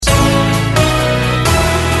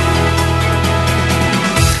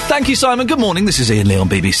Thank you, Simon. Good morning. This is Ian Lee on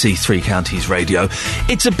BBC Three Counties Radio.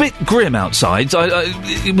 It's a bit grim outside.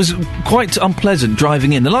 It was quite unpleasant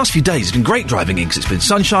driving in. The last few days have been great driving in because it's been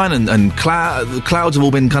sunshine and the clouds have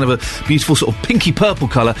all been kind of a beautiful sort of pinky purple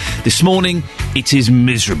colour. This morning, it is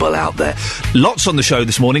miserable out there. Lots on the show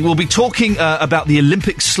this morning. We'll be talking about the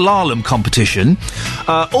Olympic slalom competition.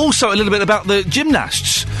 Also, a little bit about the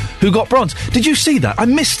gymnasts who got bronze. Did you see that? I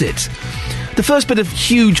missed it. The first bit of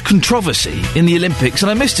huge controversy in the Olympics,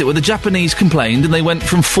 and I missed it, where the Japanese complained and they went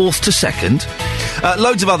from 4th to 2nd.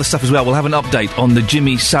 Loads of other stuff as well. We'll have an update on the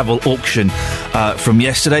Jimmy Savile auction from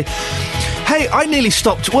yesterday. Hey, I nearly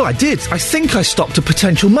stopped... Well, I did. I think I stopped a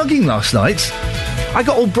potential mugging last night. I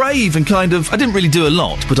got all brave and kind of... I didn't really do a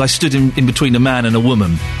lot, but I stood in between a man and a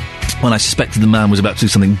woman when I suspected the man was about to do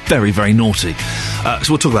something very, very naughty. So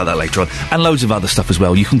we'll talk about that later on. And loads of other stuff as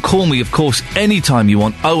well. You can call me, of course, anytime you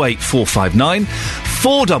want. 08459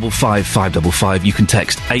 455 555. You can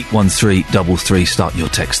text 81333. Start your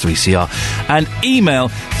text 3CR. And email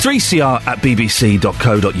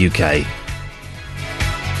 3cr@bbc.co.uk.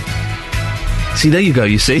 See, there you go,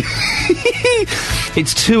 you see.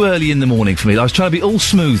 It's too early in the morning for me. I was trying to be all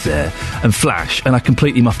smooth there and flash, and I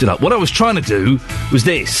completely muffed it up. What I was trying to do was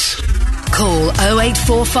this. Call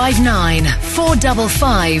 08459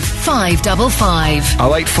 455 555.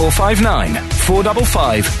 08459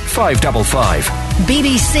 455 555.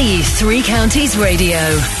 BBC Three Counties Radio.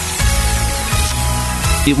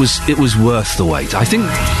 It was worth the wait. I think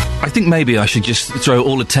maybe I should just throw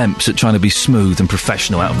all attempts at trying to be smooth and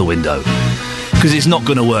professional out of the window. Because it's not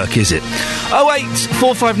going to work, is it?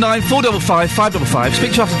 08459 455 555.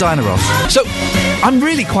 Speak to you after Diana Ross. So, I'm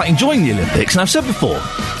really quite enjoying the Olympics, and I've said before,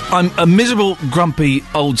 I'm a miserable, grumpy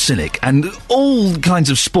old cynic, and all kinds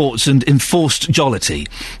of sports and enforced jollity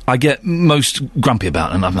I get most grumpy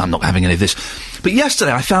about, and I'm not having any of this. But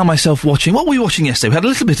yesterday I found myself watching... What were we watching yesterday? We had a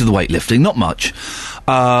little bit of the weightlifting, not much.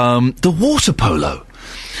 The water polo.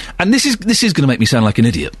 And this is going to make me sound like an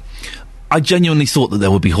idiot. I genuinely thought that there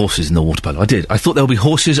would be horses in the water polo. I did. I thought there would be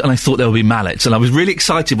horses and I thought there would be mallets. And I was really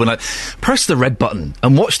excited when I pressed the red button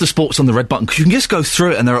and watched the sports on the red button, because you can just go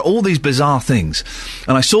through it and there are all these bizarre things.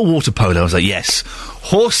 And I saw water polo. I was like, yes,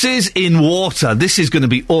 horses in water. This is going to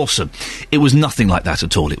be awesome. It was nothing like that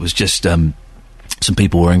at all. It was just some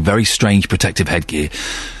people wearing very strange protective headgear,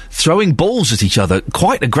 throwing balls at each other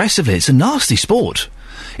quite aggressively. It's a nasty sport.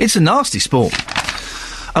 It's a nasty sport.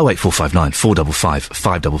 08459 455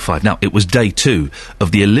 555. Now, it was day 2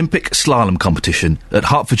 of the Olympic slalom competition at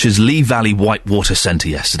Hertfordshire's Lee Valley Whitewater Centre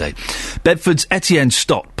yesterday. Bedford's Etienne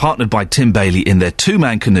Stott, partnered by Tim Bailey in their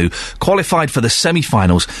 2-man canoe, qualified for the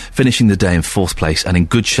semi-finals, finishing the day in 4th place and in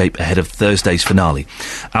good shape ahead of Thursday's finale.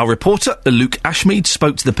 Our reporter, Luke Ashmead,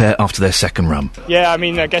 spoke to the pair after their second run. Yeah, I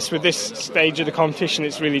mean, I guess with this stage of the competition,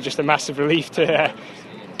 it's really just a massive relief to...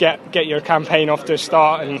 Get your campaign off to a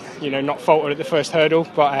start and, not falter at the first hurdle.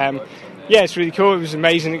 But, yeah, it's really cool. It was an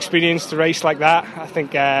amazing experience to race like that. I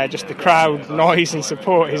think just the crowd noise and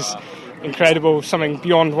support is incredible, something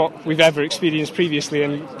beyond what we've ever experienced previously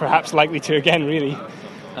and perhaps likely to again, really.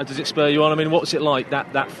 Does it spur you on? I mean, what was it like,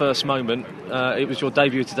 that first moment? It was your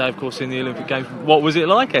debut today, of course, in the Olympic Games. What was it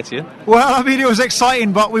like, Etienne? Well, I mean, it was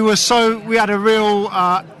exciting, but we had a real...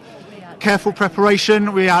 careful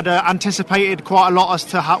preparation. We had anticipated quite a lot as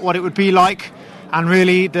to what it would be like, and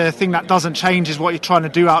really the thing that doesn't change is what you're trying to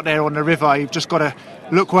do out there on the river. You've just got to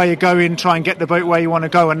look where you're going, try and get the boat where you want to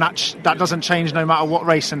go, and that doesn't change no matter what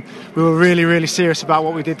race. And we were really, really serious about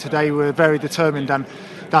what we did today. We were very determined, and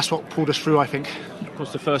that's what pulled us through, I think. Of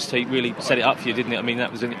course, the first heat really set it up for you, didn't it? I mean,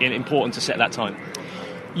 that was important to set that time.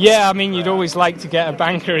 Yeah, I mean, you'd always like to get a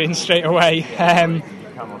banker in straight away.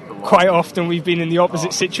 Quite often we've been in the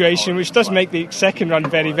opposite situation, which does make the second run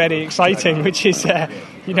very, very exciting, which is,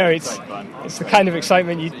 it's the kind of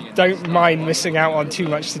excitement you don't mind missing out on too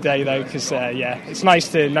much today, though, because, it's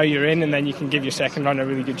nice to know you're in and then you can give your second run a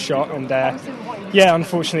really good shot. And,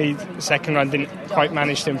 unfortunately, the second run didn't quite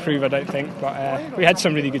manage to improve, I don't think, but we had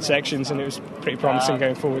some really good sections and it was pretty promising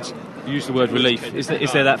going forwards. You used the word relief. Is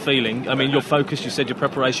there that feeling? I mean, your focus, you said your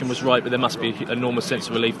preparation was right, but there must be an enormous sense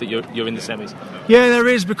of relief that you're in the semis. Yeah, there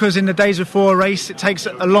is, because in the days before a race, it takes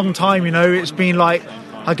a long time, It's been like,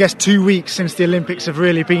 I guess, 2 weeks since the Olympics have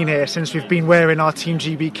really been here, since we've been wearing our Team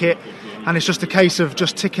GB kit. And it's just a case of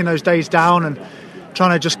just ticking those days down and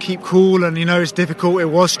trying to just keep cool. And, it's difficult. It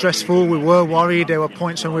was stressful. We were worried. There were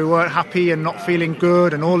points when we weren't happy and not feeling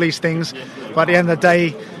good and all these things. But at the end of the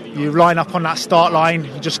day, you line up on that start line,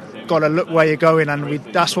 you just got to look where you're going, and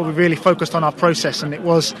that's what we really focused on, our process, and it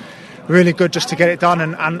was really good just to get it done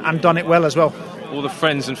and done it well as well. all the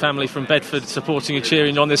friends and family from Bedford supporting and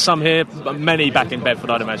cheering on. There's some here, but many back in Bedford,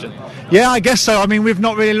 I'd imagine. Yeah, I guess so. I mean, we've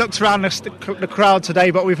not really looked around the crowd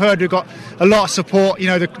today, but we've heard we've got a lot of support. You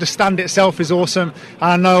know, the stand itself is awesome,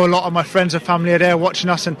 and I know a lot of my friends and family are there watching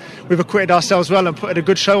us, and we've acquitted ourselves well and put a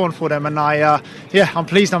good show on for them. And I'm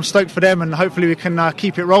pleased, I'm stoked for them, and hopefully we can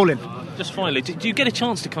keep it rolling. Just finally, do you get a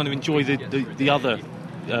chance to kind of enjoy the other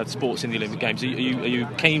sports in the Olympic Games? Are you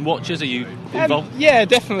keen watchers? Are you involved? Yeah,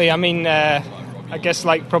 definitely. I mean, I guess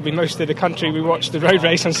like probably most of the country, we watched the road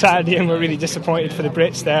race on Saturday and we're really disappointed for the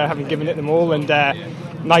Brits there, having given it them all, and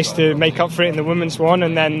nice to make up for it in the women's one.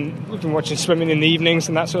 And then we've been watching swimming in the evenings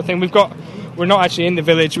and that sort of thing. We're not actually in the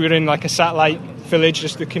village, we're in like a satellite village,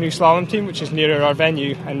 just the canoe slalom team, which is nearer our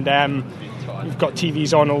venue, and we've got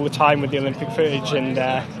TVs on all the time with the Olympic footage, and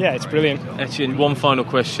it's brilliant. Etienne, one final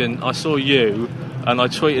question. I saw you and I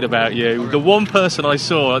tweeted about you. The one person I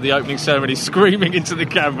saw at the opening ceremony screaming into the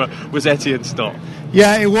camera was Etienne Stott.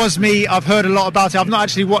 Yeah, it was me. I've heard a lot about it. I've not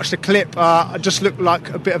actually watched the clip. I just looked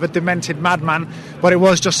like a bit of a demented madman, but it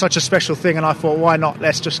was just such a special thing, and I thought, why not?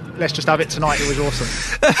 Let's just have it tonight. It was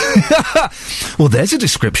awesome. Well, there's a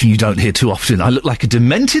description you don't hear too often. I look like a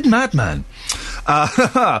demented madman.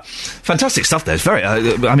 Fantastic stuff there. It's very,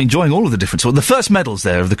 I'm enjoying all of the different sorts. The first medals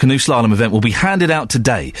there of the canoe slalom event will be handed out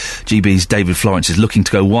today. GB's David Florence is looking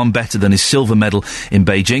to go one better than his silver medal in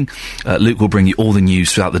Beijing. Luke will bring you all the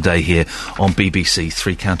news throughout the day here on BBC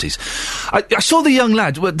Three Counties. I saw the young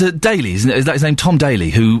lad, Daly, isn't it? Is that his name? Tom Daly,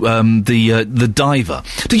 who, the diver.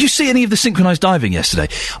 Did you see any of the synchronised diving yesterday?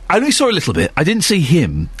 I only saw a little bit. I didn't see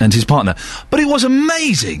him and his partner, but it was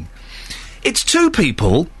amazing. It's two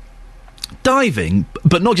people diving,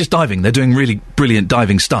 but not just diving, they're doing really brilliant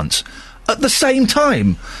diving stunts at the same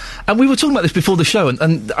time. And we were talking about this before the show,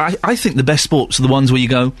 and I think the best sports are the ones where you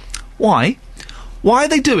go, why? Why are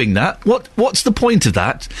they doing that? What's the point of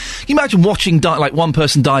that? Can you imagine watching like one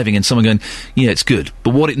person diving and someone going, yeah, it's good,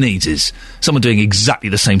 but what it needs is someone doing exactly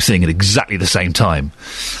the same thing at exactly the same time.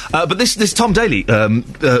 But this Tom Daly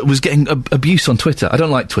was getting abuse on Twitter. I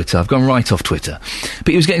don't like Twitter. I've gone right off Twitter. But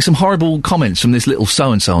he was getting some horrible comments from this little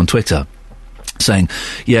so-and-so on Twitter, saying,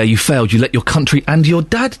 yeah, you failed, you let your country and your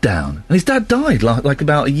dad down. And his dad died like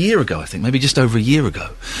about a year ago, I think, maybe just over a year ago.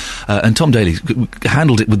 And Tom Daly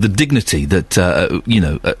handled it with the dignity that,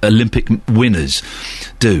 Olympic winners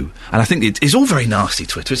do. And I think it's all very nasty,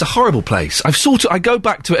 Twitter. It's a horrible place. I go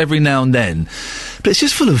back to it every now and then, but it's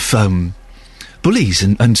just full of, bullies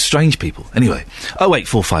and strange people. Anyway,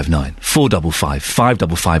 08459 455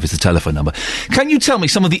 555 is the telephone number. Can you tell me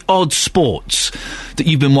some of the odd sports that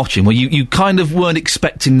you've been watching where you kind of weren't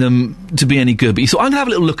expecting them to be any good, but you thought, I'm going to have a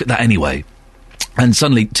little look at that anyway? And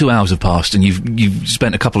suddenly 2 hours have passed and you've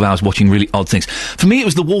spent a couple of hours watching really odd things. For me, it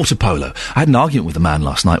was the water polo. I had an argument with a man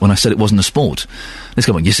last night when I said it wasn't a sport. This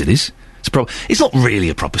guy went, yes, it is. It's not really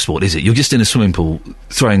a proper sport, is it? You're just in a swimming pool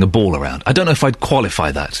throwing a ball around. I don't know if I'd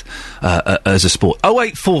qualify that as a sport.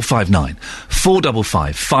 08459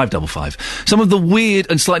 455 555. Some of the weird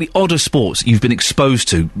and slightly odder sports you've been exposed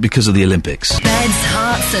to because of the Olympics. Beds,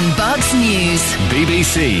 Hearts and Bucks News.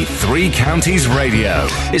 BBC Three Counties Radio.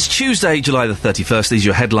 It's Tuesday, July the 31st. These are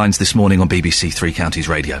your headlines this morning on BBC Three Counties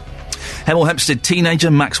Radio. Hemel Hempstead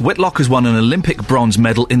teenager Max Whitlock has won an Olympic bronze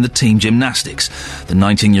medal in the team gymnastics. The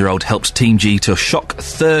 19-year-old helps Team G to a shock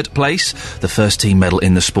third place, the first team medal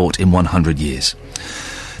in the sport in 100 years.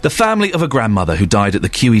 The family of a grandmother who died at the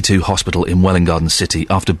QE2 hospital in Welwyn Garden City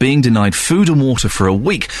after being denied food and water for a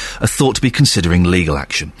week are thought to be considering legal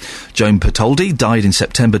action. Joan Petoldi died in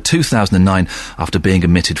September 2009 after being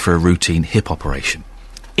admitted for a routine hip operation.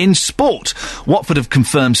 In sport, Watford have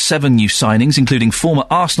confirmed 7 new signings, including former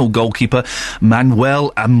Arsenal goalkeeper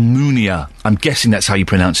Manuel Almunia. I'm guessing that's how you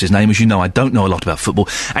pronounce his name. As you know, I don't know a lot about football.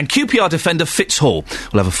 And QPR defender Fitz Hall.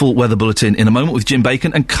 We'll have a full weather bulletin in a moment with Jim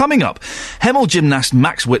Bacon. And coming up, Hemel gymnast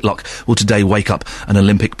Max Whitlock will today wake up an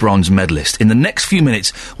Olympic bronze medalist. In the next few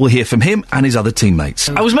minutes, we'll hear from him and his other teammates.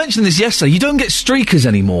 I was mentioning this yesterday. You don't get streakers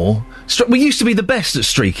anymore. We used to be the best at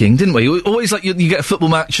streaking, didn't we? Always like you get a football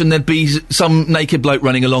match and there'd be some naked bloke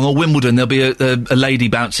running along, or Wimbledon, there'll be a lady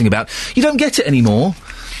bouncing about. You don't get it anymore.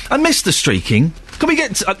 I miss the streaking. Can we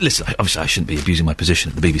get... listen, obviously I shouldn't be abusing my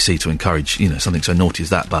position at the BBC to encourage, something so naughty as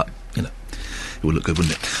that, but, it would look good,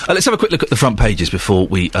 wouldn't it? Let's have a quick look at the front pages before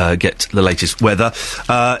we get the latest weather.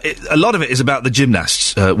 A lot of it is about the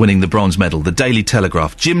gymnasts winning the bronze medal. The Daily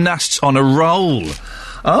Telegraph. Gymnasts on a roll.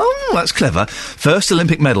 Oh, that's clever. First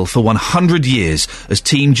Olympic medal for 100 years as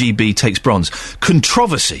Team GB takes bronze.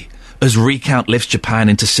 Controversy as recount lifts Japan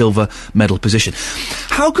into silver medal position.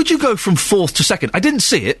 How could you go from 4th to 2nd? I didn't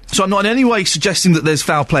see it, so I'm not in any way suggesting that there's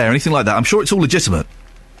foul play or anything like that. I'm sure it's all legitimate.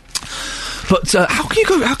 But how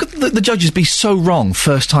could the judges be so wrong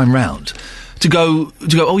first time round? To go,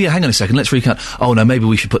 oh yeah, hang on a second, let's recount. Oh no, maybe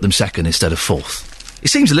we should put them second instead of fourth. It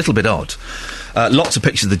seems a little bit odd. Lots of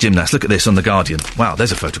pictures of the gymnasts. Look at this on The Guardian. Wow,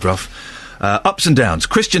 there's a photograph. Ups and downs.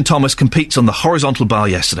 Christian Thomas competes on the horizontal bar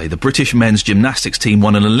yesterday. The British men's gymnastics team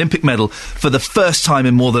won an Olympic medal for the first time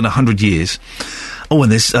in more than 100 years. Oh,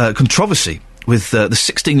 and there's controversy with the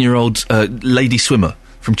 16-year-old lady swimmer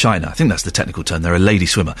from China. I think that's the technical term. They're a lady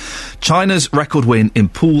swimmer. China's record win in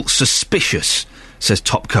pool suspicious, says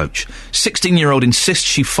top coach. 16-year-old insists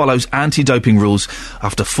she follows anti-doping rules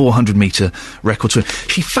after 400-metre record swim.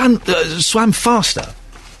 She swam faster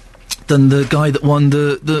than the guy that won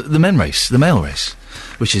the men race, the male race,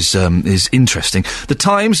 which is interesting. The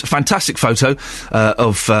Times, fantastic photo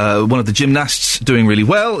of one of the gymnasts doing really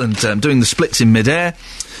well and doing the splits in mid-air.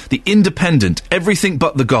 The Independent, everything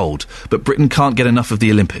but the gold, but Britain can't get enough of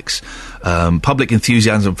the Olympics. Public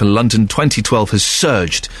enthusiasm for London 2012 has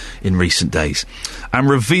surged in recent days and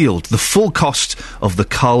revealed the full cost of the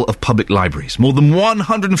cull of public libraries. More than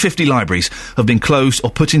 150 libraries have been closed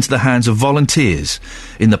or put into the hands of volunteers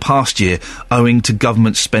in the past year owing to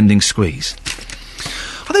government spending squeeze.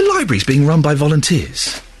 Are there libraries being run by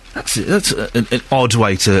volunteers? That's an odd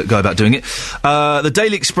way to go about doing it. The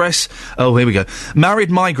Daily Express. Oh, here we go.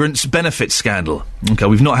 Married migrants benefits scandal. Okay,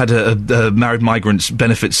 we've not had a married migrants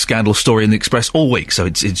benefits scandal story in the Express all week, so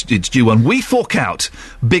it's due one. We fork out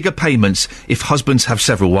bigger payments if husbands have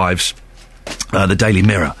several wives. The Daily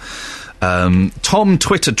Mirror. Tom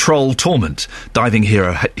Twitter troll Torment. Diving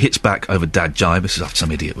hero hits back over dad jibe. This is after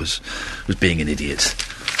some idiot was being an idiot.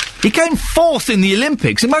 He came fourth in the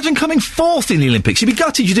Olympics. Imagine coming fourth in the Olympics. You'd be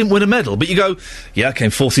gutted you didn't win a medal, but you go, yeah, I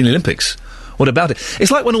came fourth in the Olympics. What about it?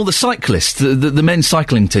 It's like when all the cyclists, the men's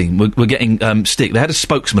cycling team, were getting stick. They had a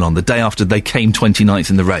spokesman on the day after they came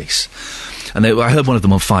 29th in the race. And I heard one of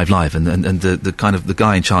them on 5 Live, and the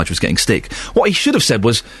guy in charge was getting stick. What he should have said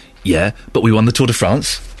was, yeah, but we won the Tour de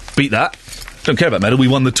France. Beat that. Don't care about medal. We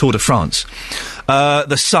won the Tour de France.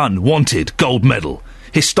 The Sun wanted gold medal.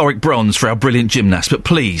 Historic bronze for our brilliant gymnasts, but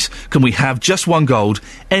please, can we have just one gold?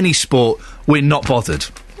 Any sport, we're not bothered.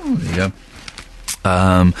 Oh, there you go.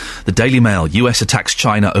 The Daily Mail, US attacks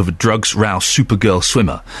China over drugs row Supergirl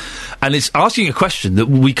swimmer. And it's asking a question that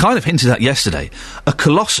we kind of hinted at yesterday. A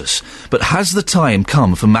colossus, but has the time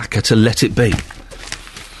come for Macca to let it be?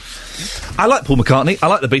 I like Paul McCartney, I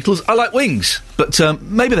like the Beatles, I like Wings, but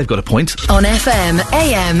maybe they've got a point. On FM,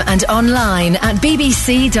 AM and online at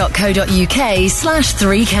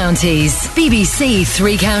bbc.co.uk/3 counties. BBC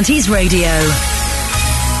 3 Counties Radio.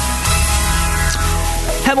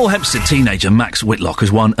 Hemel Hempstead teenager Max Whitlock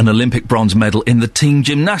has won an Olympic bronze medal in the team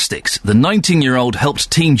gymnastics. The 19-year-old helped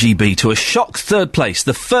Team GB to a shock third place,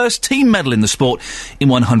 the first team medal in the sport in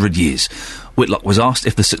 100 years. Whitlock was asked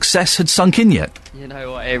if the success had sunk in yet. You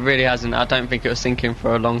know what, it really hasn't. I don't think it was sinking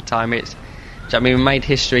for a long time. We made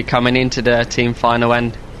history coming into the team final,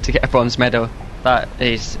 and to get a bronze medal, that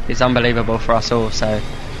is unbelievable for us all, so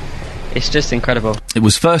it's just incredible. It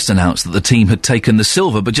was first announced that the team had taken the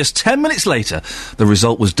silver, but just 10 minutes later, the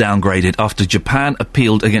result was downgraded after Japan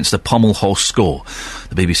appealed against a pommel horse score.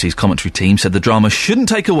 The BBC's commentary team said the drama shouldn't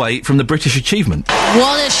take away from the British achievement.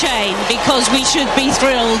 What a shame, because we should be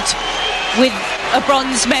thrilled with a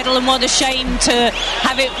bronze medal, and what a shame to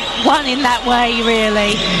have it won in that way,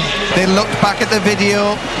 really. They looked back at the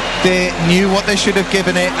video, they knew what they should have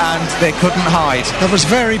given it, and they couldn't hide. That was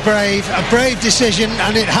very brave, a brave decision,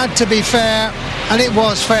 and it had to be fair, and it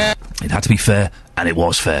was fair. It had to be fair, and it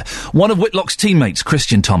was fair. One of Whitlock's teammates,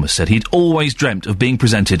 Christian Thomas, said he'd always dreamt of being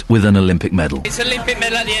presented with an Olympic medal. It's an Olympic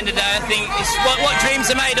medal at the end of the day. I think it's what dreams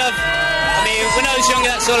are made of. I mean, when I was younger,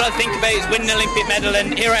 that's all I think about is winning an Olympic medal,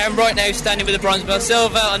 and here I am right now standing with a bronze medal.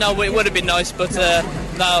 Silver, I know it would have been nice, but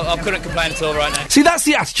no, I couldn't complain at all right now. See, that's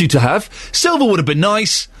the attitude to have. Silver would have been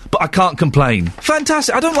nice, but I can't complain.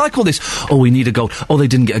 Fantastic. I don't like all this. Oh, we need a gold. Oh, they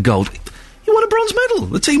didn't get a gold. You won a bronze medal.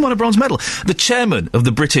 The team won a bronze medal. The chairman of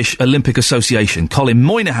the British Olympic Association, Colin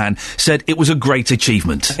Moynihan, said it was a great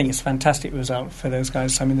achievement. I think it's a fantastic result for those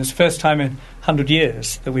guys. I mean, it's the first time in 100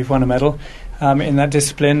 years that we've won a medal in that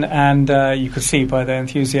discipline, and you could see by their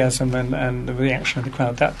enthusiasm and the reaction of the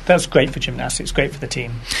crowd, that's great for gymnastics, great for the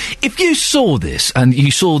team. If you saw this, and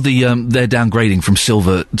you saw their downgrading from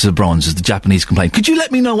silver to bronze as the Japanese complained, could you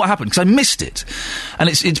let me know what happened? Because I missed it. And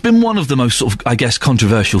it's been one of the most sort of, I guess,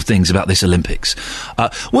 controversial things about this Olympics.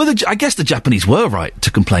 I guess the Japanese were right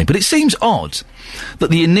to complain, but it seems odd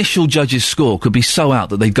that the initial judges' score could be so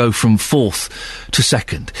out that they go from fourth to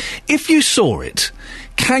second. If you saw it,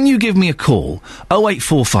 can you give me a call?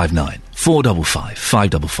 08459 455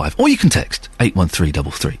 555. Or you can text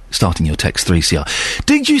 81333, starting your text 3CR.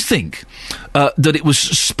 Did you think that it was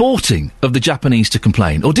sporting of the Japanese to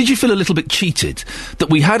complain? Or did you feel a little bit cheated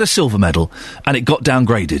that we had a silver medal and it got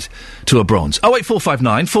downgraded to a bronze?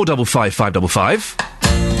 08459 455 555.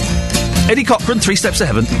 Eddie Cochran, 3 steps to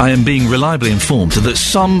heaven. I am being reliably informed that at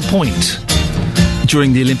some point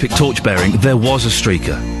during the Olympic torch-bearing, there was a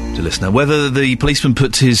streaker to listener. Whether the policeman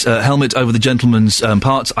put his helmet over the gentleman's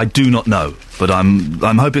parts, I do not know. But I'm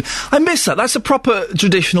hoping... I miss that. That's a proper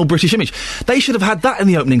traditional British image. They should have had that in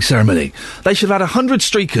the opening ceremony. They should have had 100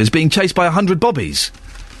 streakers being chased by 100 bobbies.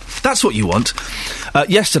 That's what you want.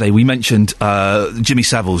 Yesterday we mentioned Jimmy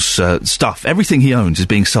Savile's stuff. Everything he owns is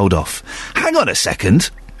being sold off. Hang on a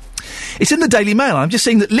second. It's in the Daily Mail. I'm just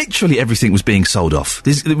saying that literally everything was being sold off.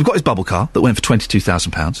 We've got his bubble car that went for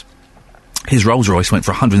 £22,000. His Rolls Royce went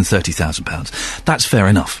for £130,000. That's fair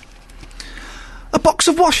enough. A box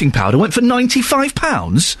of washing powder went for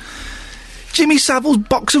 £95. Jimmy Savile's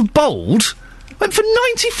box of Bold went for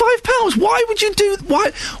 £95. Why would you do...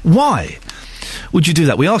 Why would you do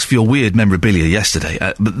that? We asked for your weird memorabilia yesterday,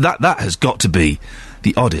 but that has got to be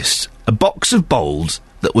the oddest. A box of Bold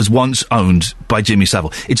that was once owned by Jimmy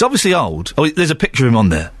Savile. It's obviously old. Oh, there's a picture of him on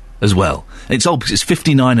there as well. And it's old because it's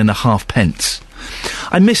 59.5 pence.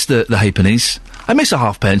 I miss the halfpennies. I miss a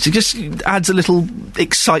halfpence. It just adds a little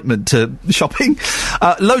excitement to shopping.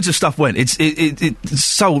 Loads of stuff went. It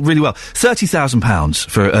sold really well. £30,000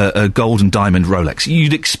 for a gold and diamond Rolex.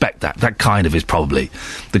 You'd expect that. That kind of is probably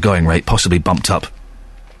the going rate, possibly bumped up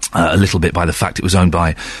a little bit by the fact it was owned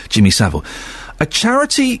by Jimmy Savile. A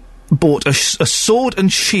charity bought a sword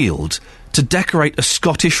and shield to decorate a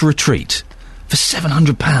Scottish retreat for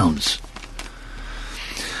 £700.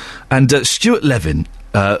 And Stuart Levin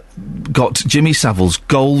got Jimmy Savile's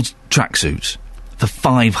gold tracksuit for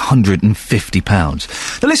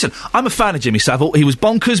 £550. Now listen, I'm a fan of Jimmy Savile. He was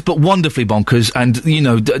bonkers, but wonderfully bonkers. And, you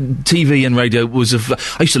know, TV and radio was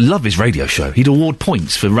I used to love his radio show. He'd award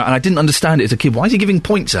points for... And I didn't understand it as a kid. Why is he giving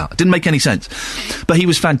points out? It didn't make any sense. But he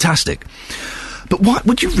was fantastic. But why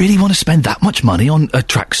would you really want to spend that much money on a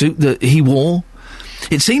tracksuit that he wore?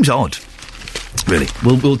 It seems odd. Really.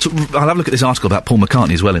 I'll have a look at this article about Paul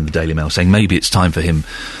McCartney as well in the Daily Mail, saying maybe it's time for him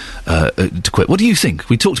to quit. What do you think?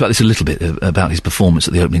 We talked about this a little bit, about his performance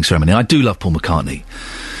at the opening ceremony. I do love Paul McCartney.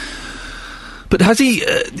 But has he,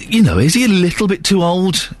 is he a little bit too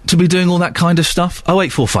old to be doing all that kind of stuff?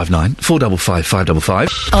 08459 455 555.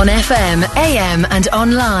 On FM, AM and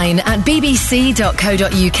online at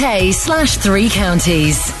bbc.co.uk/3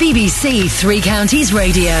 counties. BBC Three Counties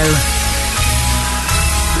Radio.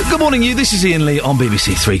 Good morning, you. This is Ian Lee on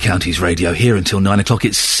BBC Three Counties Radio, here until 9 o'clock.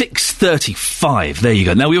 It's 6:35. There you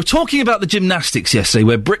go. Now, we were talking about the gymnastics yesterday,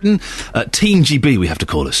 where Britain, Team GB, we have to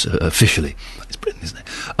call us officially. It's Britain, isn't it?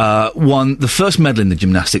 Won the first medal in the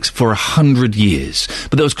gymnastics for 100 years.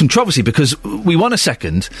 But there was controversy because we won a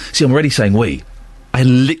second. See, I'm already saying we. I had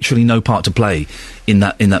literally no part to play in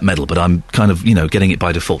that medal, but I'm kind of, getting it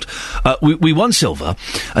by default. We won silver,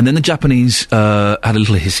 and then the Japanese had a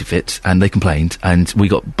little hissy fit, and they complained, and we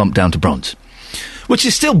got bumped down to bronze. Which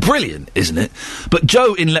is still brilliant, isn't it? But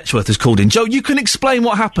Joe in Letchworth has called in. Joe, you can explain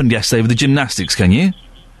what happened yesterday with the gymnastics, can you?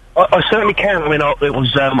 I certainly can. I mean, I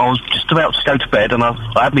was just about to go to bed, and I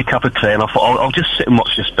had my cup of tea, and I thought, I'll just sit and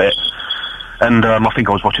watch this bit. And I think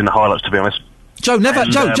I was watching the highlights, to be honest. Joe, never have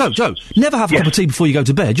a cup of tea before you go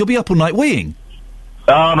to bed. You'll be up all night weeing.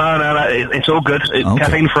 Oh, no, it's all good. It's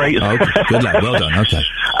caffeine-free. Okay, good lad, well done, okay.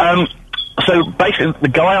 So, basically,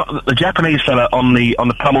 the Japanese fella on the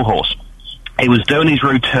pommel horse, he was doing his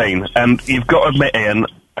routine, and you've got to admit, Ian,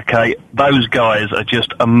 okay, those guys are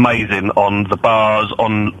just amazing on the bars,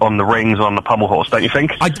 on the rings, on the pommel horse, don't you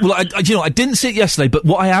think? I didn't see it yesterday, but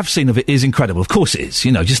what I have seen of it is incredible. Of course it is.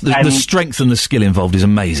 Just the strength and the skill involved is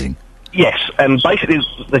amazing. Yes, and basically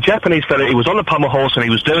the Japanese fella, he was on the pommel horse and he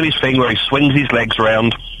was doing his thing where he swings his legs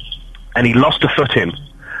around, and he lost a foot in,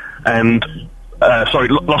 and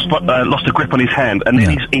lost a grip on his hand, and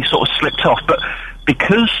then he sort of slipped off. But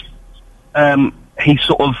because he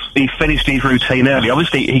finished his routine early,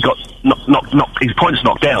 obviously he got knocked, his points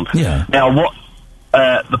knocked down. Yeah. Now what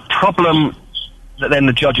the problem that then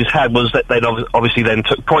the judges had was that they'd obviously then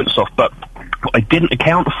took points off, but what they didn't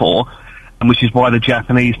account for, and which is why the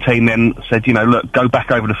Japanese team then said, look, go back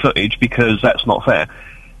over the footage because that's not fair.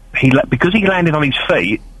 Because he landed on his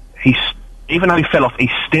feet, even though he fell off, he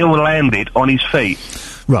still landed on his feet.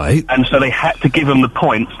 Right. And so they had to give him the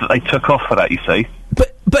points that they took off for that, you see.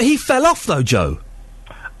 But he fell off, though, Joe.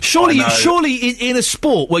 Surely in a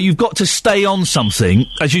sport where you've got to stay on something,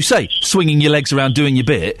 as you say, swinging your legs around, doing your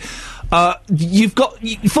bit,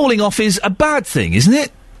 falling off is a bad thing, isn't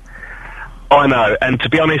it? I know, and to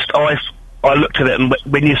be honest, I looked at it, and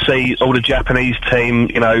when you see all the Japanese team,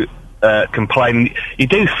 complaining, you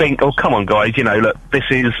do think, oh, come on, guys, look, this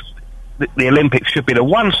is... The Olympics should be the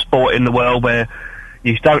one sport in the world where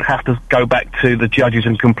you don't have to go back to the judges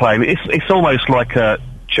and complain. It's almost like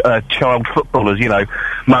child footballers,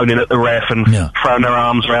 moaning at the ref and throwing their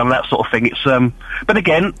arms around, that sort of thing. It's but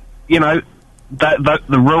again, that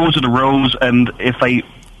the rules are the rules, and if they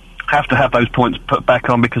have to have those points put back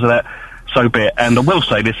on because of that, so be it. And I will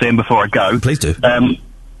say this, Ian, before I go. Please do. Do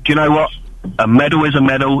you know what? A medal is a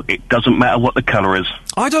medal. It doesn't matter what the colour is.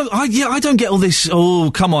 I don't get all this. Oh,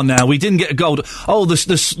 come on now. We didn't get a gold. Oh,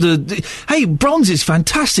 hey, bronze is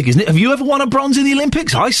fantastic, isn't it? Have you ever won a bronze in the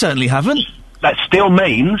Olympics? I certainly haven't. That still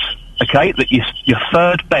means, okay, that you're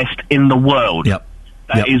third best in the world. Yep.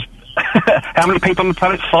 That is. How many people on the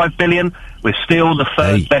planet? 5 billion. We're still the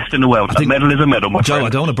third best in the world. A medal is a medal, my Joe, friend. I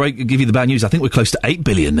don't want to give you the bad news. I think we're close to 8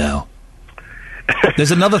 billion now.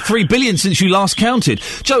 There's another 3 billion since you last counted.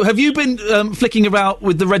 Joe, have you been flicking about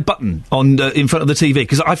with the red button on in front of the TV?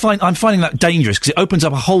 Because I'm finding that dangerous because it opens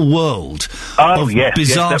up a whole world of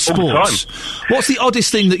bizarre sports. What's the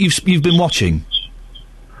oddest thing that you've been watching?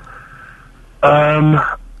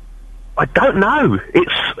 I don't know.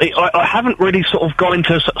 I haven't really sort of gone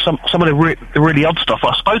into some of the really odd stuff.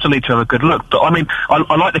 I suppose I need to have a good look. But I mean,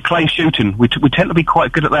 I like the clay shooting. We tend to be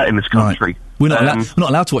quite good at that in this country. Right. We're not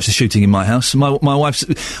allowed to watch the shooting in my house. My my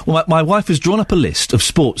wife has drawn up a list of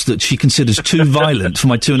sports that she considers too violent for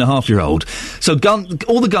my 2.5-year-old. So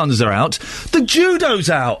all the guns are out. The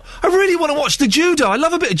judo's out. I really want to watch the judo. I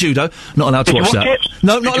love a bit of judo. Not allowed to watch that. It?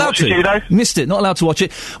 No, not allowed to. Judo? Missed it. Not allowed to watch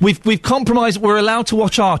it. We've compromised. We're allowed to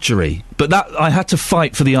watch archery, but that I had to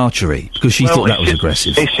fight for the archery because she thought that was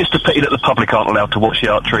aggressive. It's just a pity that the public aren't allowed to watch the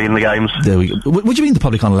archery in the games. There we go. What do you mean the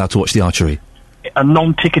public aren't allowed to watch the archery? A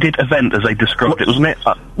non-ticketed event, as they described it, wasn't it?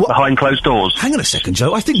 Behind closed doors. Hang on a second,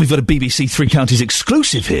 Joe. I think we've got a BBC Three Counties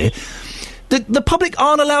exclusive here. The public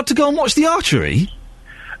aren't allowed to go and watch the archery?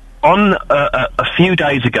 On a few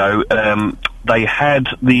days ago, they had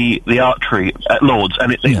the archery at Lord's,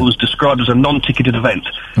 and it was described as a non-ticketed event.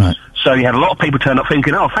 Right. So you had a lot of people turn up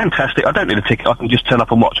thinking, oh, fantastic, I don't need a ticket, I can just turn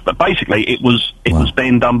up and watch. But basically, it was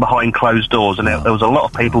being done behind closed doors, and there was a lot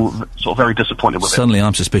of people sort of very disappointed with Suddenly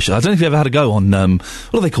I'm suspicious. I don't know if you ever had a go on,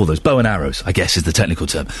 what do they call those? Bow and arrows, I guess is the technical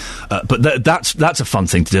term. But that's a fun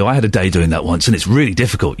thing to do. I had a day doing that once, and it's really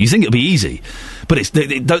difficult. You think it'll be easy, but it's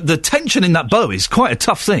the tension in that bow is quite a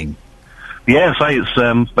tough thing. Yeah, so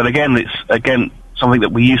it's, but again, it's something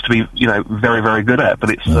that we used to be, very, very good at.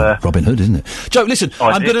 But it's Robin Hood, isn't it? Joe, listen,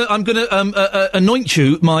 I'm gonna anoint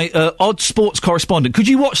you my odd sports correspondent. Could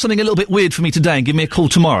you watch something a little bit weird for me today and give me a call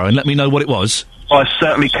tomorrow and let me know what it was? I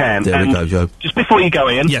certainly can. There we go, Joe. Just before you go,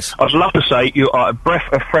 Ian, yes, I'd love to say you are a breath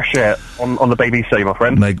of fresh air on the BBC, my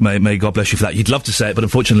friend. May God bless you for that. You'd love to say it, but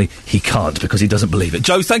unfortunately he can't because he doesn't believe it.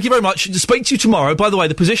 Joe, thank you very much. Speak to you tomorrow. By the way,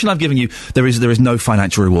 the position I've given you, there is no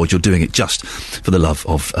financial reward. You're doing it just for the love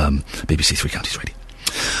of BBC Three Counties Radio.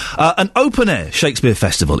 An open-air Shakespeare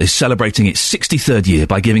festival is celebrating its 63rd year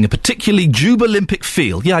by giving a particularly Jubalympic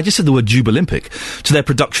feel, I just said the word Jubalympic, to their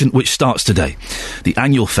production, which starts today. The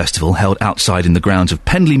annual festival, held outside in the grounds of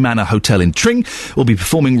Pendley Manor Hotel in Tring, will be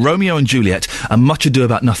performing Romeo and Juliet and Much Ado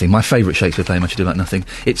About Nothing, my favourite Shakespeare play, Much Ado About Nothing.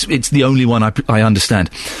 It's the only one I understand,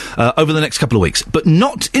 over the next couple of weeks, but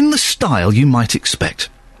not in the style you might expect.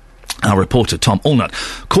 Our reporter, Tom Allnut,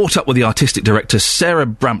 caught up with the artistic director, Sarah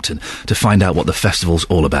Brampton, to find out what the festival's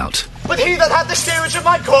all about. Would he that had the steerage of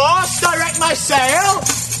my course direct my sail?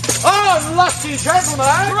 Oh, lusty gentlemen!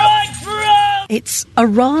 Right through! It's a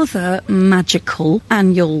rather magical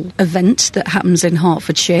annual event that happens in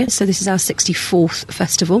Hertfordshire. So this is our 64th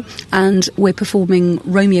festival, and we're performing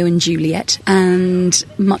Romeo and Juliet and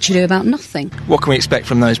Much Ado About Nothing. What can we expect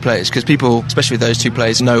from those plays? Because people, especially those two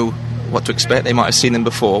plays, know what to expect. They might have seen them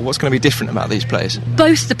before. What's going to be different about these plays?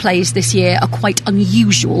 Both the plays this year are quite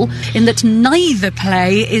unusual in that neither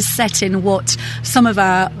play is set in what some of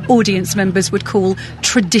our audience members would call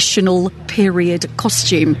traditional period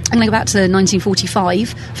costume. I'm going to go back to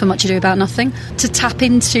 1945 for Much Ado About Nothing to tap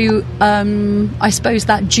into, I suppose,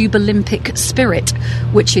 that Jubalympic spirit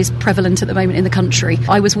which is prevalent at the moment in the country.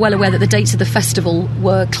 I was well aware that the dates of the festival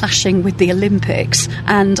were clashing with the Olympics,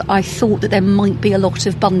 and I thought that there might be a lot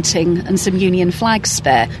of bunting and some Union flags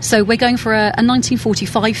spare. So we're going for a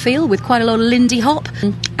 1945 feel with quite a lot of Lindy Hop,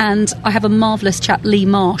 and I have a marvellous chap, Lee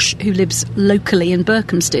Marsh, who lives locally in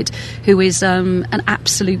Berkhamsted, who is an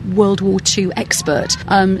absolute World War II expert.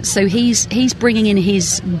 So he's bringing in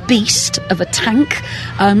his beast of a tank,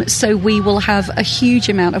 so we will have a huge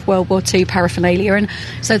amount of World War II paraphernalia, and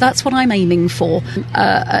so that's what I'm aiming for,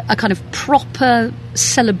 a kind of proper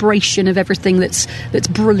celebration of everything that's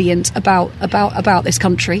brilliant about this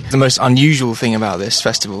country. The most unusual thing about this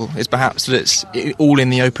festival is perhaps that it's all in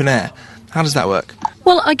the open air. How does that work?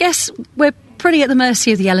 Well, I guess we're pretty at the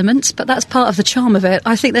mercy of the elements, but that's part of the charm of it.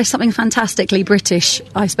 I think there's something fantastically British,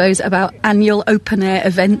 I suppose, about annual open-air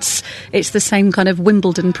events. It's the same kind of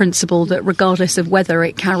Wimbledon principle that regardless of weather,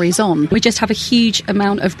 it carries on. We just have a huge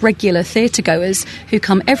amount of regular theatre-goers who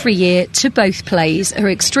come every year to both plays, are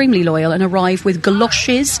extremely loyal and arrive with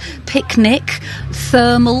galoshes, picnic,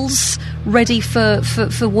 thermals, ready for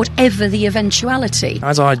whatever the eventuality.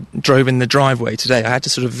 As I drove in the driveway today, I had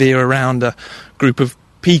to sort of veer around a group of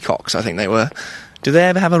peacocks, I think they were. Do they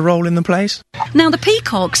ever have a role in the plays? Now, the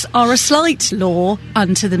peacocks are a slight law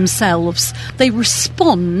unto themselves. They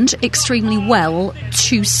respond extremely well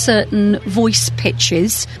to certain voice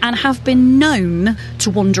pitches and have been known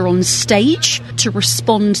to wander on stage, to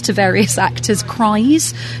respond to various actors'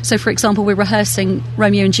 cries. So, for example, we're rehearsing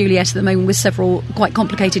Romeo and Juliet at the moment with several quite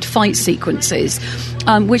complicated fight sequences,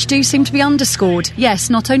 which do seem to be underscored,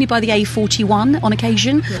 yes, not only by the A41 on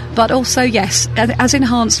occasion, but also, yes, as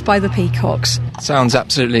enhanced by the peacocks. Sounds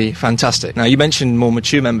absolutely fantastic. Now, you mentioned more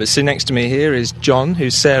mature members. Sitting next to me here is John,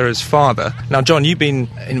 who's Sarah's father. Now, John, you've been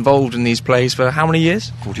involved in these plays for how many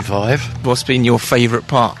years? 45. What's been your favourite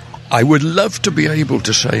part? I would love to be able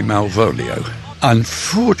to say Malvolio.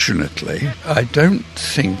 Unfortunately, I don't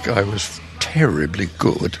think I was terribly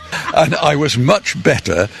good, and I was much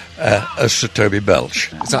better as Sir Toby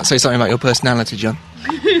Belch. Does that say something about your personality, John?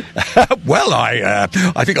 Well, I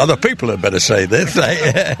think other people had better say this.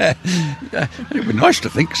 It'd be nice to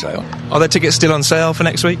think so. Are there tickets still on sale for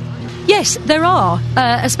next week? Yes, there are,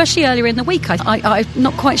 especially earlier in the week. I'm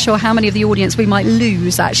not quite sure how many of the audience we might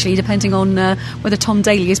lose, actually, depending on whether Tom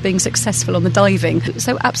Daly is being successful on the diving.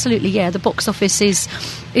 So, absolutely, yeah, the box office is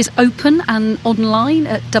open and online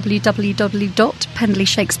at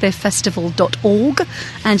www.pendleyshakespearefestival.org,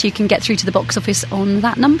 and you can get through to the box office on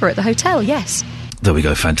that number at the hotel, yes. There we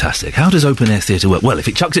go, fantastic. How does open-air theatre work? Well, if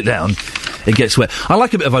it chucks it down, it gets wet. I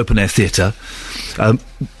like a bit of open-air theatre,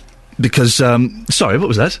 because... sorry, what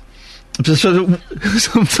was that?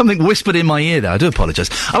 Something whispered in my ear there. I do apologise.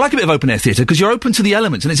 I like a bit of open-air theatre because you're open to the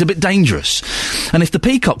elements and it's a bit dangerous. And if the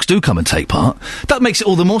peacocks do come and take part, that makes it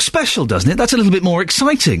all the more special, doesn't it? That's a little bit more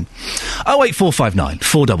exciting. 08459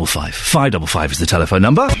 455 555 is the telephone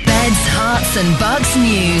number. Beds, Hearts and Bucks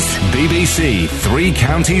News. BBC Three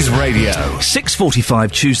Counties Radio.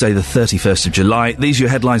 6:45, Tuesday the 31st of July. These are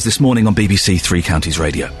your headlines this morning on BBC Three Counties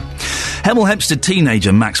Radio. Hemel Hempstead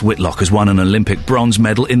teenager Max Whitlock has won an Olympic bronze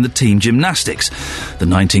medal in the team gymnastics. The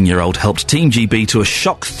 19-year-old helped Team GB to a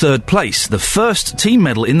shock third place, the first team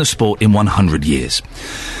medal in the sport in 100 years.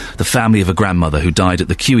 The family of a grandmother who died at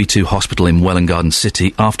the QE2 hospital in Welwyn Garden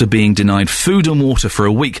City after being denied food and water for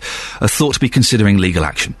a week are thought to be considering legal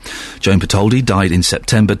action. Joan Patoldi died in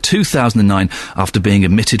September 2009 after being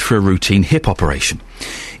admitted for a routine hip operation.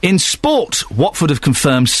 In sport, Watford have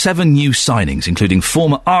confirmed 7 new signings, including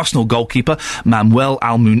former Arsenal goalkeeper Manuel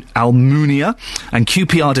Almunia and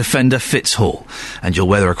QPR defender Fitz Hall. And your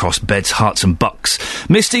weather across Beds, Hearts and Bucks.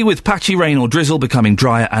 Misty with patchy rain or drizzle, becoming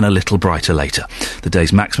drier and a little brighter later. The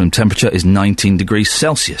day's maximum temperature is 19 degrees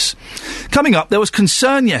Celsius. Coming up, there was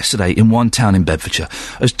concern yesterday in one town in Bedfordshire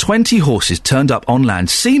as 20 horses turned up on land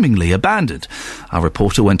seemingly abandoned. Our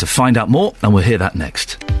reporter went to find out more, and we'll hear that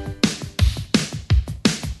next.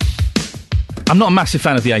 I'm not a massive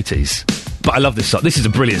fan of the 80s, but I love this song. This is a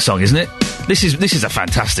brilliant song, isn't it? This is a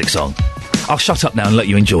fantastic song. I'll shut up now and let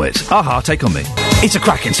you enjoy it. Aha, Take On Me. It's a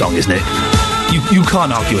cracking song, isn't it? You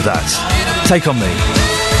can't argue with that. Take On Me.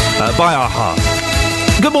 By Aha.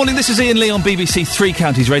 Good morning, this is Ian Lee on BBC Three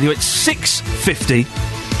Counties Radio. It's 6:50.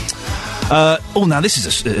 Now this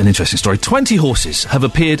is an interesting story. 20 horses have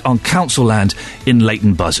appeared on council land in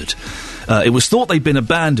Leighton Buzzard. It was thought they'd been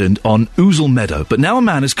abandoned on Ousel Meadow, but now a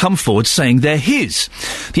man has come forward saying they're his.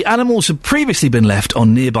 The animals have previously been left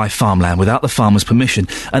on nearby farmland without the farmer's permission,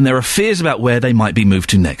 and there are fears about where they might be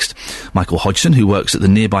moved to next. Michael Hodgson, who works at the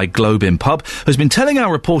nearby Globe Inn pub, has been telling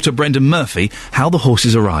our reporter Brendan Murphy how the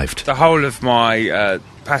horses arrived. The whole of my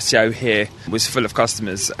patio here was full of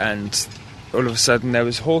customers, and all of a sudden there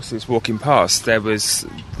was horses walking past. There was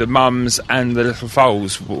the mums and the little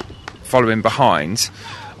foals following behind.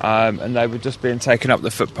 And they were just being taken up the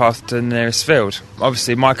footpath to the nearest field.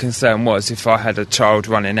 Obviously, my concern was if I had a child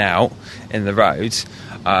running out in the road,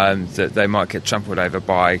 that they might get trampled over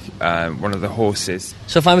by one of the horses.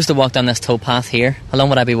 So if I was to walk down this towpath here, how long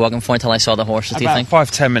would I be walking for until I saw the horses, do you think? About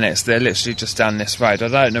 5-10 minutes. They're literally just down this road. I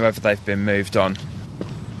don't know whether they've been moved on.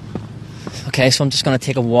 OK, so I'm just going to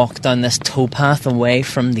take a walk down this towpath away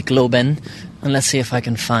from the Globe Inn, and let's see if I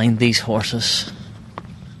can find these horses.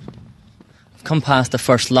 I've come past the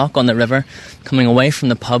first lock on the river, coming away from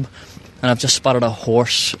the pub, and I've just spotted a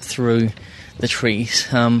horse through the trees.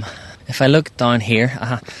 If I look down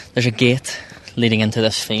here, there's a gate leading into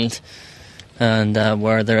this field, and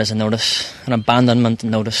where there is a notice, an abandonment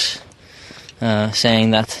notice,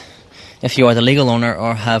 saying that if you are the legal owner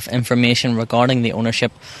or have information regarding the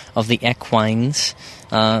ownership of the equines,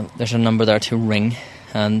 there's a number there to ring,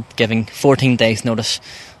 and giving 14 days notice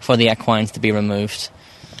for the equines to be removed.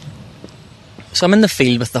 So I'm in the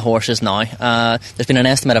field with the horses now. There's been an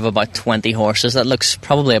estimate of about 20 horses. That looks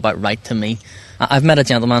probably about right to me. I've met a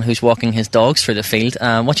gentleman who's walking his dogs through the field.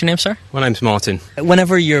 What's your name, sir? My name's Martin.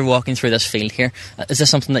 Whenever you're walking through this field here, is this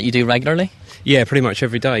something that you do regularly? Yeah, pretty much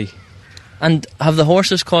every day. And have the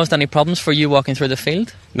horses caused any problems for you walking through the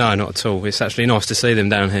field? No, not at all. It's actually nice to see them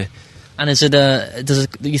down here. And do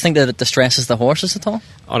you think that it distresses the horses at all?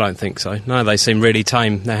 I don't think so. No, they seem really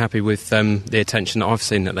tame. They're happy with the attention that I've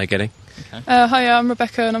seen that they're getting. Okay. Hi, I'm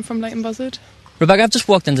Rebecca and I'm from Leighton Buzzard. Rebecca, I've just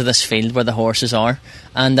walked into this field where the horses are,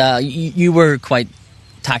 and you were quite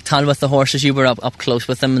tactile with the horses. You were up close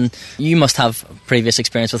with them, and you must have previous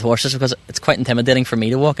experience with horses, because it's quite intimidating for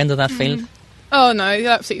me to walk into that field. Oh no,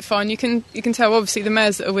 you're absolutely fine. You can tell, obviously, the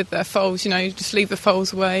mares that are with their foals, you just leave the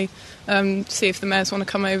foals away, see if the mares want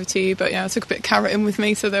to come over to you. But yeah, I took a bit of carroting with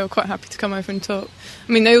me, so they were quite happy to come over and talk.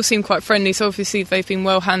 I mean, they all seem quite friendly, so obviously they've been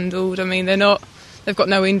well handled. I mean, they've got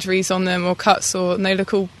no injuries on them or cuts, and they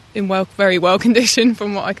look all in very well condition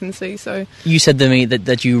from what I can see. So you said to me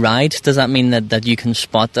that you ride. Does that mean that you can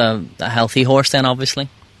spot a healthy horse then, obviously?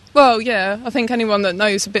 Well, yeah, I think anyone that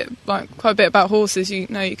knows quite a bit about horses, you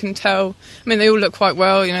can tell. I mean, they all look quite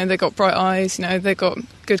well. They've got bright eyes. They've got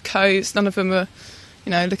good coats. None of them are,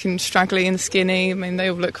 looking straggly and skinny. I mean, they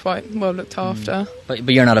all look quite well looked after. But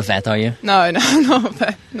you're not a vet, are you? No, I'm not a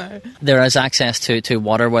vet. No. There is access to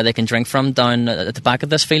water where they can drink from down at the back of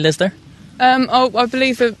this field, is there? I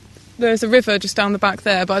believe that there's a river just down the back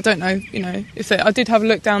there, but I don't know, if I did have a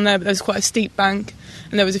look down there, but there's quite a steep bank,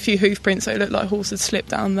 and there was a few hoof prints, so it looked like horses slipped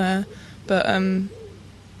down there. But,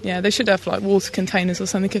 they should have, water containers or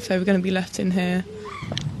something if they were going to be left in here.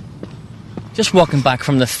 Just walking back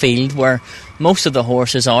from the field where most of the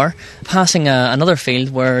horses are, passing another field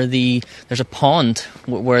where there's a pond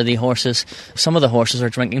where some of the horses are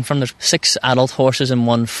drinking from. There's 6 adult horses and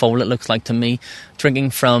 1 foal, it looks like to me, drinking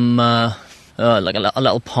from like a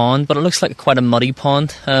little pond, but it looks like quite a muddy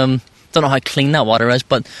pond. Don't know how clean that water is,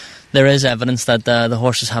 but there is evidence that the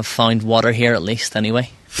horses have found water here at least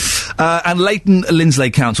anyway. And Leighton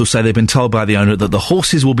Linslade Council say they've been told by the owner that the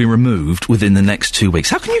horses will be removed within the next 2 weeks.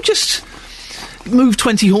 How can you just move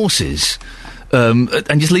 20 horses and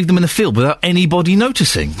just leave them in the field without anybody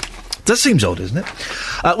noticing? That seems odd, isn't it?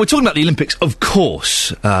 We're talking about the Olympics, of course.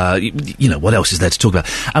 What else is there to talk about?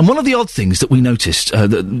 And one of the odd things that we noticed,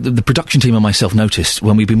 the production team and myself noticed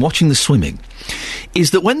when we've been watching the swimming, is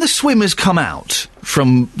that when the swimmers come out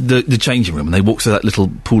from the changing room and they walk through that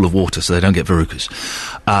little pool of water so they don't get verrucas,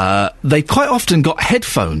 they quite often got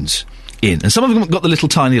headphones in. And some of them got the little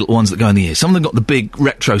tiny little ones that go in the ear. Some of them got the big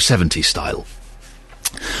retro 70s style.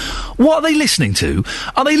 What are they listening to?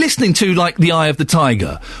 Are they listening to, like, The Eye of the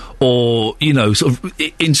Tiger? Or, sort of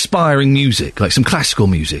inspiring music, like some classical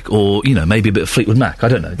music? Or, maybe a bit of Fleetwood Mac? I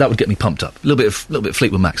don't know. That would get me pumped up. A little bit of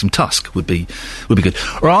Fleetwood Mac, some Tusk would be good.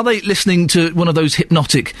 Or are they listening to one of those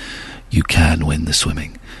hypnotic, you can win the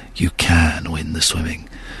swimming, you can win the swimming,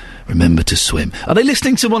 remember to swim? Are they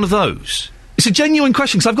listening to one of those? It's a genuine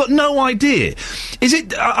question, because I've got no idea. Is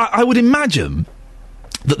it, I would imagine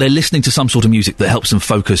that they're listening to some sort of music that helps them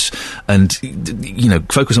focus and,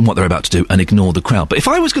 focus on what they're about to do and ignore the crowd. But if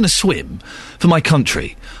I was going to swim for my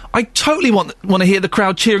country, I totally want to hear the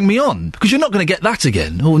crowd cheering me on, because you're not going to get that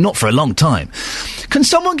again, or not for a long time. Can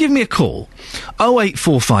someone give me a call?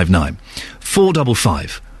 08459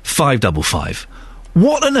 455 555.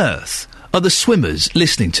 What on earth are the swimmers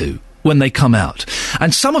listening to when they come out?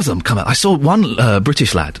 And some of them come out. I saw one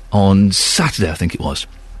British lad on Saturday, I think it was.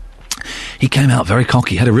 He came out very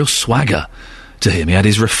cocky, had a real swagger to him. He had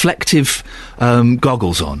his reflective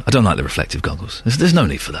goggles on. I don't like the reflective goggles. There's no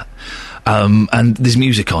need for that. And there's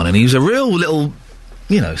music on, and he was a real little,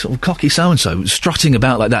 sort of cocky so-and-so, strutting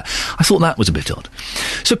about like that. I thought that was a bit odd.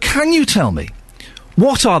 So can you tell me,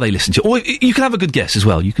 what are they listening to? Or you can have a good guess as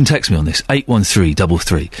well. You can text me on this,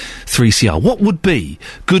 813-333-3CR. What would be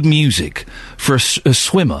good music for a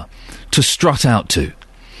swimmer to strut out to?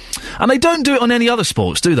 And they don't do it on any other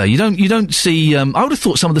sports, do they? You don't see. I would have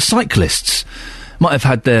thought some of the cyclists might have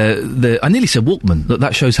had their. I nearly said Walkman.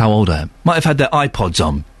 That shows how old I am. Might have had their iPods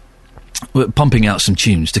on, pumping out some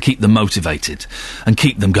tunes to keep them motivated and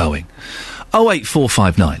keep them going.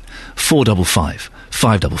 08459 455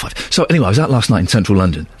 555. So anyway, I was out last night in central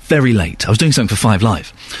London, very late. I was doing something for 5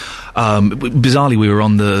 Live. Bizarrely, we were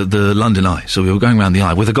on the London Eye, so we were going around the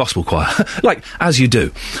Eye with a gospel choir, like, as you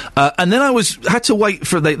do. And then I had to wait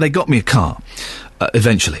for, they got me a car,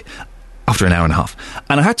 eventually, after an hour and a half.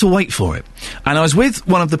 And I had to wait for it. And I was with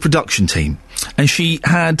one of the production team, and she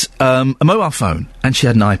had a mobile phone, and she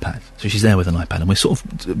had an iPad. So she's there with an iPad, and we're sort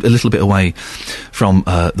of a little bit away from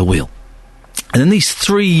the wheel. And then these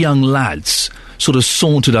 3 young lads sort of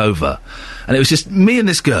sauntered over, and it was just me and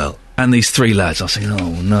this girl and these 3 lads. I was thinking,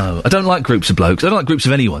 oh no, I don't like groups of blokes. I don't like groups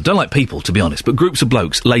of anyone. I don't like people, to be honest. But groups of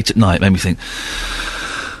blokes late at night made me think,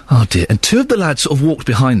 oh dear. And 2 of the lads sort of walked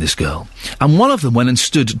behind this girl, and one of them went and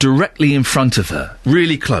stood directly in front of her,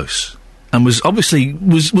 really close, and was obviously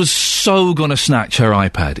was so going to snatch her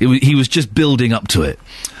iPad. He was just building up to it.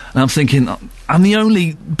 And I'm thinking, I'm the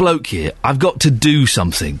only bloke here. I've got to do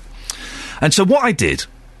something. And so what I did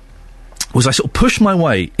was I sort of pushed my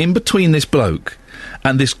way in between this bloke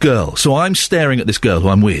and this girl. So I'm staring at this girl who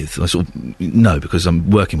I'm with. I sort of know because I'm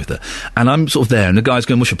working with her. And I'm sort of there, and the guy's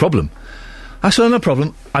going, what's your problem? I said, no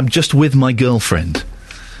problem. I'm just with my girlfriend.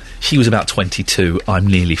 She was about 22. I'm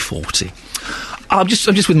nearly 40. I'm just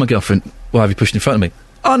with my girlfriend. Why have you pushed in front of me?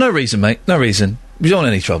 Oh, no reason, mate. No reason. You don't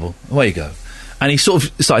want any trouble. Away you go. And he sort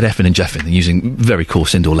of started effing and jeffing and using very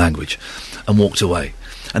coarse indoor language and walked away.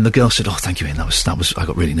 And the girl said, oh, thank you, Ian, that was, I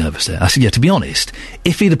got really nervous there. I said, yeah, to be honest,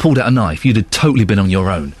 if he'd have pulled out a knife, you'd have totally been on your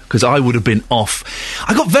own, because I would have been off.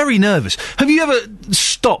 I got very nervous. Have you ever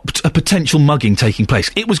stopped a potential mugging taking place?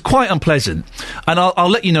 It was quite unpleasant. And I'll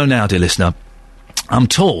let you know now, dear listener, I'm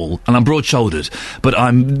tall and I'm broad-shouldered, but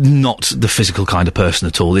I'm not the physical kind of person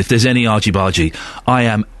at all. If there's any argy-bargy, I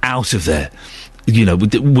am out of there. You know,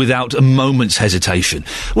 without a moment's hesitation.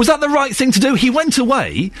 Was that the right thing to do? He went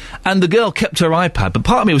away, and the girl kept her iPad, but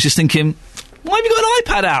part of me was just thinking, why have you got an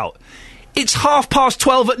iPad out? It's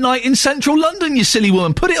 12:30 at night in central London, you silly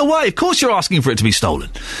woman. Put it away. Of course you're asking for it to be stolen.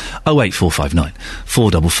 08459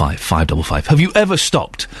 455 555. Have you ever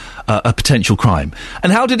stopped a potential crime?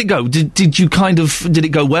 And how did it go? Did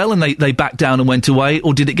it go well and they backed down and went away,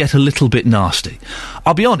 or did it get a little bit nasty?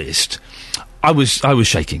 I'll be honest, I was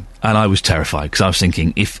shaking and I was terrified, because I was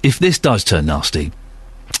thinking, if this does turn nasty,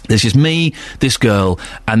 there's just me, this girl,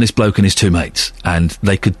 and this bloke and his 2 mates, and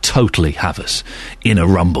they could totally have us in a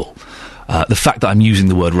rumble. The fact that I'm using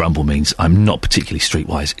the word rumble means I'm not particularly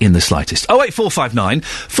streetwise in the slightest. 08459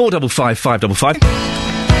 455 555.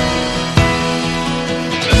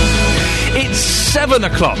 It's 7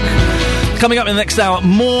 o'clock. Coming up in the next hour,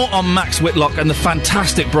 more on Max Whitlock and the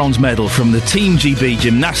fantastic bronze medal from the Team GB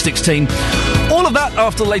gymnastics team. All of that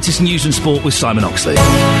after the latest news and sport with Simon Oxley.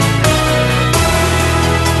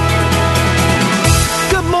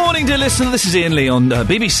 Good morning, dear listener. This is Ian Lee on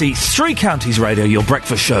BBC Three Counties Radio, your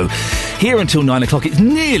breakfast show. Here until 9 o'clock. It's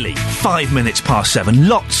nearly 5 minutes past 7.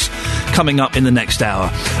 Lots coming up in the next hour.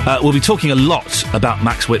 We'll be talking a lot about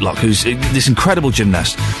Max Whitlock, who's this incredible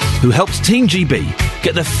gymnast who helped Team GB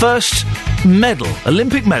get their first medal,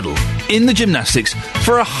 Olympic medal, in the gymnastics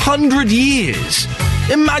for 100 years.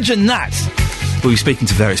 Imagine that. We'll be speaking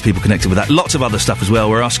to various people connected with that. Lots of other stuff as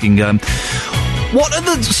well. We're asking, what are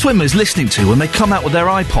the swimmers listening to when they come out with their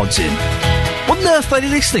iPods in? What on earth are they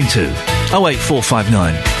listening to?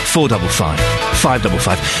 08459 455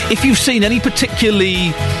 555. If you've seen any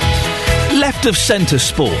particularly left-of-centre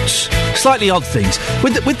sports, slightly odd things,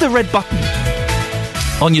 with the red button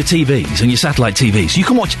on your TVs, on your satellite TVs, you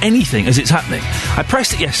can watch anything as it's happening. I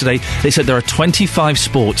pressed it yesterday. They said there are 25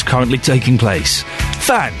 sports currently taking place.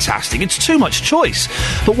 Fantastic. It's too much choice.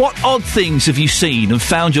 But what odd things have you seen and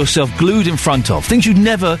found yourself glued in front of? Things you'd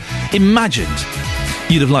never imagined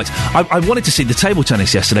you'd have liked. I wanted to see the table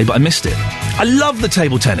tennis yesterday, but I missed it. I love the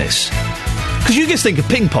table tennis. Because you just think of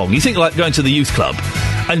ping pong. You think like going to the youth club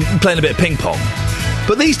and playing a bit of ping pong.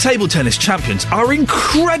 But these table tennis champions are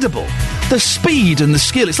incredible. The speed and the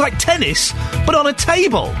skill. It's like tennis, but on a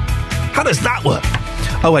table. How does that work?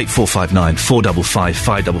 08459 455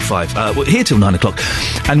 555. We're here till 9 o'clock.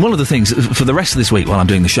 And one of the things, for the rest of this week while I'm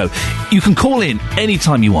doing the show, you can call in any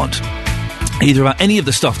time you want. Either about any of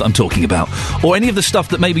the stuff that I'm talking about, or any of the stuff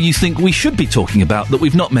that maybe you think we should be talking about that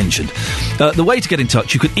we've not mentioned. The way to get in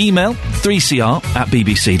touch, you could email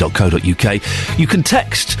 3cr@bbc.co.uk. You can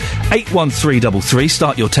text 81333,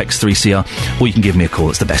 start your text 3CR, or you can give me a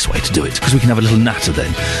call. It's the best way to do it, because we can have a little natter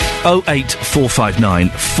then. 08459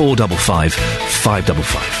 455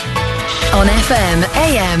 555. On FM,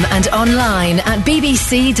 AM and online at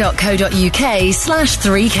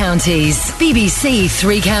bbc.co.uk/3 counties. BBC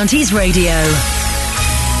Three Counties Radio.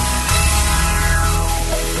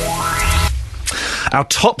 Our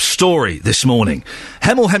top story this morning.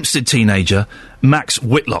 Hemel Hempstead teenager Max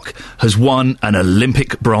Whitlock has won an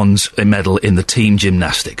Olympic bronze medal in the team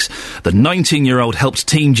gymnastics. The 19-year-old helped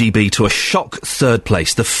Team GB to a shock third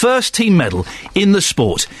place, the first team medal in the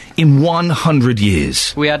sport in 100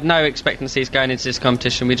 years. We had no expectancies going into this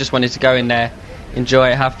competition. We just wanted to go in there,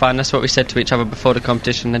 enjoy it, have fun. That's what we said to each other before the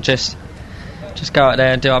competition, and just go out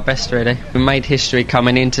there and do our best, really. We made history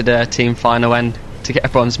coming into the team final, and to get a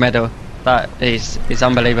bronze medal, that is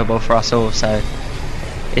unbelievable for us all, so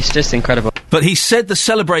it's just incredible. But he said the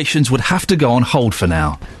celebrations would have to go on hold for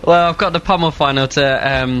now. Well, I've got the Pummel final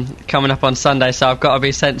coming up on Sunday, so I've got to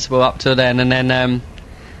be sensible up till then, and then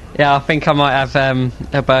I think I might have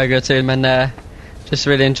a burger or two and just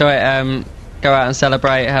really enjoy it, go out and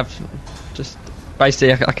celebrate, have just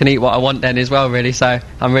basically I can eat what I want then as well, really, so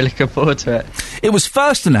I'm really looking forward to it. It was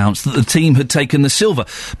first announced that the team had taken the silver,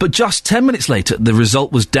 but just 10 minutes later the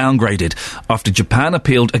result was downgraded after Japan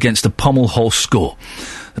appealed against the pommel horse score.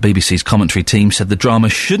 The BBC's commentary team said the drama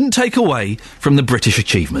shouldn't take away from the British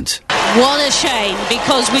achievement. What a shame,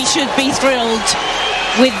 because we should be thrilled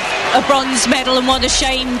with a bronze medal, and what a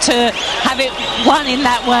shame to have it won in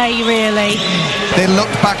that way, really. They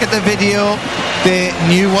looked back at the video, they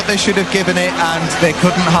knew what they should have given it, and they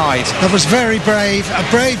couldn't hide. It was very brave, a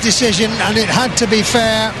brave decision, and it had to be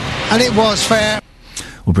fair, and it was fair.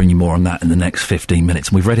 We'll bring you more on that in the next 15 minutes.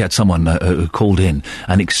 And we've already had someone who called in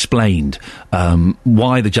and explained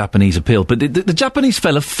why the Japanese appealed. But the Japanese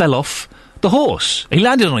fella fell off the horse. He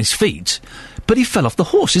landed on his feet, but he fell off the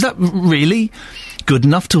horse. Is that really good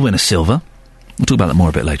enough to win a silver? We'll talk about that more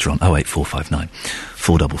a bit later on. 08459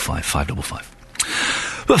 455 555.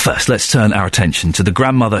 But first, let's turn our attention to the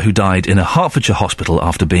grandmother who died in a Hertfordshire hospital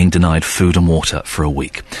after being denied food and water for a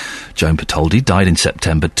week. Joan Patoldi died in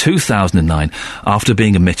September 2009 after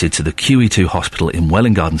being admitted to the QE2 hospital in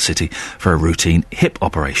Welwyn Garden City for a routine hip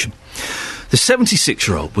operation. The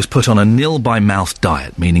 76-year-old was put on a nil-by-mouth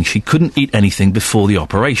diet, meaning she couldn't eat anything before the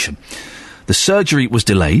operation. The surgery was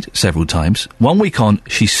delayed several times. 1 week on,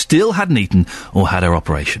 she still hadn't eaten or had her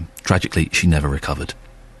operation. Tragically, she never recovered.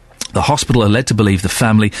 The hospital are led to believe the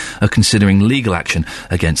family are considering legal action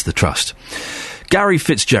against the trust. Gary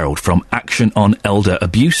Fitzgerald from Action on Elder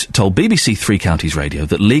Abuse told BBC Three Counties Radio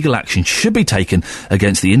that legal action should be taken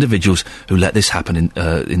against the individuals who let this happen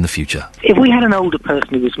in the future. If we had an older person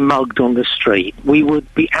who was mugged on the street, we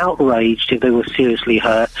would be outraged if they were seriously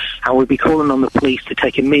hurt, and we'd be calling on the police to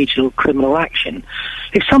take immediate criminal action.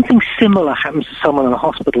 If something similar happens to someone in a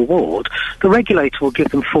hospital ward, the regulator will give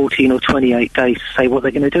them 14 or 28 days to say what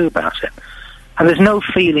they're going to do about it. And there's no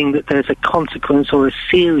feeling that there's a consequence or a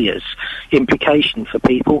serious implication for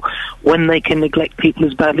people when they can neglect people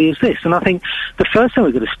as badly as this. And I think the first thing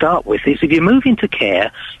we've got to start with is if you move into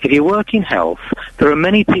care, if you work in health, there are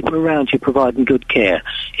many people around you providing good care.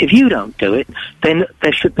 If you don't do it, then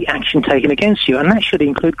there should be action taken against you, and that should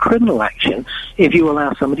include criminal action if you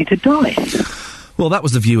allow somebody to die. Well, that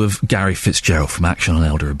was the view of Gary Fitzgerald from Action on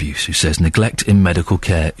Elder Abuse, who says neglect in medical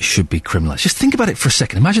care should be criminalised. Just think about it for a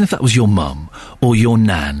second. Imagine if that was your mum, or your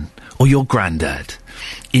nan, or your granddad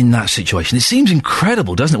in that situation. It seems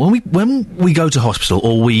incredible, doesn't it? When we go to hospital,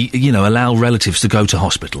 or we, allow relatives to go to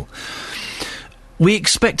hospital, we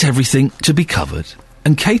expect everything to be covered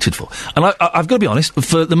and catered for. And I've got to be honest,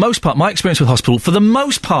 for the most part, my experience with hospital, for the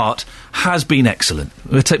most part, has been excellent.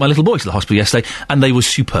 I take my little boy to the hospital yesterday, and they were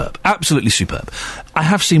superb. Absolutely superb. I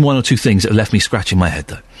have seen one or two things that have left me scratching my head,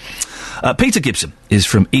 though. Peter Gibson is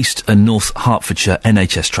from East and North Hertfordshire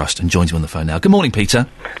NHS Trust and joins me on the phone now. Good morning, Peter.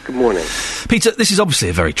 Good morning. Peter, this is obviously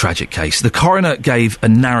a very tragic case. The coroner gave a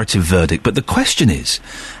narrative verdict, but the question is,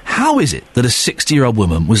 how is it that a 60-year-old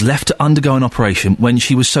woman was left to undergo an operation when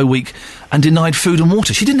she was so weak and denied food and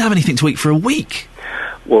water? She didn't have anything to eat for a week.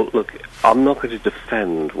 Well, look, I'm not going to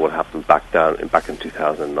defend what happened back in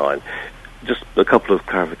 2009. Just a couple of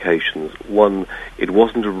clarifications. One, it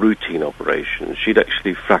wasn't a routine operation. She'd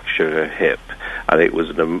actually fractured her hip, and it was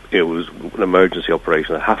an emergency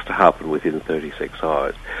operation that has to happen within 36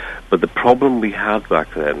 hours. But the problem we had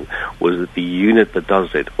back then was that the unit that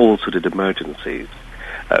does it also did emergencies.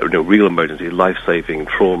 Real emergencies, life-saving,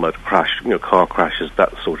 trauma, crash, car crashes,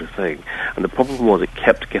 that sort of thing. And the problem was it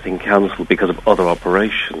kept getting cancelled because of other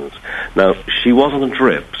operations. Now, she was on a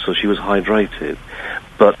drip, so she was hydrated,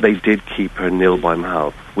 but they did keep her nil by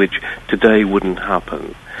mouth, which today wouldn't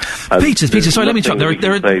happen. Peter, sorry, let me interrupt.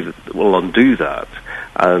 That will undo that.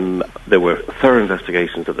 And there were thorough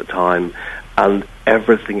investigations at the time, and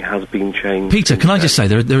everything has been changed. Peter, can I just say,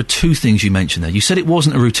 there are two things you mentioned there. You said it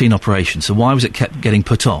wasn't a routine operation, so why was it kept getting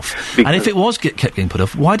put off? And if it was kept getting put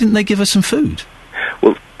off, why didn't they give her some food?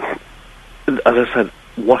 Well, as I said,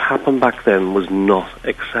 what happened back then was not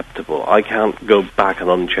acceptable. I can't go back and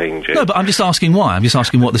unchange it. No, but I'm just asking why. I'm just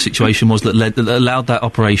asking what the situation was that allowed that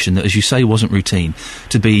operation, that, as you say, wasn't routine,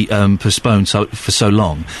 to be postponed for so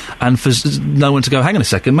long, and for no one to go, hang on a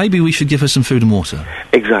second, maybe we should give her some food and water.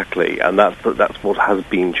 Exactly, and that's what has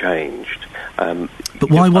been changed.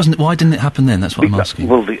 But why didn't it happen then? That's what I'm asking.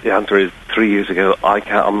 Well, the answer is 3 years ago.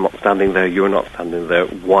 I'm not standing there. You're not standing there.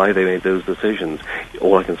 Why they made those decisions?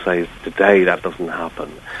 All I can say is today that doesn't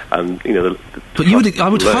happen. And but I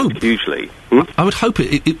would hope hugely. I would hope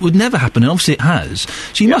it would never happen, and obviously it has.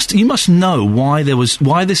 So you must know why this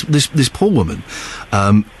poor woman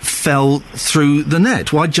fell through the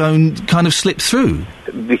net. Why Joan kind of slipped through.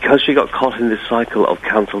 Because she got caught in this cycle of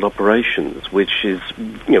cancelled operations, which is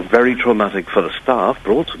very traumatic for the staff,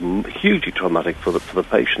 but also hugely traumatic for the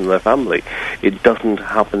patient and their family. It doesn't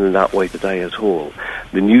happen in that way today at all.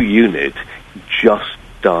 The new unit just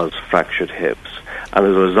does fractured hips, and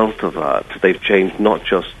as a result of that, they've changed not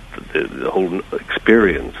just the whole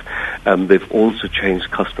experience, they've also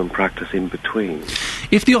changed custom practice in between.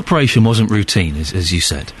 If the operation wasn't routine, as you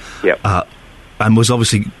said, and was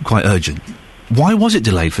obviously quite urgent, why was it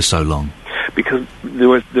delayed for so long? Because there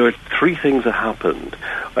were three things that happened.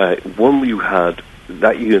 One, you had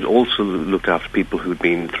that unit also looked after people who'd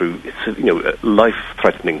been through,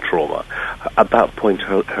 life-threatening trauma. At that point,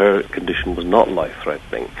 her condition was not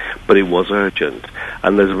life-threatening, but it was urgent.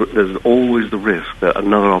 And there's always the risk that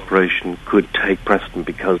another operation could take precedent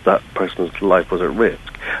because that person's life was at risk.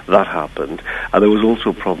 That happened, and there was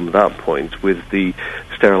also a problem at that point with the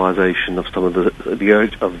sterilisation of some of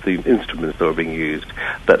the instruments that were being used.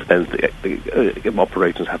 That meant the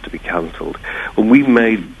operations had to be cancelled. And we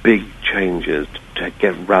made big changes to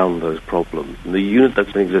get round those problems. And the unit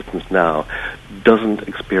that's in existence now doesn't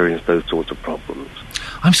experience those sorts of problems.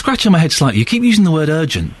 I'm scratching my head slightly. You keep using the word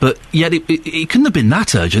urgent, but yet it couldn't have been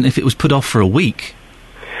that urgent if it was put off for a week.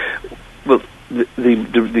 Well,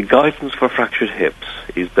 the guidance for fractured hips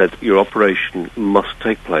is that your operation must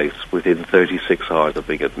take place within 36 hours of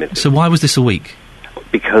being admitted. So why was this a week?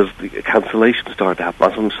 Because the cancellation started to happen.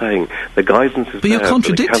 That's what I'm saying. The guidance is there. But you're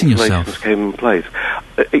contradicting yourself. The cancellations came in place.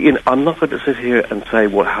 I'm not going to sit here and say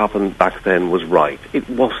what happened back then was right. It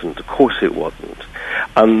wasn't. Of course it wasn't.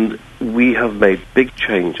 And we have made big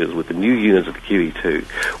changes with the new units of the QE2,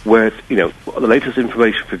 where, the latest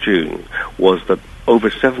information for June was that over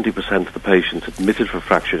 70% of the patients admitted for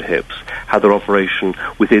fractured hips had their operation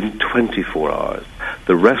within 24 hours.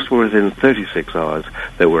 The rest were within 36 hours.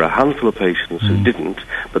 There were a handful of patients who didn't,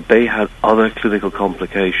 but they had other clinical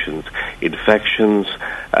complications, infections,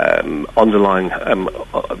 underlying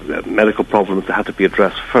medical problems that had to be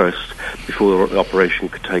addressed first before the operation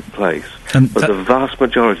could take place. But the vast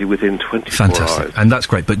majority within 24 hours. And that's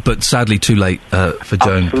great, but sadly too late for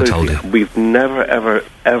Joan Patoldi. We've never,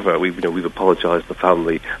 ever, we've apologised to the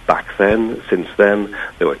family back then. Since then,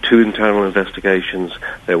 there were 2 internal investigations.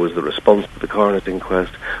 There was the response to the coroner's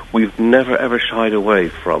inquest. We've never, ever shied away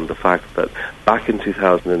from the fact that back in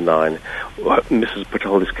 2009, Mrs.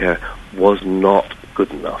 Patoldi's care was not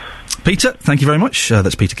good enough. Peter, thank you very much.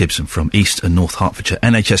 That's Peter Gibson from East and North Hertfordshire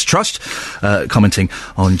NHS Trust, commenting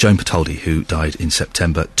on Joan Patoldi, who died in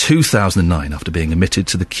September 2009 after being admitted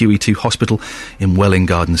to the QE2 hospital in Welwyn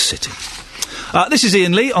Garden City. This is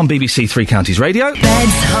Ian Lee on BBC Three Counties Radio. Beds,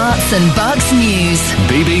 Herts and Bucks News.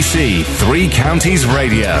 BBC Three Counties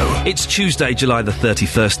Radio. It's Tuesday, July the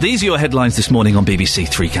 31st. These are your headlines this morning on BBC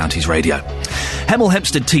Three Counties Radio. Hemel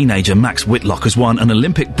Hempstead teenager Max Whitlock has won an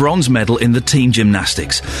Olympic bronze medal in the team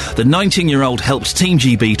gymnastics. The 19-year-old helped Team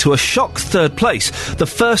GB to a shock third place, the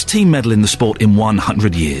first team medal in the sport in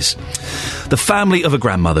 100 years. The family of a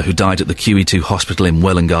grandmother who died at the QE2 hospital in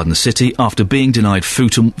Welwyn Garden City after being denied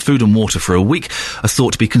food and water for a week are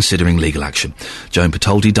thought to be considering legal action. Joan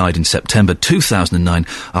Patoldi died in September 2009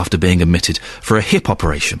 after being admitted for a hip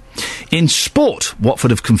operation. In sport,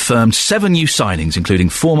 Watford have confirmed 7 new signings, including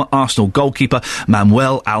former Arsenal goalkeeper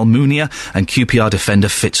Manuel Almunia and QPR defender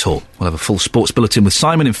Fitzhall. We'll have a full sports bulletin with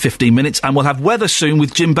Simon in 15 minutes, and we'll have weather soon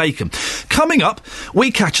with Jim Bacon. Coming up,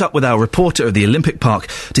 we catch up with our reporter at the Olympic Park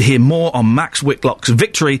to hear more on Max Whitlock's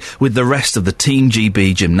victory with the rest of the Team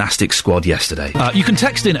GB gymnastics squad yesterday. You can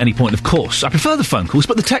text in at any point, of course. I prefer the phone calls,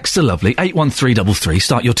 but the texts are lovely. 81333,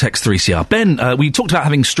 start your text 3CR. Ben, we talked about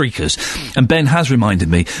having streakers, and Ben has reminded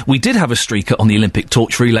me, we did have a streaker on the Olympic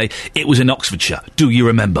torch relay. It was in Oxfordshire. Do you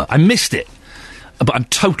remember? I missed it, but I'm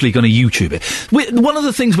totally going to YouTube it. One of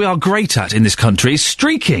the things we are great at in this country is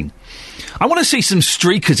streaking. I want to see some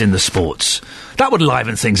streakers in the sports. That would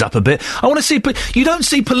liven things up a bit. I want to see... You don't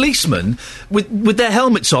see policemen with their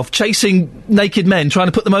helmets off chasing naked men trying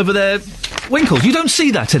to put them over their winkles. You don't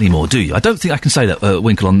see that anymore, do you? I don't think I can say that,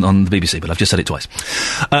 winkle, on the BBC, but I've just said it twice.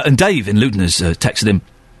 And Dave in Luton has texted him,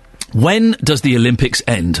 when does the Olympics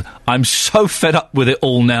end? I'm so fed up with it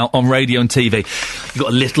all now on radio and TV. You've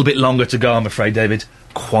got a little bit longer to go, I'm afraid, David.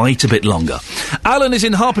 Quite a bit longer. Alan is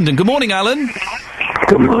in Harpenden. Good morning, Alan.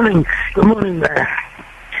 Good morning. Good morning there.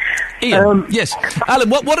 Ian, yes. Alan,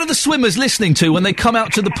 what are the swimmers listening to when they come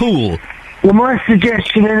out to the pool? Well, my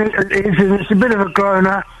suggestion is, and it's a bit of a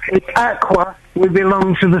groaner, it's Aqua, we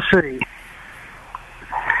belong to the sea.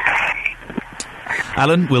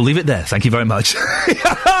 Alan, we'll leave it there. Thank you very much.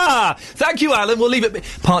 Thank you, Alan. We'll leave it...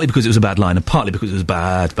 Partly because it was a bad line and partly because it was a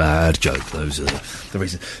bad joke. Those are the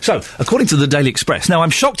reasons. So, according to the Daily Express... Now, I'm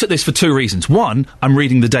shocked at this for two reasons. One, I'm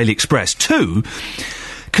reading the Daily Express. Two,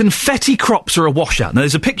 confetti crops are a washout. Now,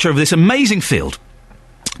 there's a picture of this amazing field.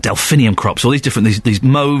 Delphinium crops, all these different... These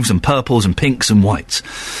mauves and purples and pinks and whites.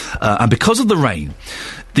 And because of the rain,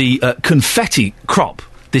 the confetti crop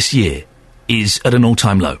this year is at an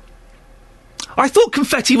all-time low. I thought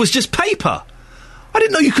confetti was just paper. I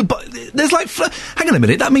didn't know you could buy... There's like... Hang on a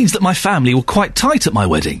minute, that means that my family were quite tight at my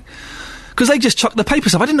wedding. Because they just chucked the paper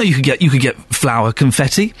stuff. I didn't know you could get flour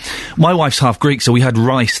confetti. My wife's half Greek, so we had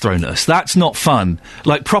rice thrown at us. That's not fun.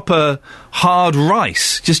 Like proper hard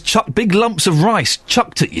rice. Just big lumps of rice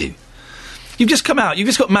chucked at you. You've just come out, you've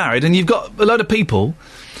just got married, and you've got a load of people,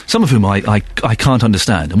 some of whom I can't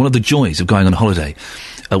understand. And one of the joys of going on holiday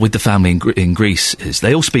with the family in Greece is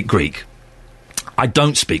they all speak Greek. I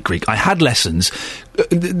don't speak Greek. I had lessons. The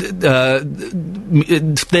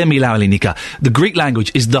Greek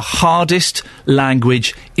language is the hardest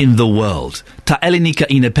language in the world. Ta Ellinika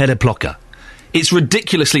ine periploka. It's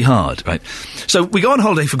ridiculously hard, right? So we go on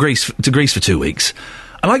holiday to Greece for 2 weeks,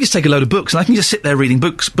 and I just take a load of books, and I can just sit there reading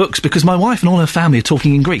books because my wife and all her family are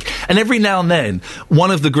talking in Greek. And every now and then,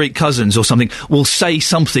 one of the Greek cousins or something will say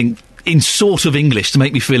something in sort of English to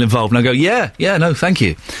make me feel involved. And I go, yeah, no, thank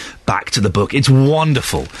you. Back to the book. It's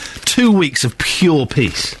wonderful. 2 weeks of pure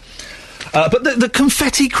peace. But the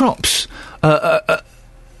confetti crops are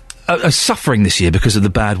suffering this year because of the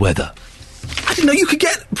bad weather. I didn't know you could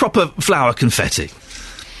get proper flour confetti.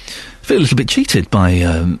 I feel a little bit cheated by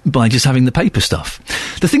just having the paper stuff.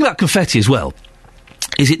 The thing about confetti as well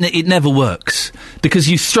is it never works, because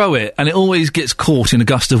you throw it and it always gets caught in a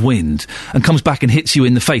gust of wind and comes back and hits you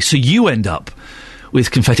in the face, so you end up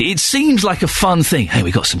with confetti. It seems like a fun thing. Hey,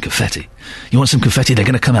 we got some confetti. You want some confetti? They're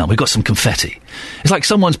going to come out. We've got some confetti. It's like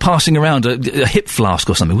someone's passing around a hip flask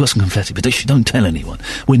or something. We've got some confetti, but don't tell anyone.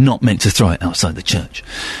 We're not meant to throw it outside the church.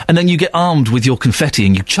 And then you get armed with your confetti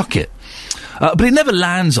and you chuck it. But it never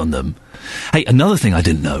lands on them. Hey, another thing I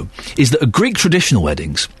didn't know is that at Greek traditional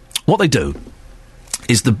weddings, what they do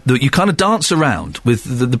is you kind of dance around with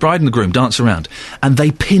the bride and the groom dance around, and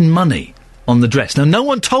they pin money on the dress. Now, no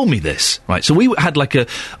one told me this, right? So we had like a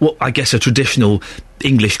traditional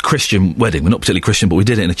English Christian wedding. We're not particularly Christian, but we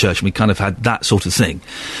did it in a church, and we kind of had that sort of thing.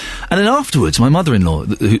 And then afterwards, my mother-in-law,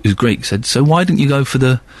 who's Greek, said, "So why didn't you go for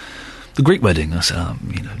the Greek wedding?" I said,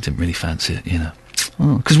 didn't really fancy it,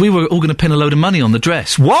 because we were all going to pin a load of money on the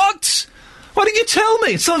dress. What? Why didn't you tell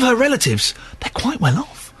me? Some of her relatives, they're quite well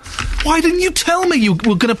off. Why didn't you tell me you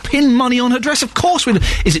were going to pin money on her dress? Of course we...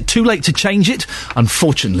 Is it too late to change it?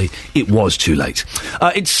 Unfortunately, it was too late.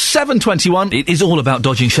 It's 7:21. It is all about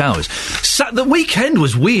dodging showers. The weekend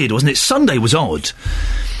was weird, wasn't it? Sunday was odd.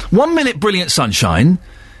 1 minute brilliant sunshine,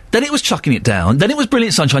 then it was chucking it down, then it was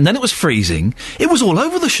brilliant sunshine, then it was freezing. It was all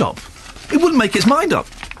over the shop. It wouldn't make its mind up.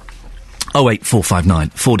 08459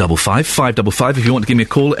 455 555 if you want to give me a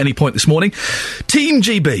call at any point this morning. Team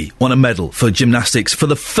GB won a medal for gymnastics for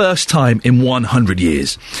the first time in 100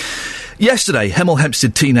 years. Yesterday, Hemel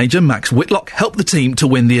Hempstead teenager Max Whitlock helped the team to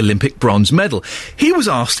win the Olympic bronze medal. He was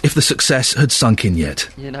asked if the success had sunk in yet.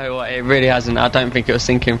 You know what, it really hasn't. I don't think it was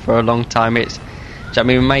sinking for a long time.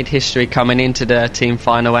 We made history coming into the team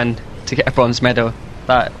final, and to get a bronze medal,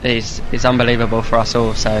 that is unbelievable for us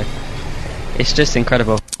all, so it's just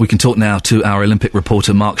incredible. We can talk now to our Olympic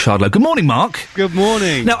reporter, Mark Shardlow. Good morning, Mark. Good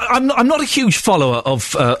morning. Now, I'm not a huge follower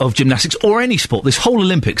of gymnastics or any sport. This whole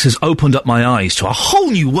Olympics has opened up my eyes to a whole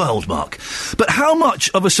new world, Mark. But how much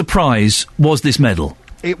of a surprise was this medal?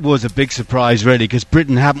 It was a big surprise, really, because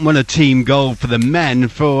Britain hadn't won a team gold for the men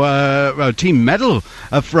for a team medal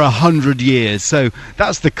for 100 years. So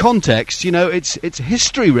that's the context. You know, it's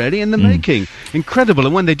history, really, in the making. Incredible.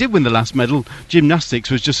 And when they did win the last medal,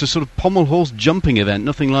 gymnastics was just a sort of pommel horse jumping event,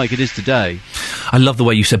 nothing like it is today. I love the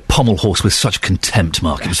way you said pommel horse with such contempt,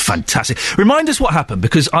 Mark. It was fantastic. Remind us what happened,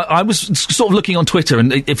 because I was sort of looking on Twitter,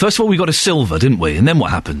 and first of all we got a silver, didn't we? And then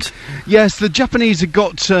what happened? Yes, the Japanese had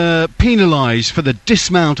got penalised for the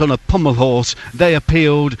dismount on a pommel horse. They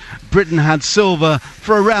appealed. Britain had silver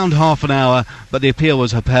for around half an hour, but the appeal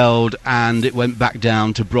was upheld and it went back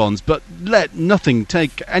down to bronze. But let nothing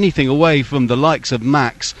take anything away from the likes of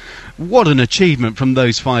Max. What an achievement from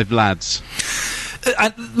those 5 lads.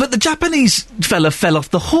 But the Japanese fella fell off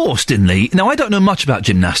the horse, didn't he? Now, I don't know much about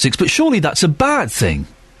gymnastics, but surely that's a bad thing.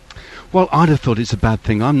 Well, I'd have thought it's a bad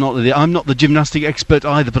thing. I'm not the gymnastic expert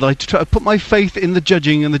either, but I put my faith in the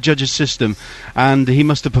judging and the judges' system, and he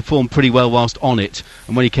must have performed pretty well whilst on it.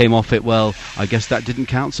 And when he came off it, well, I guess that didn't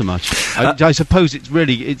count so much. I suppose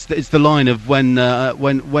it's the line of when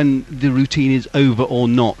the routine is over or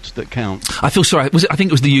not that counts. I feel sorry. I think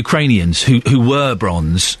it was the Ukrainians who were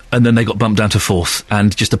bronze, and then they got bumped down to 4th,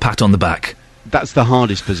 and just a pat on the back. That's the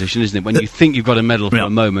hardest position, isn't it? When you think you've got a medal for a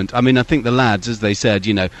moment. I mean, I think the lads, as they said,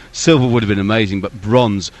 you know, silver would have been amazing, but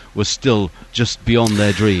bronze was still just beyond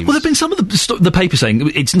their dreams. Well, there've been some of the paper saying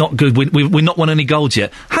it's not good. We've not won any golds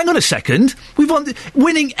yet. Hang on a second. We've won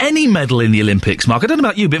winning any medal in the Olympics, Mark. I don't know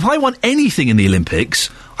about you, but if I won anything in the Olympics,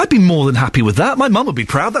 I'd be more than happy with that. My mum would be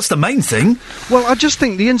proud. That's the main thing. Well, I just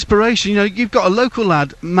think the inspiration, you know, you've got a local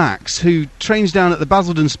lad, Max, who trains down at the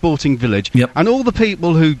Basildon Sporting Village, and all the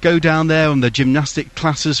people who go down there on the gymnastic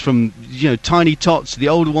classes from, you know, tiny tots to the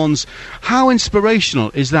older ones. How inspirational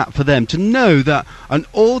is that for them to know that an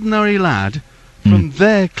ordinary lad from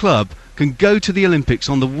their club can go to the Olympics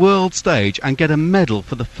on the world stage and get a medal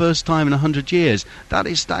for the first time in 100 years. That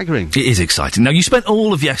is staggering. It is exciting. Now, you spent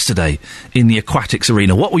all of yesterday in the aquatics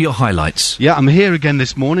arena. What were your highlights? Yeah, I'm here again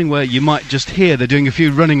this morning where you might just hear they're doing a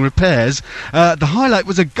few running repairs. The highlight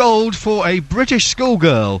was a gold for a British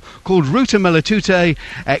schoolgirl called Ruta Melatute,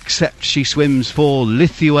 except she swims for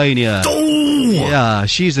Lithuania. Oh! Yeah,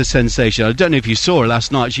 she's a sensation. I don't know if you saw her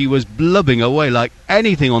last night. She was blubbing away like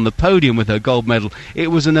anything on the podium with her gold medal. It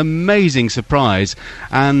was an amazing surprise,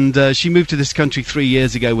 and she moved to this country 3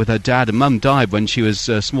 years ago with her dad. And Mum died when she was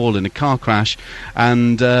small in a car crash,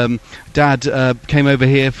 and Dad came over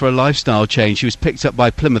here for a lifestyle change. She was picked up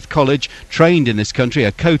by Plymouth College, trained in this country.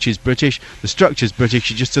 Her coach is British, the structure's British.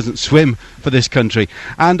 She just doesn't swim for this country.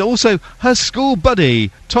 And also her school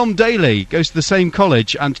buddy Tom Daly goes to the same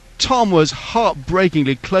college, and Tom was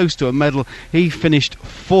heartbreakingly close to a medal. He finished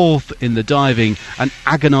 4th in the diving, an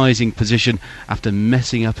agonising position after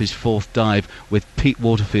messing up his 4th dive with Pete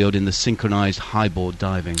Waterfield in the synchronised highboard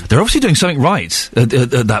diving. They're obviously doing something right at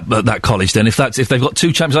that college then, if they've got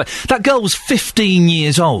 2 champions. That girl was 15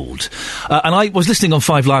 years old, and I was listening on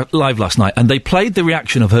 5 Live last night, and they played the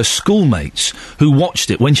reaction of her schoolmates who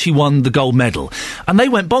watched it when she won the gold medal, and they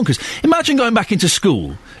went bonkers. Imagine going back into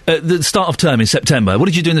school at the start of term in September. What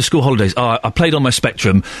did you do in the school holidays? Oh, I played on my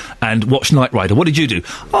Spectrum and watched Knight Rider. What did you do?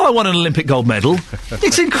 Oh, I won an Olympic gold medal.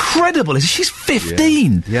 It's incredible. She's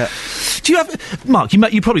 15. Yeah. Do you have... Mark,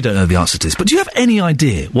 you probably don't know the answer to this, but do you have any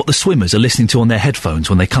idea what the swimmers are listening to on their headphones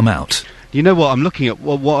when they come out? You know what, I'm looking at,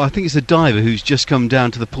 what I think it's a diver who's just come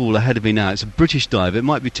down to the pool ahead of me now. It's a British diver. It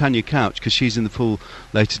might be Tanya Couch, because she's in the pool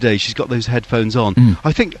later today. She's got those headphones on.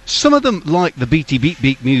 I think some of them like the beaty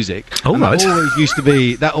beat music. Oh, right.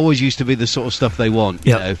 That always used to be the sort of stuff they want,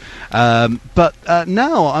 you know. But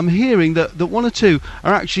now I'm hearing that one or two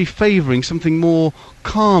are actually favouring something more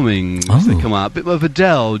calming as they come out, a bit of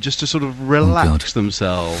Adele, just to sort of relax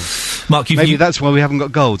themselves. Mark, maybe that's why we haven't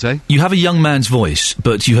got golds, eh? You have a young man's voice,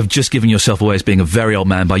 but you have just given yourself away as being a very old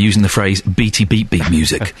man by using the phrase beaty beat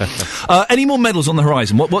music. Any more medals on the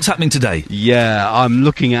horizon? What's happening today? Yeah, I'm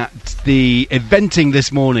looking at the eventing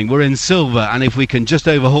this morning. We're in silver, and if we can just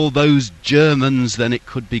overhaul those Germans, then it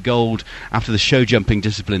could be gold after the show jumping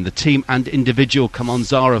discipline. The team and individual come on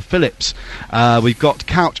Zara Phillips. We've got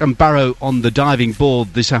Couch and Barrow on the diving board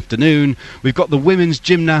this afternoon. We've got the women's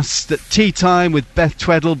gymnasts at tea time with Beth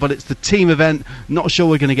Tweddle, but it's the team event. Not sure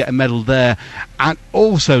we're going to get a medal there. And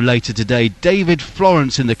also later today, David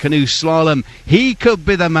Florence in the canoe slalom. He could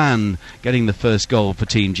be the man getting the first goal for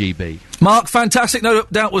Team GB. Mark, fantastic. No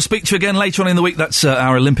doubt we'll speak to you again later on in the week. That's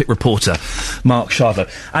our Olympic reporter, Mark Sharver.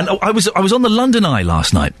 And I was on the London Eye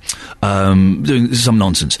last night, doing some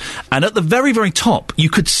nonsense. And at the very, very top, you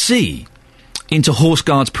could see into Horse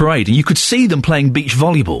Guards Parade, and you could see them playing beach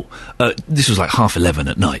volleyball. This was like 11:30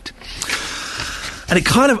 at night. And it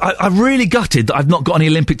kind of, I'm really gutted that I've not got any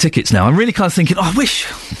Olympic tickets now. I'm really kind of thinking, I wish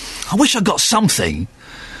I got something.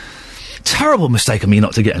 Terrible mistake of me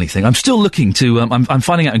not to get anything. I'm still looking to, I'm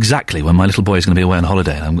finding out exactly when my little boy is going to be away on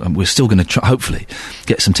holiday, and we're still going to hopefully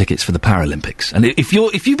get some tickets for the Paralympics. And if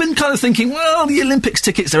you've been kind of thinking, well, the Olympics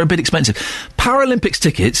tickets, they're a bit expensive. Paralympics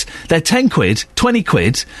tickets, they're 10 quid, 20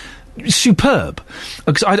 quid, superb.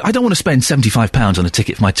 Because I don't want to spend £75 on a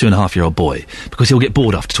ticket for my 2.5-year-old boy, because he'll get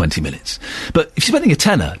bored after 20 minutes. But if you're spending a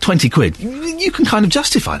tenner, 20 quid, you can kind of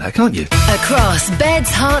justify that, can't you? Across beds,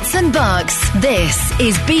 hearts and bucks, this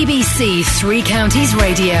is BBC Three Counties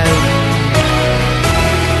Radio.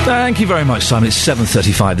 Thank you very much, Simon. It's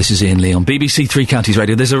 7:35. This is Ian Lee on BBC Three Counties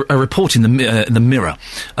Radio. There's a report in the Mirror.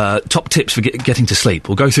 Top tips for getting to sleep.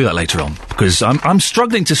 We'll go through that later on, because I'm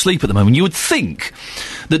struggling to sleep at the moment. You would think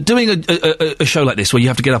that doing a show like this, where you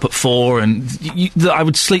have to get up at 4, and that I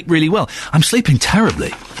would sleep really well. I'm sleeping terribly.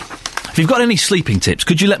 If you've got any sleeping tips,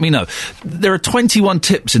 could you let me know? There are 21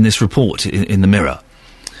 tips in this report in the Mirror.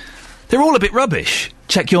 They're all a bit rubbish.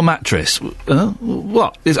 Check your mattress.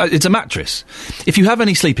 What? It's a mattress. If you have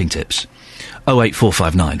any sleeping tips,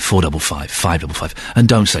 08459 455 555. And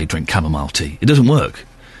don't say drink chamomile tea. It doesn't work.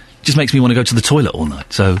 It just makes me want to go to the toilet all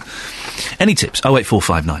night. So, any tips?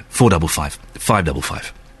 08459 455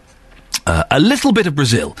 555. A little bit of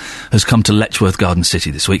Brazil has come to Letchworth Garden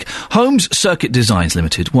City this week. Holmes Circuit Designs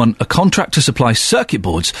Limited won a contract to supply circuit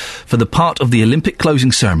boards for the part of the Olympic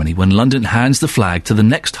closing ceremony when London hands the flag to the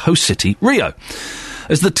next host city, Rio.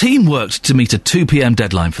 As the team worked to meet a 2 p.m.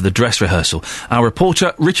 deadline for the dress rehearsal, our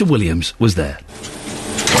reporter Richard Williams was there.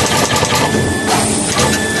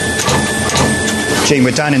 Gene,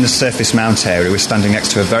 we're down in the surface mount area. We're standing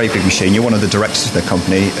next to a very big machine. You're one of the directors of the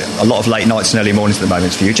company. A lot of late nights and early mornings at the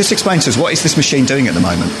moment for you. Just explain to us, what is this machine doing at the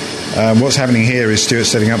moment? What's happening here is Stuart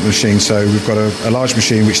setting up the machine. So we've got a large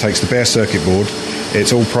machine which takes the bare circuit board.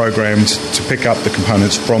 It's all programmed to pick up the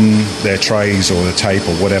components from their trays or the tape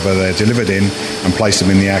or whatever they're delivered in and place them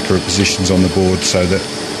in the accurate positions on the board so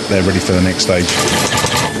that they're ready for the next stage.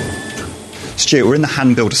 Stuart, we're in the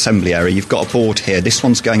hand-build assembly area. You've got a board here. This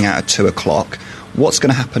one's going out at 2 o'clock. What's going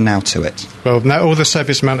to happen now to it? Well, now all the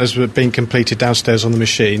surface mounters have been completed downstairs on the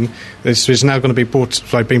machine. This is now going to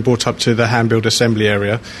be being brought up to the hand-build assembly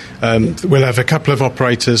area. We'll have a couple of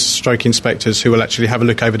operators, stroke inspectors, who will actually have a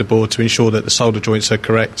look over the board to ensure that the solder joints are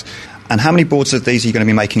correct. And how many boards of these are you going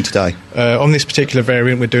to be making today? On this particular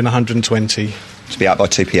variant, we're doing 120. To be out by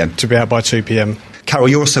 2 p.m? To be out by 2 p.m. Carol,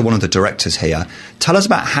 you're also one of the directors here. Tell us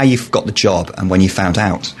about how you've got the job and when you found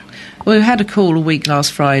out. Well, we had a call a week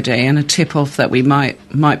last Friday and a tip-off that we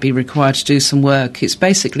might be required to do some work. It's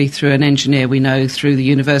basically through an engineer we know through the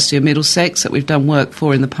University of Middlesex that we've done work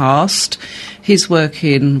for in the past. He's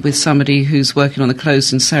working with somebody who's working on the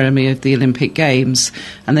closing ceremony of the Olympic Games,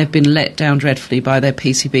 and they've been let down dreadfully by their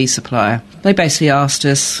PCB supplier. They basically asked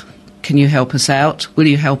us, can you help us out? Will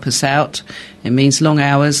you help us out? It means long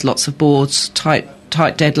hours, lots of boards, tight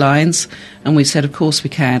deadlines, and we said of course we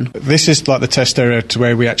can. This is like the test area to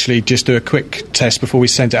where we actually just do a quick test before we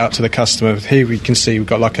send it out to the customer. Here we can see we've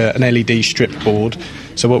got like an LED strip board,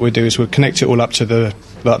 so what we'll do is we'll connect it all up to the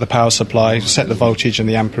power supply, set the voltage and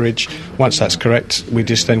the amperage. Once that's correct, we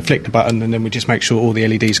just then flick the button and then we just make sure all the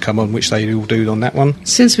LEDs come on, which they all do on that one.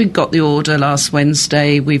 Since we got the order last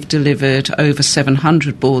Wednesday, we've delivered over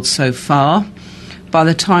 700 boards so far. By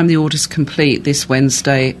the time the order's complete this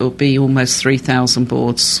Wednesday, it'll be almost 3,000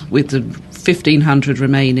 boards, with the 1,500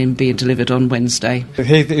 remaining being delivered on Wednesday.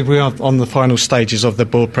 Here we are on the final stages of the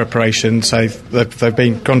board preparation. So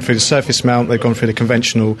they've gone through the surface mount, they've gone through the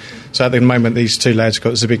conventional. So at the moment, these two lads,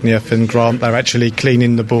 got Zbigniew and Grant, they're actually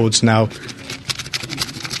cleaning the boards now.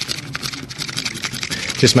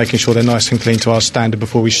 Just making sure they're nice and clean to our standard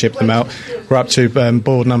before we ship them out. We're up to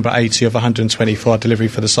board number 80 of 120 for our delivery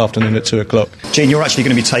for this afternoon at 2 o'clock. Gene, you're actually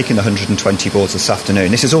going to be taking the 120 boards this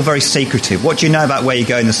afternoon. This is all very secretive. What do you know about where you're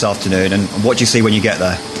going this afternoon, and what do you see when you get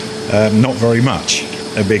there? Not very much.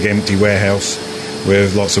 A big empty warehouse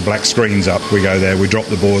with lots of black screens up. We go there, we drop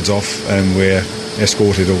the boards off, and we're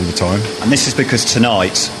escorted all the time. And this is because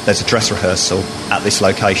tonight there's a dress rehearsal at this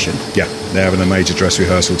location. Yeah, they're having a major dress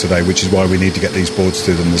rehearsal today, which is why we need to get these boards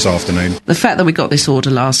to them this afternoon. The fact that we got this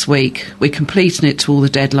order last week, we're completing it to all the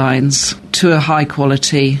deadlines, to a high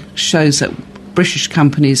quality, shows that British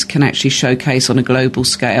companies can actually showcase on a global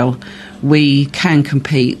scale. We can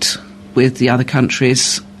compete with the other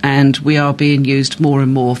countries, and we are being used more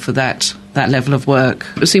and more for that that level of work.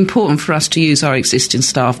 It's important for us to use our existing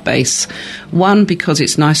staff base. One, because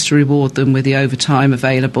it's nice to reward them with the overtime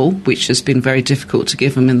available, which has been very difficult to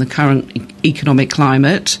give them in the current economic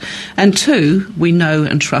climate. And two, we know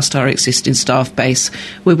and trust our existing staff base.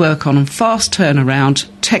 We work on fast turnaround,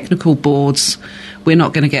 technical boards. We're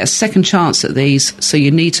not going to get a second chance at these, so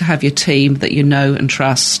you need to have your team that you know and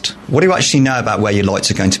trust. What do you actually know about where your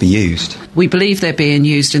lights are going to be used? We believe they're being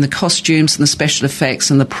used in the costumes and the special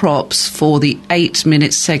effects and the props for the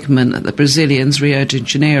 8-minute segment that the Brazilians, Rio de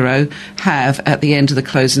Janeiro, have at the end of the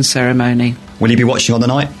closing ceremony. Will you be watching on the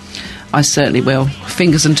night? I certainly will.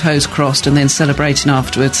 Fingers and toes crossed, and then celebrating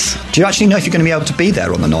afterwards. Do you actually know if you're going to be able to be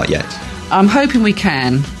there on the night yet? I'm hoping we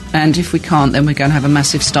can. And if we can't, then we're going to have a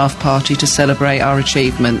massive staff party to celebrate our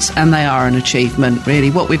achievements. And they are an achievement,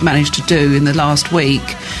 really. What we've managed to do in the last week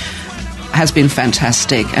has been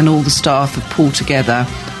fantastic. And all the staff have pulled together.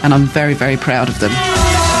 And I'm very, very proud of them.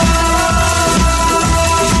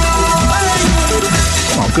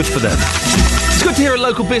 Oh, good for them. It's good to hear a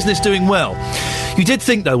local business doing well. You did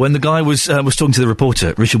think, though, when the guy was talking to the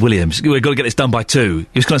reporter, Richard Williams, we've got to get this done by 2. He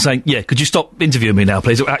was kind of saying, yeah, could you stop interviewing me now,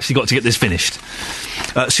 please? I've actually got to get this finished.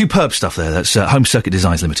 Superb stuff there. That's Home Circuit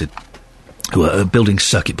Designs Limited, who are building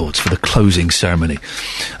circuit boards for the closing ceremony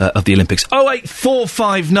of the Olympics.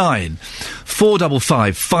 08459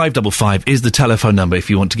 455 555 is the telephone number if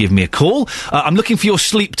you want to give me a call. I'm looking for your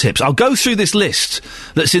sleep tips. I'll go through this list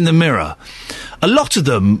that's in the Mirror. A lot of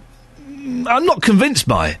them I'm not convinced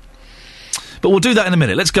by. But we'll do that in a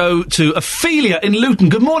minute. Let's go to Ophelia in Luton.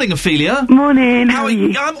 Good morning, Ophelia. Morning. How are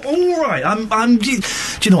you? I'm all right. Do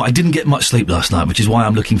you know what? I didn't get much sleep last night, which is why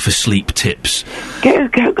I'm looking for sleep tips.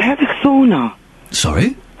 Have a sauna.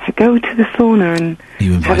 Sorry? Go to the sauna and... Are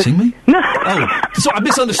you inviting me? No. Oh, sorry, I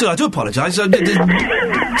misunderstood. I do apologise. Would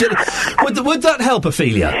that help,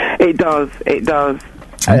 Ophelia? It does.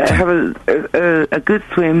 Okay. Have a good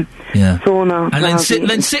swim, sauna, and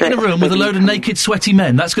then sit in a room with a load of naked, sweaty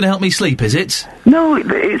men. That's going to help me sleep, is it? No,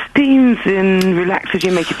 it steams and relaxes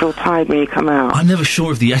you, make you feel tired when you come out. I'm never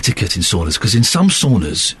sure of the etiquette in saunas, because in some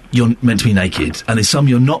saunas you're meant to be naked, and in some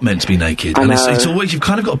you're not meant to be naked. And it's always, you've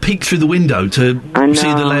kind of got to peek through the window to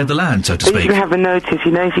see the lay of the land, so to speak. You can have a notice,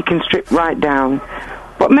 if you can strip right down.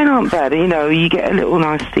 But men aren't bad, you get a little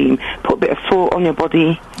nice steam, put a bit of salt on your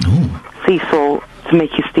body, sea salt, to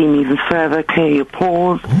make you steam even further, clear your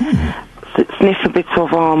pores, sniff a bit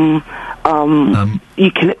of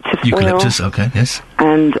eucalyptus oil, okay, yes,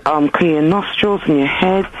 and clear your nostrils and your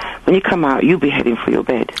head. When you come out, you'll be heading for your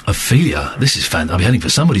bed. Ophelia, this is I'll be heading for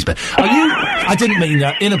somebody's bed. Are you? I didn't mean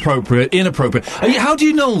that. Inappropriate. How do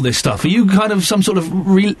you know all this stuff? Are you kind of some sort of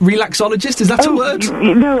relaxologist? Is that a word?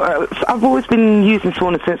 No, I've always been using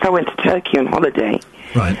sauna since I went to Turkey on holiday.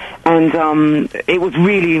 Right. And it was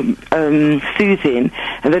really soothing.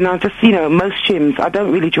 And then I just, most gyms, I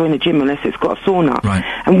don't really join a gym unless it's got a sauna. Right.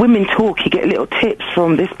 And women talk, you get little tips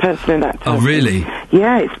from this person and that person. Oh, really?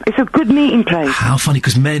 Yeah, it's a good meeting place. How funny,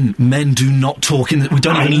 because men do not talk, we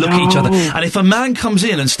don't even look at each other. And if a man comes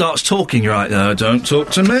in and starts talking, you're like, no, don't talk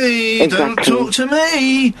to me, exactly. Don't talk to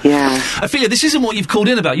me. Yeah. Ophelia, this isn't what you've called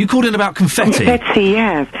in about. You called in about confetti. Confetti,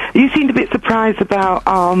 yes. You seemed a bit surprised about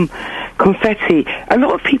confetti. A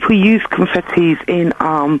lot of people use confettis in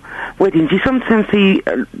weddings. You sometimes see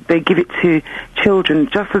they give it to children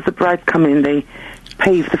just as the bride's coming in. They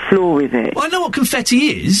pave the floor with it. Well, I know what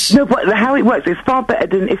confetti is. No, but how it works is far better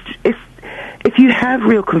than if you have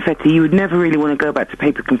real confetti, you would never really want to go back to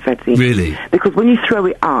paper confetti. Really? Because when you throw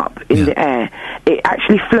it up in the air, it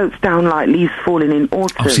actually floats down like leaves falling in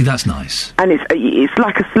autumn. Oh, see, that's nice. And it's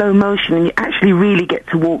like a slow motion, and you actually really get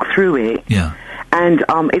to walk through it. Yeah. And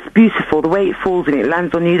it's beautiful. The way it falls and it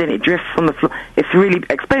lands on you, then it drifts on the floor. It's really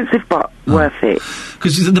expensive, but worth it.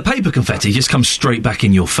 Because the paper confetti just comes straight back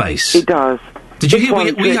in your face. It does. Did you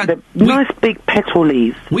hear? We had nice big petal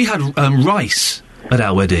leaves. We had rice at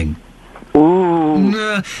our wedding. Ooh.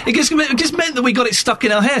 It just meant that we got it stuck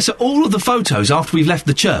in our hair. So all of the photos after we've left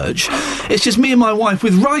the church, it's just me and my wife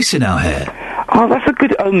with rice in our hair. Oh, that's a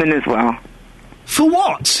good omen as well. For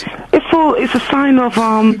what? It's a sign of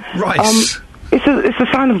rice. It's a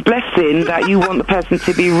sign of blessing that you want the person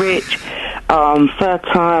to be rich,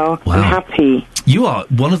 fertile, and happy. You are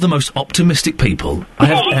one of the most optimistic people I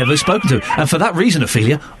have ever spoken to. And for that reason,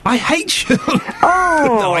 Ophelia, I hate you.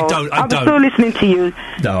 Oh! No, I don't. I'm still listening to you.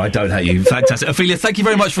 No, I don't hate you. Fantastic. Ophelia, thank you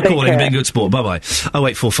very much for calling and being a good sport. Bye-bye.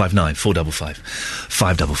 08459 455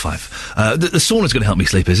 555. The sauna's going to help me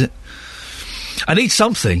sleep, is it? I need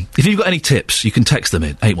something. If you've got any tips, you can text them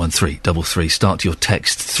in 81333. Start your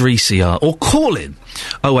text 3CR or call in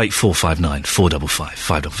 08459 455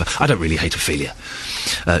 555. I don't really hate Ophelia.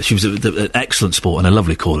 She was an excellent sport and a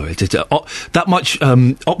lovely caller. That much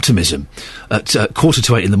optimism at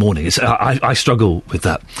 7:45 in the morning. I struggle with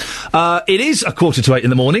that. It is 7:45 in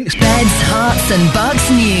the morning. Beds, Hearts and Bucks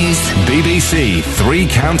news. BBC Three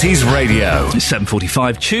Counties Radio. It's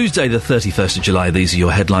 7:45, Tuesday the 31st of July. These are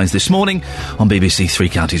your headlines this morning on BBC Three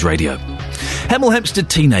Counties Radio. Hemel Hempstead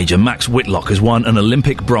teenager Max Whitlock has won an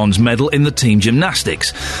Olympic bronze medal in the team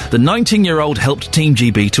gymnastics. The 19-year-old helped Team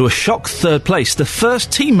GB to a shock third place, the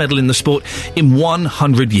first team medal in the sport in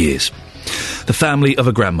 100 years. The family of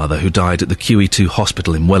a grandmother who died at the QE2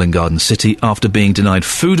 hospital in Welwyn Garden City after being denied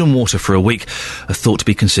food and water for a week are thought to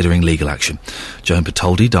be considering legal action. Joan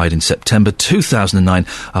Patoldi died in September 2009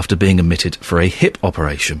 after being admitted for a hip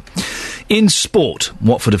operation. In sport,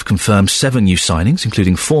 Watford have confirmed 7 new signings,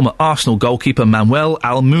 including former Arsenal goalkeeper Manuel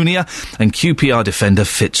Almunia and QPR defender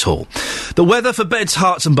Fitz Hall. The weather for Beds,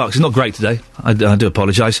 Hearts and Bucks is not great today. I do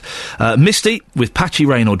apologise. Misty, with patchy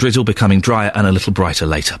rain or drizzle, becoming drier and a little brighter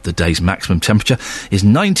later. The day's maximum temperature is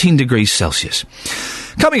 19 degrees Celsius.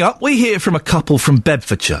 Coming up, we hear from a couple from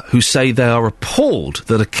Bedfordshire who say they are appalled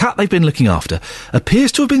that a cat they've been looking after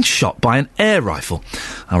appears to have been shot by an air rifle.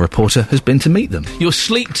 Our reporter has been to meet them. Your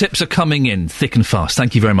sleep tips are coming in thick and fast.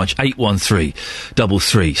 Thank you very much.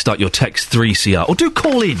 81333. Start your text 3CR. Or do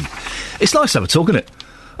call in. It's nice to have a talk, isn't it?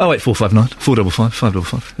 08459 455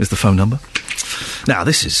 555 is the phone number. Now,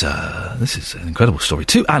 this is an incredible story.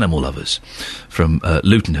 2 animal lovers from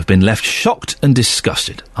Luton have been left shocked and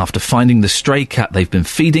disgusted after finding the stray cat they've been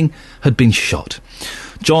feeding had been shot.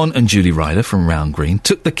 John and Julie Ryder from Round Green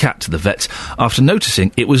took the cat to the vets after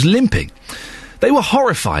noticing it was limping. They were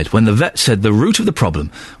horrified when the vet said the root of the problem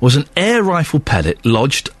was an air rifle pellet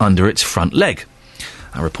lodged under its front leg.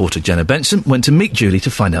 Our reporter Jenna Benson went to meet Julie to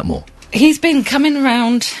find out more. He's been coming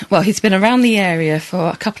around, he's been around the area for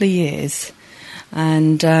a couple of years,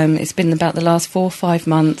 and it's been about the last 4 or 5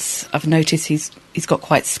 months I've noticed he's got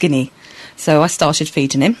quite skinny. So I started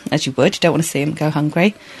feeding him, as you would. You don't want to see him go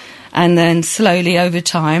hungry. And then slowly over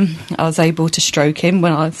time, I was able to stroke him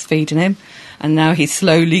when I was feeding him, and now he's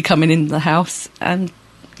slowly coming into the house, and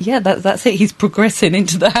yeah, that's it. He's progressing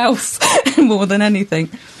into the house more than anything.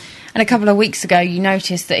 And a couple of weeks ago, you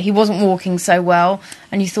noticed that he wasn't walking so well,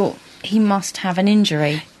 and you thought he must have an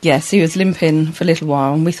injury. Yes, he was limping for a little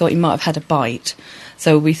while, and we thought he might have had a bite.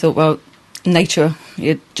 So we thought, well, nature,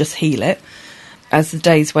 you'd just heal it. As the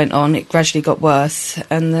days went on, it gradually got worse,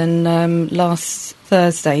 and then last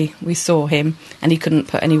Thursday we saw him, and he couldn't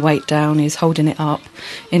put any weight down. He was holding it up,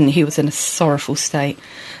 and he was in a sorrowful state.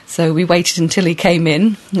 So we waited until he came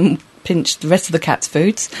in and pinched the rest of the cat's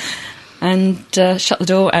foods, and shut the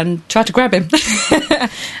door and tried to grab him.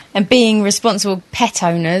 And being responsible pet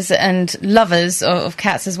owners and lovers of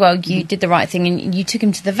cats as well, you did the right thing and you took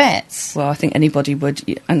him to the vets. Well, I think anybody would,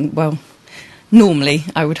 and well, normally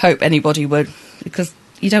I would hope anybody would, because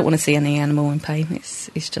you don't want to see any animal in pain.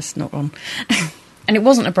 It's just not wrong. And it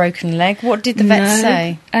wasn't a broken leg. What did the vet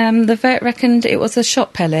say? The vet reckoned it was a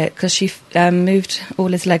shot pellet because she moved all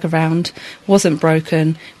his leg around, wasn't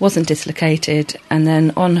broken, wasn't dislocated, and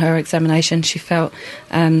then on her examination she felt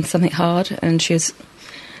something hard, and she was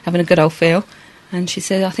having a good old feel, and she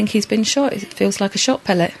said, I think he's been shot. It feels like a shot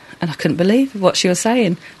pellet. And I couldn't believe what she was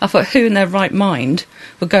saying. I thought, who in their right mind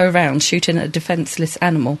would go around shooting at a defenceless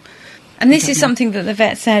animal? And this is something that the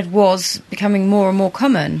vet said was becoming more and more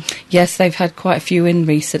common. Yes, they've had quite a few in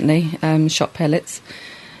recently, shot pellets.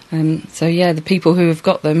 So, yeah, the people who have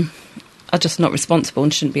got them are just not responsible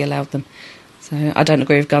and shouldn't be allowed them. So I don't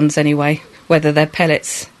agree with guns anyway, whether they're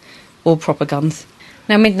pellets or proper guns.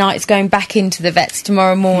 Now, Midnight's going back into the vets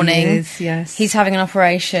tomorrow morning. He is, yes. He's having an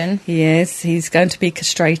operation. He is. He's going to be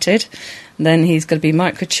castrated. Then he's going to be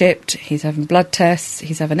microchipped. He's having blood tests.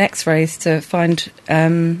 He's having x-rays to find,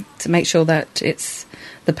 to make sure that it's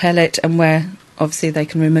the pellet and where, obviously, they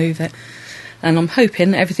can remove it. And I'm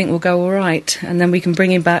hoping everything will go all right. And then we can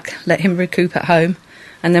bring him back, let him recoup at home.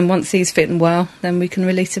 And then once he's fit and well, then we can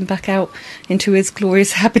release him back out into his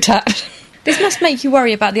glorious habitat. This must make you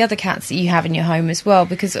worry about the other cats that you have in your home as well,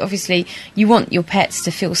 because obviously you want your pets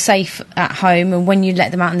to feel safe at home, and when you let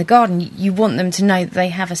them out in the garden, you want them to know that they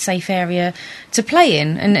have a safe area to play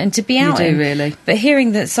in and to be out in. You do, really. But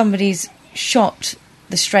hearing that somebody's shot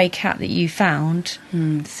the stray cat that you found...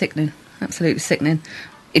 Sickening. Absolutely sickening.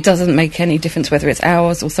 It doesn't make any difference whether it's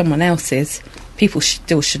ours or someone else's. People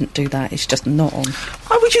still shouldn't do that. It's just not on.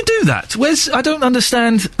 Why would you do that? I don't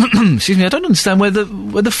understand... excuse me, I don't understand where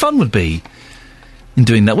the fun would be in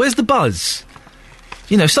doing that. Where's the buzz?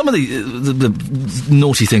 You know, some of the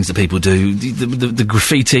naughty things that people do, the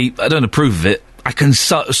graffiti, I don't approve of it. I can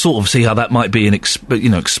sort of see how that might be an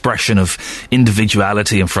expression of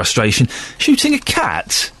individuality and frustration. Shooting a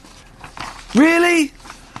cat? Really?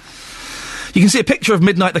 You can see a picture of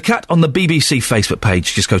Midnight the Cat on the BBC Facebook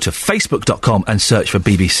page. Just go to facebook.com and search for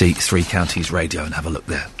BBC Three Counties Radio and have a look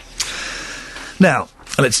there. Now,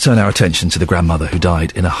 let's turn our attention to the grandmother who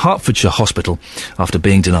died in a Hertfordshire hospital after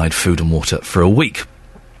being denied food and water for a week.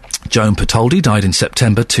 Joan Patoldi died in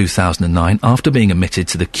September 2009 after being admitted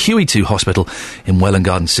to the QE2 hospital in Welwyn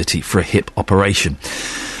Garden City for a hip operation.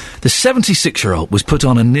 The 76-year-old was put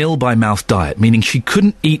on a nil-by-mouth diet, meaning she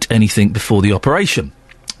couldn't eat anything before the operation.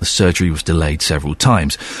 The surgery was delayed several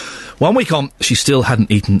times. 1 week on, she still hadn't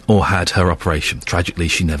eaten or had her operation. Tragically,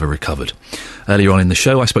 she never recovered. Earlier on in the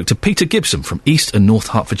show, I spoke to Peter Gibson from East and North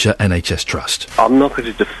Hertfordshire NHS Trust. I'm not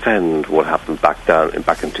going to defend what happened back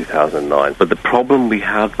in 2009, but the problem we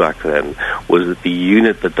had back then was that the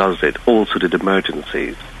unit that does it also did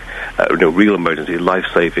emergencies. Real emergencies,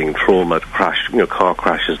 life-saving, trauma, car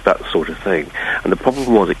crashes, that sort of thing. And the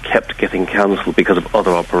problem was it kept getting cancelled because of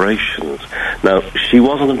other operations. Now, she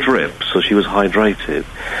was on a drip, so she was hydrated,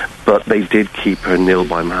 but they did keep her nil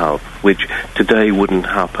by mouth, which today wouldn't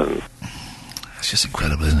happen. That's just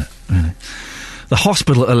incredible, isn't it? Really? The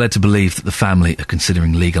hospital are led to believe that the family are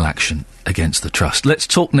considering legal action against the trust. Let's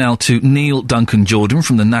talk now to Neil Duncan-Jordan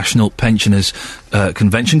from the National Pensioners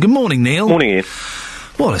Convention. Good morning, Neil. Morning, Ian.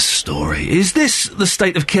 What a story. Is this the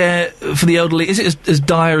state of care for the elderly? Is it as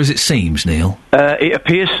dire as it seems, Neil? It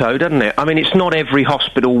appears so, doesn't it? I mean, it's not every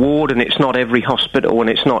hospital ward and it's not every hospital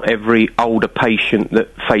and it's not every older patient that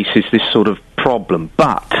faces this sort of problem.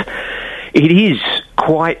 But it is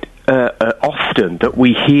quite often that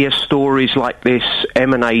we hear stories like this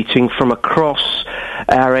emanating from across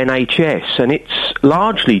our NHS, and it's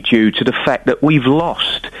largely due to the fact that we've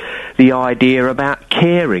lost the idea about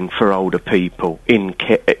caring for older people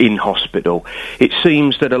in hospital. It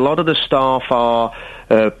seems that a lot of the staff are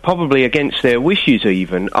probably against their wishes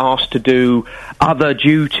even, asked to do other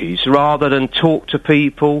duties rather than talk to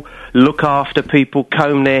people, look after people,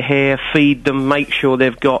 comb their hair, feed them, make sure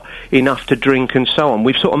they've got enough to drink and so on.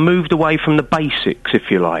 We've sort of moved away from the basics, if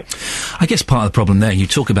you like. I guess part of the problem there, you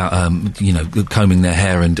talk about, combing their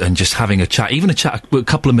hair and just having a chat, even a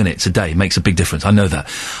couple of minutes a day makes a big difference. I know that.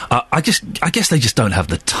 I guess they just don't have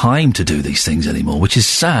the time to do these things anymore, which is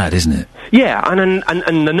sad, isn't it? Yeah,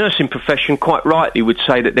 and the nursing profession quite rightly would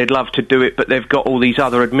say that they'd love to do it, but they've got all these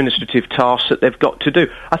other administrative tasks that they've got to do.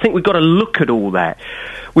 I think we've got to look at all that.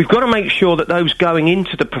 We've got to make sure that those going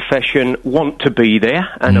into the profession want to be there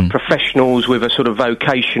and are professionals with a sort of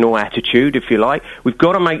vocational attitude, if you like. We've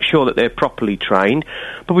got to make sure that they're properly trained,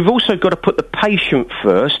 but we've also got to put the patient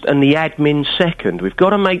first and the admin second. We've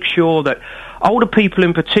got to make sure that older people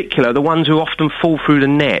in particular, the ones who often fall through the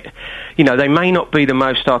net, they may not be the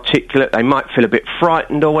most articulate, they might feel a bit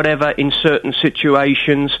frightened or whatever in certain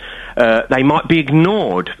situations, they might be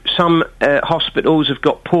ignored. Some hospitals have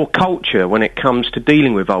got poor culture when it comes to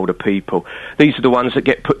dealing with older people. These are the ones that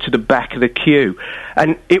get put to the back of the queue.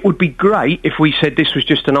 And it would be great if we said this was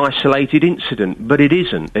just an isolated incident, but it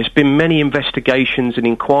isn't. There's been many investigations and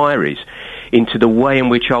inquiries into the way in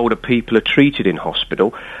which older people are treated in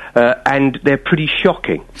hospital, and they're pretty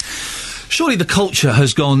shocking. Surely the culture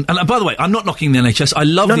has gone... And by the way, I'm not knocking the NHS. I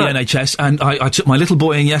love the NHS, and I took my little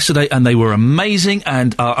boy in yesterday, and they were amazing,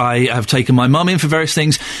 and I have taken my mum in for various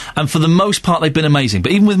things, and for the most part they've been amazing.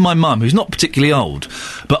 But even with my mum, who's not particularly old,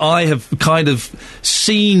 but I have kind of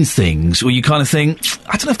seen things where you kind of think,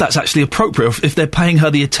 I don't know if that's actually appropriate, or if they're paying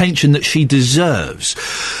her the attention that she deserves.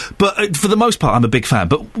 But for the most part, I'm a big fan.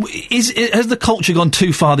 But has the culture gone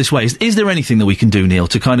too far this way? Is there anything that we can do, Neil,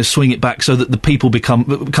 to kind of swing it back so that the people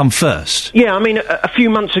come first? Yeah, I mean, a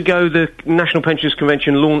few months ago, the National Pensioners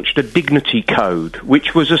Convention launched a dignity code,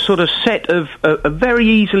 which was a sort of set of very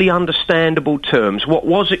easily understandable terms. What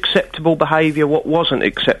was acceptable behaviour, what wasn't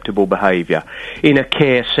acceptable behaviour in a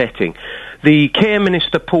care setting. The Care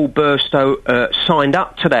Minister, Paul Burstow, signed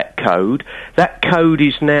up to that code. That code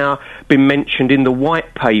is now been mentioned in the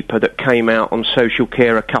white paper that came out on social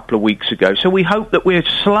care a couple of weeks ago. So we hope that we're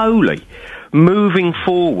slowly moving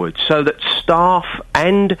forward so that staff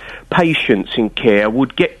and patients in care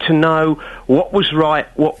would get to know what was right,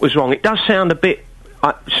 what was wrong. It does sound a bit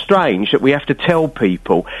strange that we have to tell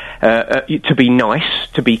people to be nice,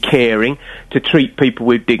 to be caring, to treat people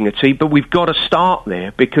with dignity, but we've got to start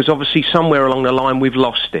there because obviously somewhere along the line we've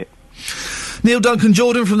lost it. Neil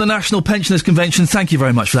Duncan-Jordan from the National Pensioners Convention, thank you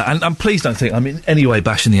very much for that. And please don't think I'm in any way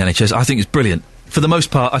bashing the NHS. I think it's brilliant. For the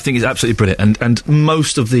most part, I think it's absolutely brilliant. And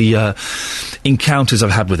most of the encounters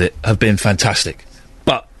I've had with it have been fantastic.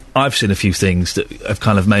 I've seen a few things that have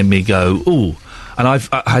kind of made me go, ooh. And I've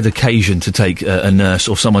had occasion to take a nurse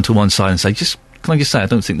or someone to one side and say, can I just say, I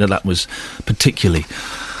don't think that was particularly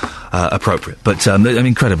appropriate. But,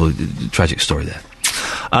 incredible, tragic story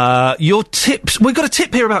there. Your tips. We've got a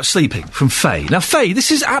tip here about sleeping from Faye. Now, Faye,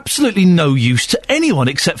 this is absolutely no use to anyone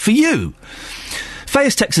except for you. Faye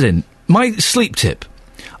has texted in, my sleep tip.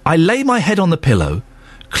 I lay my head on the pillow,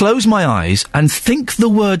 close my eyes, and think the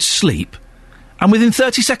word sleep, and within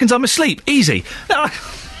 30 seconds I'm asleep. Easy. Now,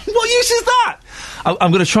 what use is that?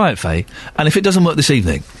 I'm going to try it, Faye, and if it doesn't work this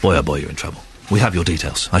evening, boy oh boy, you're in trouble. We have your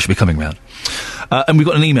details. I should be coming round. And we've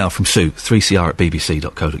got an email from Sue,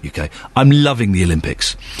 3cr@bbc.co.uk. I'm loving the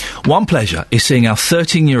Olympics. One pleasure is seeing our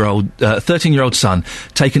 13-year-old son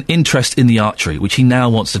take an interest in the archery, which he now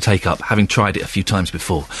wants to take up, having tried it a few times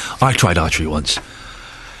before. I tried archery once.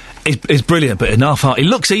 It's brilliant, but enough. It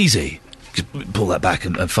looks easy. Just pull that back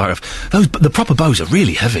and fire off. The proper bows are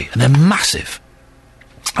really heavy, and they're massive.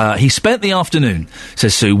 He spent the afternoon,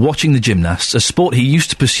 says Sue, watching the gymnasts, a sport he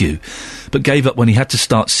used to pursue, but gave up when he had to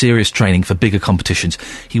start serious training for bigger competitions.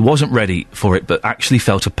 He wasn't ready for it, but actually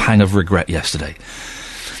felt a pang of regret yesterday.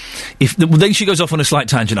 Then she goes off on a slight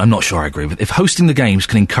tangent. I'm not sure I agree with. If hosting the games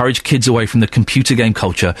can encourage kids away from the computer game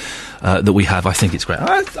culture that we have, I think it's great.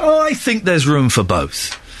 I think there's room for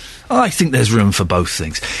both. I think there's room for both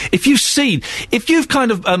things. If you've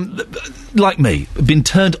kind of, like me, been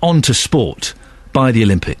turned on to sport by the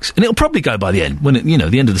Olympics, and it'll probably go by the end, when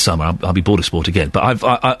the end of the summer, I'll be bored of sport again. But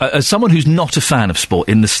as someone who's not a fan of sport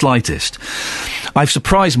in the slightest, I've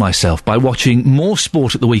surprised myself by watching more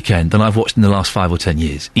sport at the weekend than I've watched in the last 5 or 10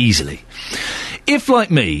 years, easily. If,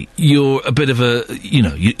 like me, you're a bit of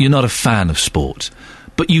you're not a fan of sport,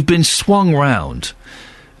 but you've been swung round,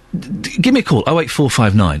 give me a call,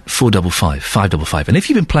 08459 455 555. And if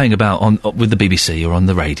you've been playing about with the BBC or on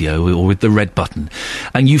the radio or with the red button,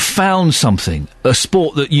 and you found something, a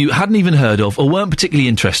sport that you hadn't even heard of or weren't particularly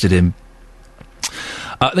interested in,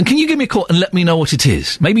 then can you give me a call and let me know what it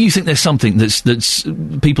is? Maybe you think there's something that's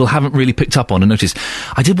people haven't really picked up on and noticed.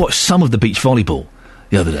 I did watch some of the beach volleyball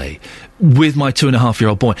the other day with my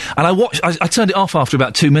 2.5-year-old boy, and I turned it off after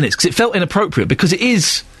about 2 minutes because it felt inappropriate, because it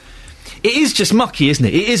is just mucky, isn't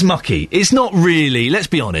it? It is mucky. It's not really, let's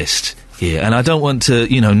be honest here, and I don't want to,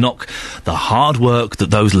 knock the hard work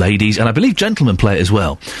that those ladies, and I believe gentlemen, play it as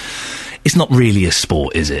well. It's not really a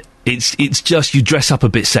sport, is it? It's just you dress up a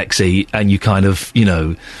bit sexy and you kind of,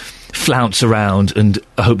 flounce around and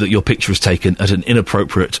hope that your picture is taken at an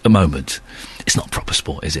inappropriate moment. It's not proper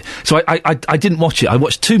sport, is it? So I didn't watch it. I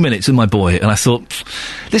watched 2 minutes with my boy and I thought,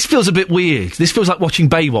 this feels a bit weird. This feels like watching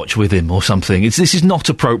Baywatch with him or something. This is not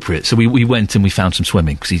appropriate. So we went and we found some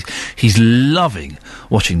swimming, because he's loving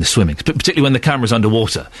watching the swimming, particularly when the camera's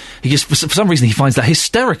underwater. He just, for some reason, he finds that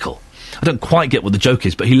hysterical. I don't quite get what the joke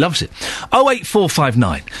is, but he loves it.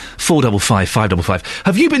 08459 455 555.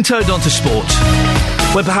 Have you been turned on to sport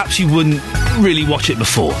where perhaps you wouldn't really watch it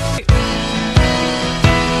before?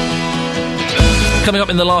 Coming up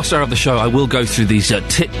in the last hour of the show, I will go through these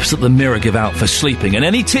tips that the Mirror give out for sleeping. And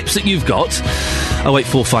any tips that you've got,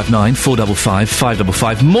 08459 455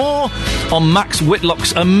 555. More on Max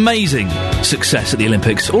Whitlock's amazing success at the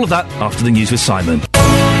Olympics. All of that after the news with Simon.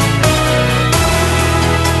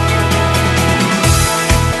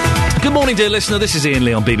 Good morning, dear listener. This is Ian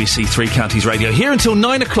Lee on BBC Three Counties Radio. Here until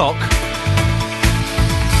 9 o'clock.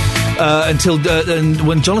 And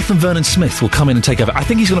when Jonathan Vernon-Smith will come in and take over. I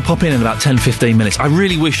think he's going to pop in about 10-15 minutes. I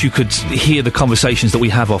really wish you could hear the conversations that we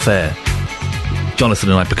have off air, Jonathan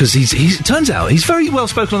and I, because it turns out he's very well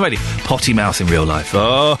spoken on the radio. Potty mouth in real life.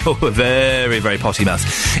 Oh, very, very potty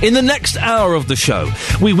mouth. In the next hour of the show,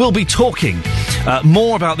 we will be talking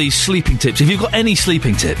more about these sleeping tips. If you've got any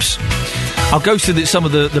sleeping tips, I'll go through some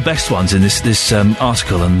of the best ones in this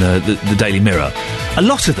article on the Daily Mirror. A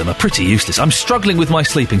lot of them are pretty useless. I'm struggling with my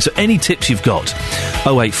sleeping, so any tips you've got,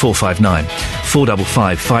 08459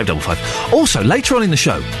 455 555. Also, later on in the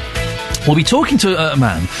show, we'll be talking to a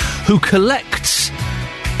man who collects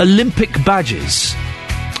Olympic badges.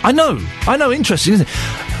 I know, interesting, isn't it?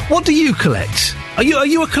 What do you collect? Are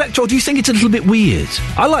you a collector, or do you think it's a little bit weird?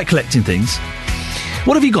 I like collecting things.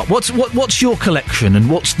 What have you got? What's your collection, and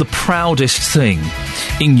what's the proudest thing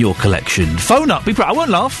in your collection? Phone up, be proud. I won't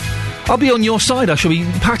laugh. I'll be on your side. I shall be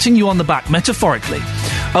patting you on the back, metaphorically.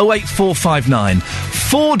 08459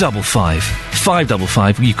 455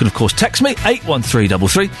 555. You can, of course, text me,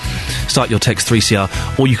 81333. Start your text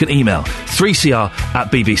 3CR, or you can email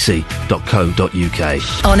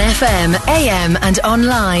 3cr@bbc.co.uk. On FM, AM and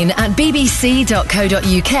online at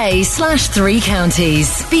bbc.co.uk/3 counties.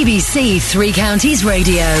 BBC Three Counties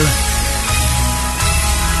Radio.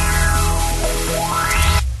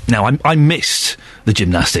 Now, I missed the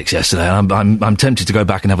gymnastics yesterday. I'm tempted to go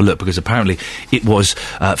back and have a look because apparently it was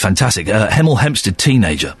fantastic. Hemel Hempstead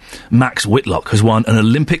teenager Max Whitlock has won an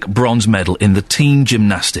Olympic bronze medal in the team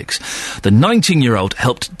gymnastics. The 19-year-old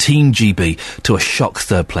helped Team GB to a shock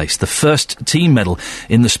third place, the first team medal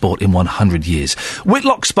in the sport in 100 years.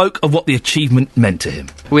 Whitlock spoke of what the achievement meant to him.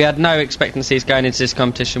 We had no expectancies going into this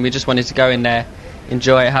competition. We just wanted to go in there,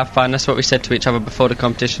 enjoy it, have fun. That's what we said to each other before the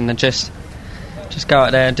competition, and just go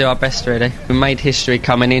out there and do our best, really. We made history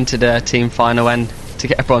coming into the team final, and to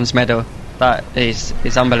get a bronze medal, that is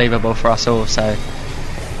unbelievable for us all, so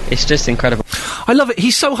it's just incredible. I love it.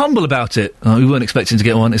 He's so humble about it. Oh, we weren't expecting to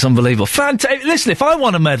get one. It's unbelievable. Fantastic. Listen, if I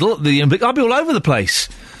won a medal at the Olympic, I'd be all over the place.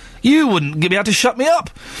 You wouldn't be able to shut me up.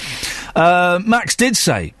 Max did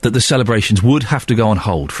say that the celebrations would have to go on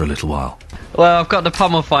hold for a little while. Well, I've got the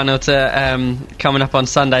pommel final coming up on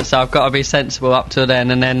Sunday, so I've got to be sensible up till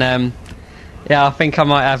then, and then I think I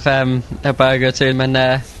might have a burger or two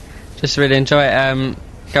and just really enjoy it.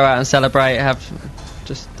 Go out and celebrate.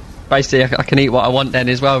 Basically, I can eat what I want then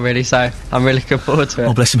as well, really. So I'm really looking forward to it.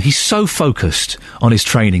 Oh, bless him! He's so focused on his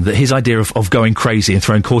training that his idea of going crazy and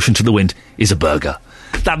throwing caution to the wind is a burger.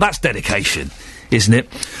 That's dedication, isn't it?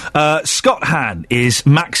 Scott Hann is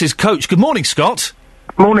Max's coach. Good morning, Scott.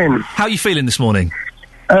 Morning. How are you feeling this morning?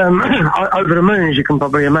 Over the moon, as you can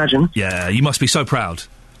probably imagine. Yeah, you must be so proud.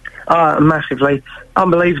 Massively.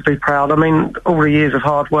 Unbelievably proud. I mean, all the years of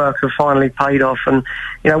hard work have finally paid off, and,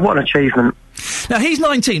 what an achievement. Now, he's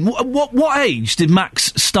 19. What age did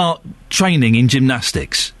Max start training in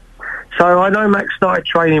gymnastics? So I know Max started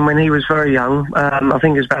training when he was very young. I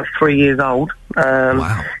think he was about 3 years old.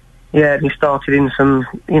 Wow. Yeah, and he started in some,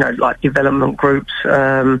 like development groups.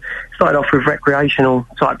 Started off with recreational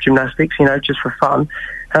type gymnastics, just for fun.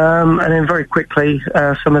 And then very quickly,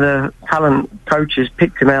 some of the talent coaches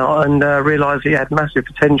picked him out and realised he had massive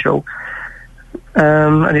potential.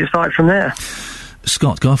 And it started from there.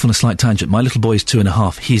 Scott, go off on a slight tangent. My little boy is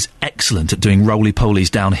 2.5. He's excellent at doing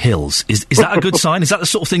roly-polies down hills. Is that a good sign? Is that the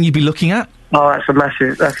sort of thing you'd be looking at? Oh, that's a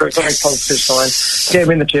very positive sign. Get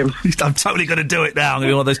him in the gym. I'm totally going to do it now. I'm going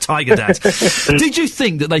to be one of those tiger dads. Did you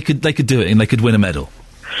think that they could do it and they could win a medal?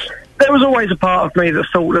 There was always a part of me that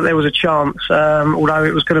thought that there was a chance, although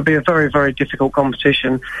it was going to be a very, very difficult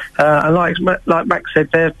competition. And like Max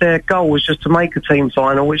said, their goal was just to make a team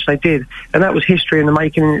final, which they did, and that was history in the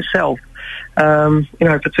making in itself.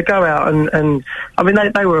 But to go out and I mean,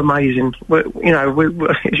 they were amazing.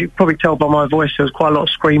 As you probably tell by my voice, there was quite a lot of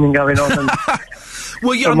screaming going on. And,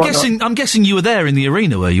 well, I'm guessing you were there in the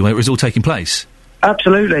arena, were you, where it was all taking place?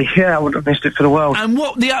 Absolutely, yeah, I wouldn't have missed it for the world. And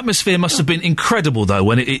the atmosphere must have been incredible, though,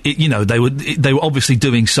 when they were obviously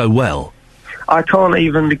doing so well. I can't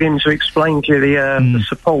even begin to explain to you the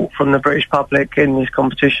support from the British public in this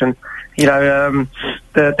competition.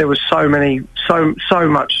 There was so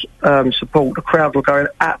much support. The crowd were going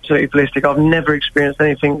absolutely ballistic. I've never experienced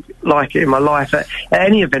anything like it in my life at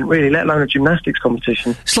any event, really, let alone a gymnastics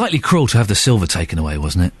competition. Slightly cruel to have the silver taken away,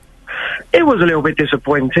 wasn't it? It was a little bit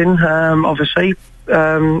disappointing, obviously.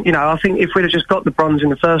 I think if we'd have just got the bronze in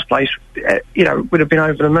the first place, we'd have been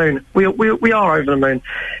over the moon. We are over the moon.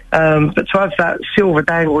 But to have that silver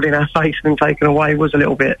dangled in our face and taken away was a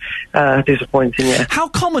little bit disappointing, yeah. How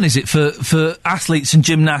common is it for athletes and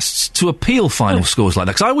gymnasts to appeal final scores like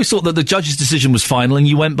that? Because I always thought that the judge's decision was final and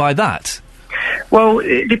you went by that. Well,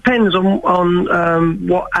 it depends on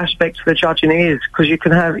what aspect of the judging it is, because you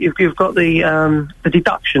can have, you've got the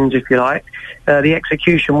deductions, if you like, the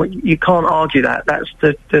execution. You can't argue that. That's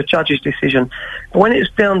the judge's decision. But when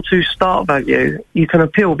it's down to start value, you can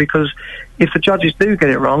appeal, because if the judges do get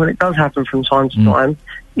it wrong, and it does happen from time to time,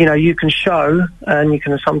 you can show, and you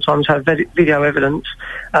can sometimes have video evidence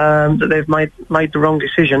that they've made the wrong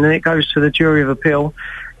decision, and it goes to the jury of appeal.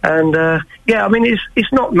 And,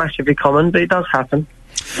 it's not massively common, but it does happen.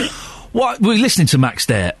 Well, we're listening to Max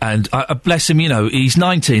there, and bless him, he's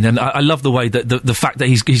 19, and I love the way that the fact that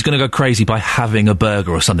he's going to go crazy by having a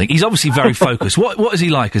burger or something. He's obviously very focused. What is he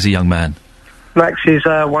like as a young man? Max is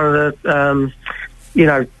one of the,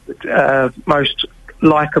 most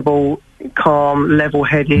likeable, calm,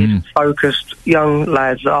 level-headed, focused young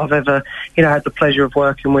lads that I've ever, had the pleasure of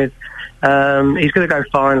working with. He's going to go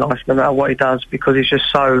far in life no matter what he does, because he's just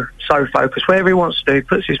so focused. Whatever he wants to do, he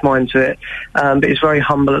puts his mind to it, but he's very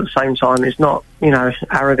humble at the same time. He's not,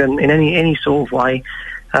 arrogant in any sort of way.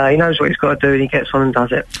 He knows what he's got to do, and he gets on and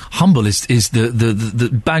does it. Humble is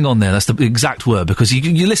the bang on there. That's the exact word, because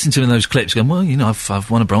you listen to him in those clips going, well,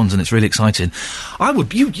 I've won a bronze and it's really exciting. You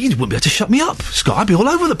wouldn't be able to shut me up, Scott. I'd be all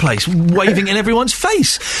over the place, waving in everyone's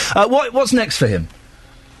face. What's next for him?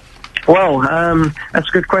 Well, that's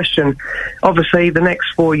a good question. Obviously, the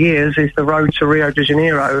next 4 years is the road to Rio de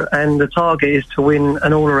Janeiro, and the target is to win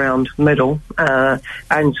an all-around medal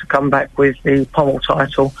and to come back with the pommel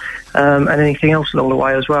title and anything else along the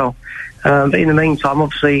way as well. But in the meantime,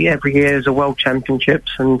 obviously, every year is a World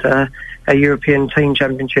Championships and a European Team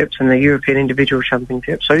Championships and the European Individual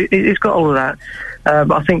Championships. So it's got all of that.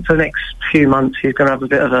 But I think for the next few months, he's going to have a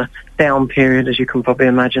bit of a down period, as you can probably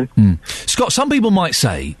imagine. Scott, some people might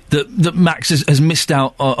say that Max has missed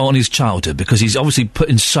out on his childhood because he's obviously put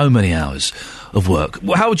in so many hours of work.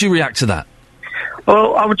 How would you react to that?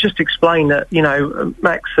 Well, I would just explain that, you know,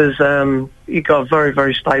 Max has he got a very,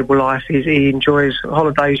 very stable life. He enjoys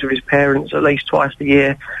holidays with his parents at least twice a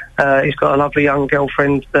year. He's got a lovely young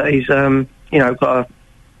girlfriend that he's, you know, got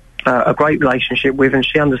a great relationship with, and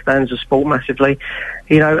she understands the sport massively,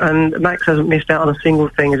 you know, and Max hasn't missed out on a single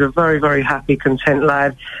thing. He's a very, very happy, content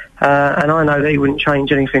lad, and I know that he wouldn't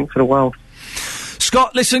change anything for the world.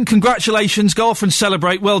 Scott, listen, congratulations. Go off and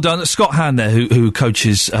celebrate. Well done. That's Scott Hand there, who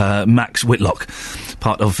coaches Max Whitlock,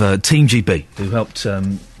 part of Team GB, who helped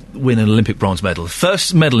win an Olympic bronze medal.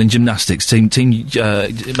 First medal in gymnastics, team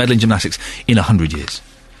medal in gymnastics in 100 years.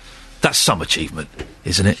 That's some achievement,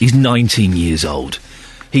 isn't it? He's 19 years old.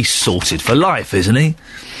 He's sorted for life, isn't he?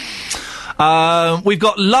 We've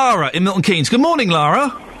got Lara in Milton Keynes. Good morning,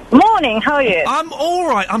 Lara. Morning, how are you? I'm all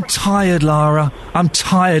right. I'm tired, Lara. I'm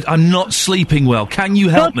tired. I'm not sleeping well. Can you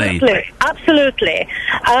help me? Absolutely.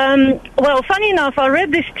 Well, funny enough, I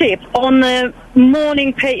read this tip on the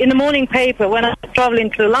morning in the morning paper when I was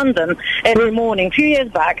travelling to London every morning a few years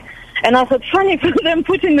back. And I thought, funny for them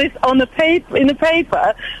putting this on the in the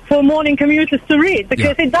paper for morning commuters to read,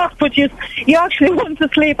 because it does put you actually want to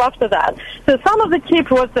sleep after that. So some of the tip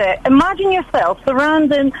was there. Imagine yourself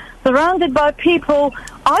surrounded by people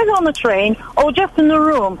either on the train or just in the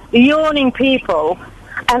room, yawning people.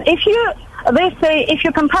 And they say if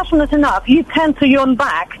you're compassionate enough, you tend to yawn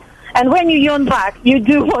back. And when you yawn back, you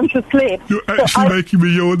do want to sleep. You're actually making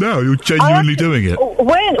me yawn now. You're genuinely doing it.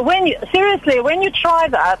 When you try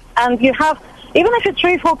that, and you have, even if it's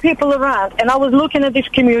 3-4 people around, and I was looking at these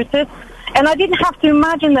commuters, and I didn't have to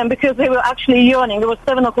imagine them because they were actually yawning. It was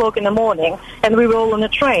 7 o'clock in the morning, and we were all on a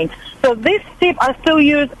train. So this tip I still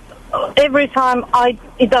use every time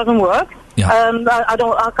it doesn't work. Yeah.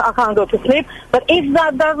 I can't go to sleep. But if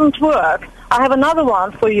that doesn't work, I have another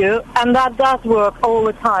one for you, and that does work all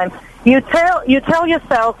the time. You tell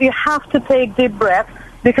yourself you have to take deep breaths,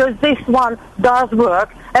 because this one does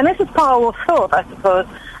work, and this is power of thought, I suppose.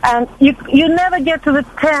 And you never get to the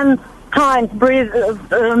 10 times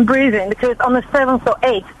breathing, because on the 7th or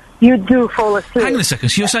 8th you do fall asleep. Hang on a second.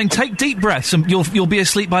 So you're saying take deep breaths and you'll be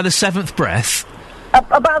asleep by the 7th breath?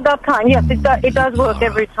 About that time, yes, it does work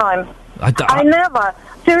every time. I never,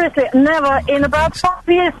 seriously, never, in about 5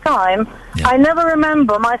 years' time, I never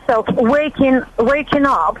remember myself waking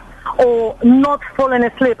up or not falling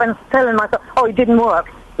asleep and telling myself, oh, it didn't work.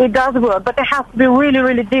 It does work, but it has to be really,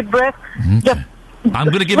 really deep breath. Okay. I'm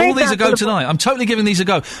going to give all these a go tonight. I'm totally giving these a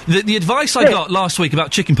go. The advice I got last week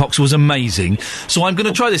about chickenpox was amazing, so I'm going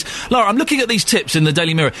to try this. Laura, I'm looking at these tips in the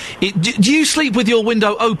Daily Mirror. Do you sleep with your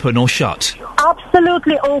window open or shut?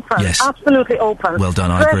 Absolutely open. Yes. Absolutely open. Well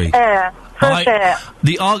done, I agree. Fresh air.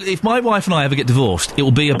 If my wife and I ever get divorced, it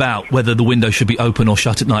will be about whether the window should be open or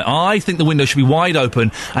shut at night. I think the window should be wide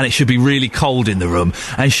open and it should be really cold in the room.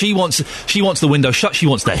 And she wants the window shut. She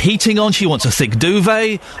wants the heating on. She wants a thick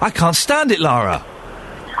duvet. I can't stand it, Lara.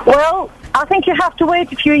 Well, I think you have to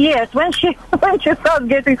wait a few years when she starts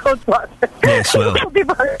getting hot water. Yes, well. It'll be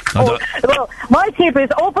very cold. Well, my tip is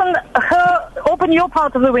open your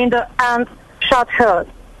part of the window and shut hers.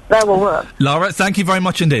 That will work. Lara, thank you very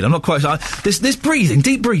much indeed. I'm not quite sure. This breathing,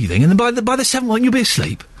 deep breathing, and then by the 7th one you'll be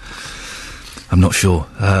asleep. I'm not sure.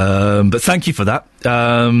 But thank you for that.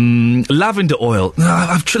 Lavender oil.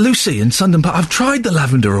 Lucy in Sundon Park, I've tried the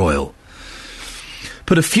lavender oil.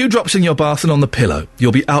 Put a few drops in your bath and on the pillow.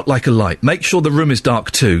 You'll be out like a light. Make sure the room is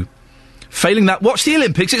dark too. Failing that, watch the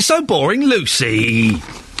Olympics. It's so boring, Lucy.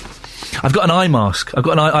 I've got an eye mask.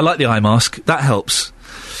 I like the eye mask. That helps.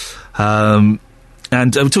 And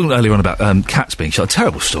we were talking earlier on about cats being shot. A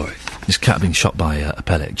terrible story. This cat being shot by a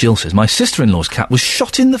pellet. Jill says, my sister-in-law's cat was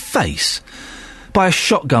shot in the face by a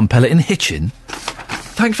shotgun pellet in Hitchin.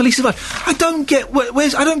 Thankfully survived. I don't get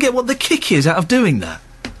I don't get what the kick is out of doing that.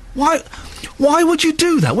 Why would you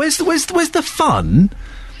do that? Where's the fun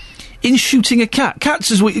in shooting a cat?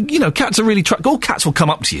 Cats are really all cats will come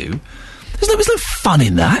up to you. There's no fun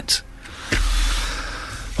in that.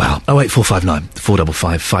 Wow. 08459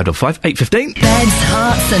 455 555 815. Beds,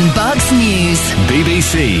 Hearts and Bucks News.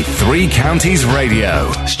 BBC Three Counties Radio.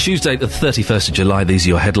 It's Tuesday the 31st of July. These are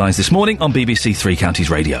your headlines this morning on BBC Three Counties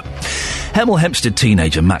Radio. Hemel Hempstead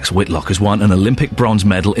teenager Max Whitlock has won an Olympic bronze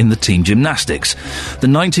medal in the team gymnastics. The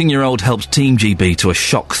 19-year-old helped Team GB to a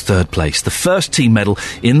shock third place, the first team medal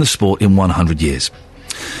in the sport in 100 years.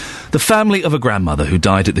 The family of a grandmother who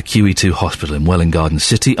died at the QE2 hospital in Welwyn Garden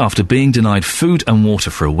City after being denied food and water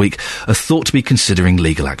for a week are thought to be considering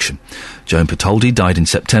legal action. Joan Patoldi died in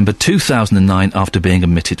September 2009 after being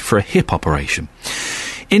admitted for a hip operation.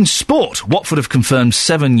 In sport, Watford have confirmed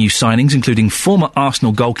 7 new signings, including former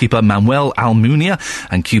Arsenal goalkeeper Manuel Almunia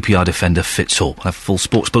and QPR defender Fitz Hall. We'll have a full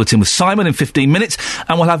sports bulletin with Simon in 15 minutes,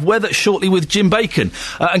 and we'll have weather shortly with Jim Bacon.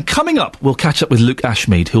 And coming up, we'll catch up with Luke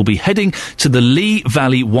Ashmead, who'll be heading to the Lee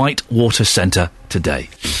Valley White Water Centre today.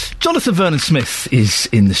 Jonathan Vernon-Smith is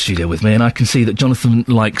in the studio with me, and I can see that Jonathan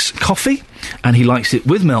likes coffee, and he likes it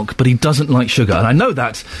with milk, but he doesn't like sugar. And I know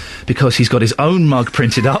that because he's got his own mug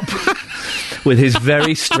printed up with his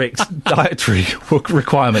very strict dietary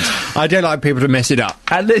requirements. I don't like people to mess it up.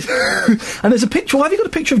 And there's a picture. Why have you got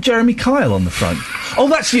a picture of Jeremy Kyle on the front? Oh,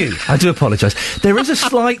 that's you. I do apologise. There is a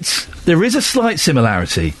slight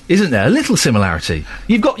similarity, isn't there? A little similarity.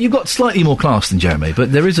 You've got slightly more class than Jeremy,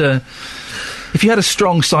 but there is a. If you had a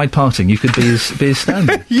strong side parting, you could be his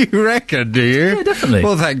standard. You reckon, do you? Yeah, definitely.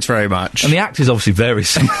 Well, thanks very much. And the act is obviously very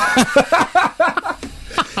similar.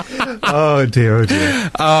 Oh dear, oh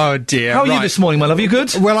dear. Oh dear. How are you this morning, my love? Are you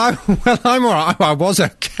good? Well, I'm all right. I was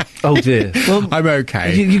okay. Oh dear. Well, I'm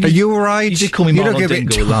okay. Are you all right? You did call me Marlon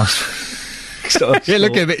Dingle last. You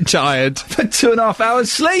look a bit tired. For 2.5 hours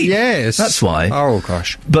sleep. Yes. That's why. Oh,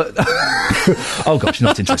 gosh. But, oh, gosh,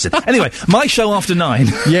 not interested. Anyway, my show after 9.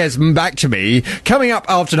 Yes, back to me. Coming up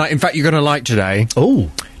after 9, in fact, you're going to like today. Oh.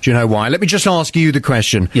 Do you know why? Let me just ask you the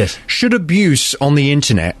question. Yes. Should abuse on the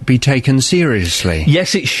internet be taken seriously?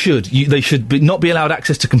 Yes, it should. They should not be allowed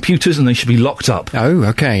access to computers, and they should be locked up. Oh,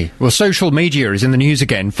 OK. Well, social media is in the news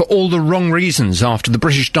again for all the wrong reasons after the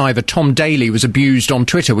British diver Tom Daley was abused on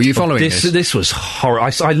Twitter. Were you following this? This was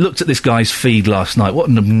horrible. I looked at this guy's feed last night. What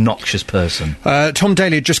an obnoxious person. Tom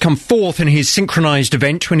Daley had just come fourth in his synchronised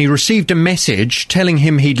event when he received a message telling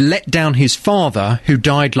him he'd let down his father, who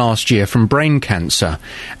died last year from brain cancer.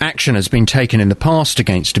 Action has been taken in the past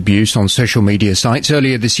against abuse on social media sites.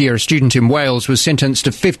 Earlier this year, a student in Wales was sentenced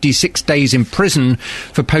to 56 days in prison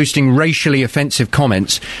for posting racially offensive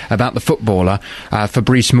comments about the footballer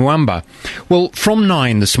Fabrice Muamba. Well, from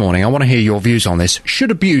 9 this morning, I want to hear your views on this.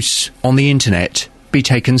 Should abuse on the internet be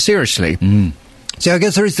taken seriously? So I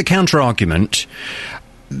guess there is the counter-argument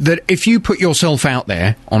that if you put yourself out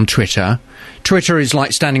there on Twitter is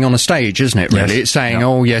like standing on a stage, isn't it, really? Yes. It's saying,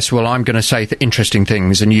 oh, yes, well, I'm going to say interesting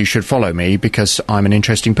things and you should follow me because I'm an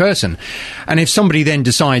interesting person. And if somebody then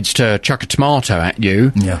decides to chuck a tomato at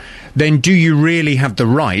you, then do you really have the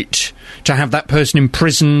right to have that person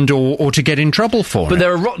imprisoned or to get in trouble for it? But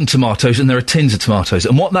there are rotten tomatoes and there are tins of tomatoes.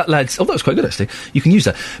 And what that lad... Oh, that was quite good, actually. You can use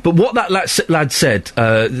that. But what that lad said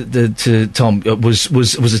to Tom was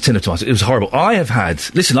a tin of tomatoes. It was horrible. I have had...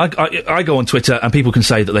 Listen, I go on Twitter and people can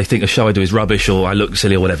say that they think a show I do is rubbish or I look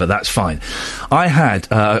silly or whatever. That's fine. I had,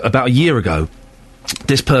 about a year ago,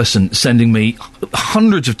 this person sending me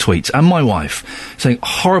hundreds of tweets, and my wife, saying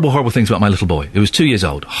horrible, horrible things about my little boy, who was 2 years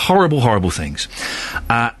old. Horrible, horrible things.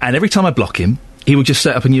 And every time I block him, he would just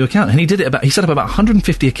set up a new account. And he set up about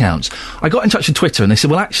 150 accounts. I got in touch with Twitter and they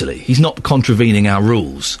said, well, actually, he's not contravening our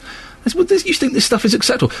rules. I said, well, you think this stuff is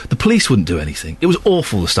acceptable? The police wouldn't do anything. It was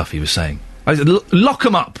awful, the stuff he was saying. I said, lock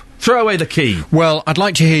him up. Throw away the key. Well, I'd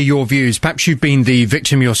like to hear your views. Perhaps you've been the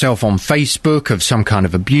victim yourself on Facebook of some kind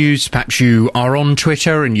of abuse. Perhaps you are on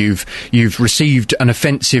Twitter and you've received an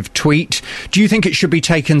offensive tweet. Do you think it should be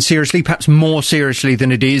taken seriously, perhaps more seriously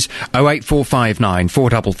than it is? 08459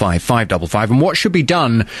 455 555. And what should be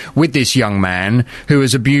done with this young man who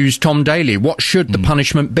has abused Tom Daley? What should the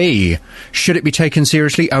punishment be? Should it be taken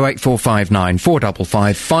seriously? 08459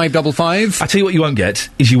 455 555. I tell you what you won't get,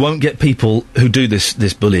 is you won't get people who do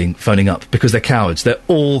this bullying phoning up, because they're cowards. They're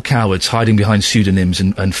all cowards, hiding behind pseudonyms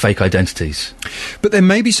and fake identities. But there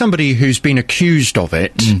may be somebody who's been accused of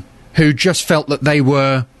it who just felt that they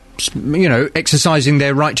were, you know, exercising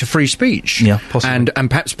their right to free speech. Yeah, possibly. And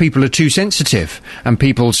perhaps people are too sensitive, and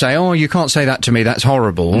people say, oh, you can't say that to me, that's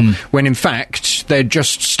horrible, when in fact they're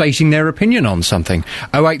just stating their opinion on something.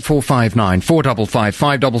 08459 455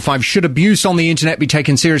 555. Should abuse on the internet be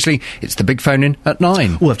taken seriously? It's the big phone in at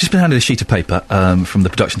 9. Well, I've just been handed a sheet of paper from the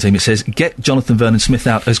production team. It says, get Jonathan Vernon-Smith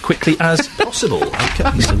out as quickly as possible.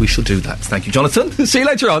 Okay, so we shall do that. Thank you, Jonathan. See you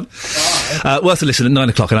later on. Bye. Worth a listen at 9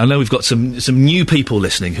 o'clock, and I know we've got some new people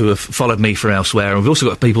listening who have followed me from elsewhere, and we've also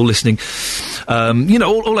got people listening,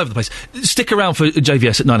 all over the place. Stick around for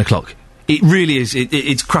JVS at 9 o'clock. It really is.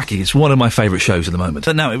 It's cracking. It's one of my favourite shows at the moment.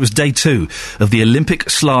 And now it was day 2 of the Olympic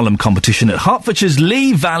slalom competition at Hertfordshire's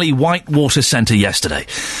Lee Valley Whitewater Centre yesterday.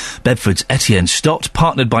 Bedford's Etienne Stott,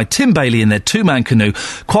 partnered by Tim Bailey in their 2-man canoe,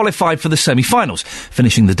 qualified for the semi-finals,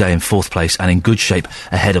 finishing the day in 4th place and in good shape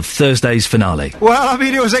ahead of Thursday's finale. Well, I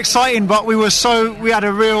mean, it was exciting, but we had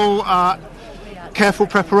a real careful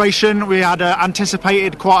preparation. We had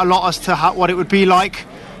anticipated quite a lot as to what it would be like.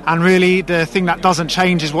 And really, the thing that doesn't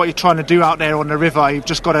change is what you're trying to do out there on the river. You've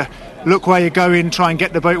just got to look where you're going, try and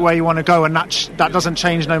get the boat where you want to go, and that doesn't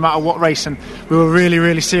change no matter what race. And we were really,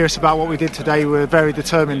 really serious about what we did today. We were very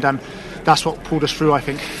determined, and that's what pulled us through, I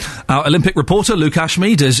think. Our Olympic reporter, Luke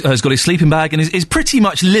Ashmead, has got his sleeping bag and is pretty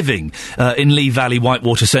much living in Lee Valley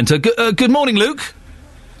Whitewater Centre. Good morning, Luke.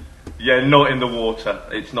 Yeah, not in the water.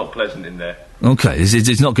 It's not pleasant in there. OK,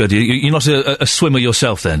 it's not good. You're not a swimmer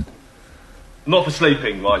yourself, then? Not for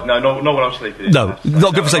sleeping, like not when I'm sleeping. No,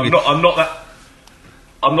 not good for sleeping. I'm not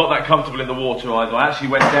that comfortable in the water either. I actually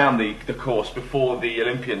went down the course before the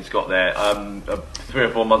Olympians got there, 3 or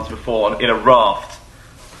 4 months before, in a raft,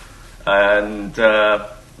 and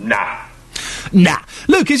nah.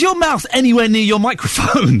 Luke, is your mouth anywhere near your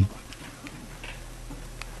microphone?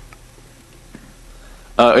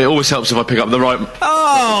 It always helps if I pick up the right.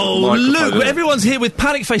 Oh, Luke! Everyone's here with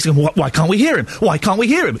panic facing. Why can't we hear him? Why can't we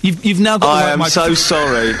hear him? You've now got. I am so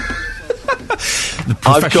sorry.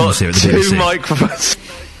 I've got 2 microphones.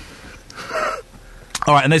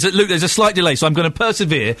 All right, and there's a slight delay, so I'm going to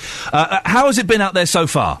persevere. How has it been out there so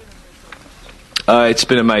far? It's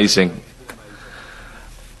been amazing.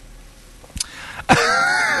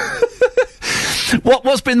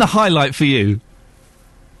 What's been the highlight for you?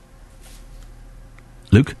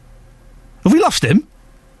 Luke? Have we lost him?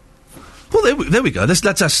 Well, there we go.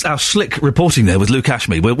 That's our slick reporting there with Luke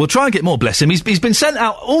Ashmead. We'll try and get more, bless him. He's been sent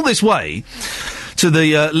out all this way to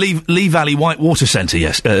the Lee Valley Whitewater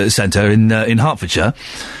Centre Centre in Hertfordshire,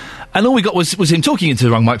 and all we got was him talking into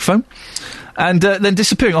the wrong microphone and then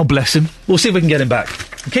disappearing. Oh, bless him. We'll see if we can get him back.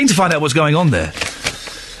 I'm keen to find out what's going on there.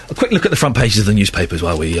 A quick look at the front pages of the newspapers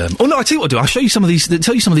while we... I tell you what I'll do. I'll show you some of these...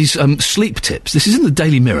 tell you some of these sleep tips. This is in the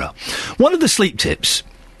Daily Mirror. One of the sleep tips...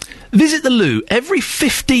 Visit the loo every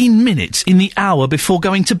 15 minutes in the hour before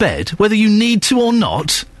going to bed, whether you need to or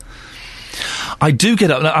not. I do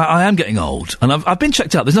get up... I am getting old, and I've been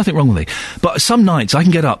checked out. There's nothing wrong with me. But some nights I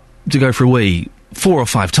can get up to go for a wee 4 or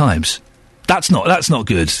 5 times. That's not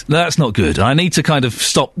good. That's not good. I need to kind of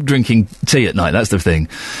stop drinking tea at night. That's the thing.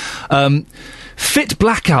 Fit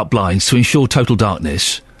blackout blinds to ensure total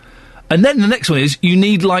darkness. And then the next one is, you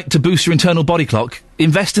need light to boost your internal body clock.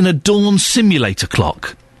 Invest in a dawn simulator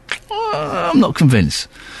clock. I'm not convinced.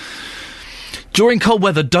 During cold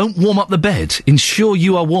weather, don't warm up the bed. Ensure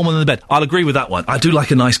you are warmer than the bed. I'll agree with that one. I do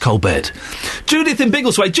like a nice cold bed. Judith in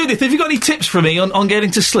Biggleswade. Judith, have you got any tips for me on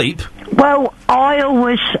getting to sleep? Well,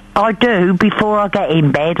 I do, before I get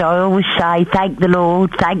in bed, I always say, thank the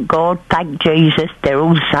Lord, thank God, thank Jesus. They're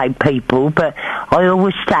all the same people, but I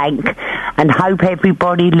always thank and hope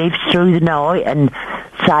everybody lives through the night and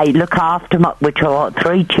say, look after them, which I got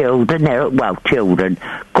 3 children, children,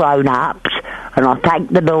 grown-ups, and I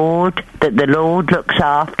thank the Lord that the Lord looks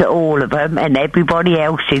after all of them and everybody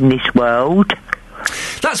else in this world.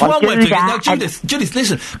 That's one way of doing it. Now, Judith,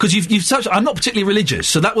 listen, because you've touched... I'm not particularly religious,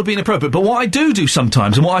 so that would be inappropriate, but what I do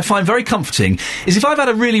sometimes, and what I find very comforting, is if I've had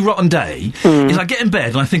a really rotten day, is I get in bed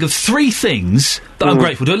and I think of 3 things that I'm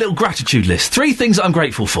grateful for. Do a little gratitude list. 3 things that I'm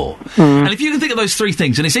grateful for. And if you can think of those 3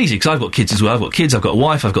 things, and it's easy, because I've got kids as well. I've got kids, I've got a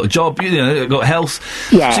wife, I've got a job, I've got health.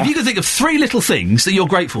 Yeah. So if you can think of 3 little things that you're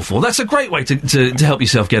grateful for, that's a great way to help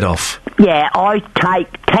yourself get off. Yeah, I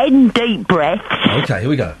take 10 deep breaths. OK, here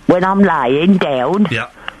we go. When I'm laying down. Yeah.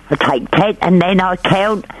 I take 10, and then I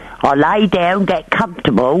count, I lay down, get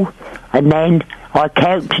comfortable, and then I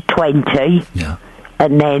count to 20. Yeah.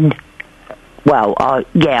 And then,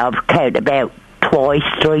 I've counted about 2,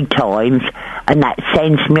 3 times, and that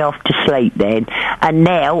sends me off to sleep then. And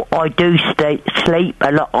now I do sleep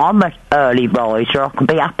a lot. I'm an early riser. I can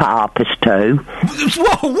be up at 2:30.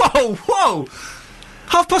 Whoa!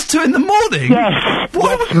 2:30 in the morning?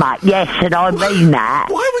 Yes, mate, yes, and I mean that.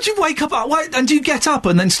 Why would you wake up? And do you get up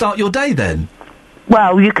and then start your day then?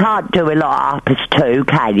 Well, you can't do a lot at 2:30,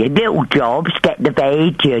 can you? Little jobs, get the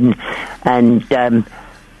veg and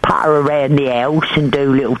putter around the house and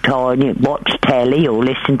do little tiny, watch telly or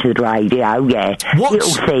listen to the radio,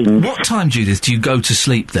 little things. What time, Judith, do you go to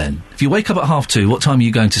sleep then? If you wake up at 2:30, what time are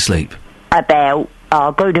you going to sleep?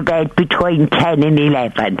 I'll go to bed between 10 and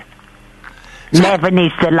 11. 11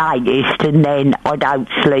 is the latest, and then I don't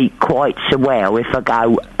sleep quite so well if I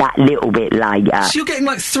go that little bit later. So you're getting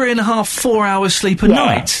like 3.5, 4 hours sleep a Yeah,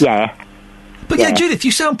 night? yeah. But yeah, Judith,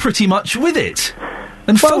 you sound pretty much with it.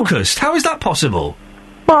 And focused. How is that possible?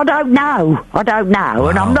 Well, I don't know, and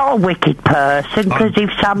I'm not a wicked person, because if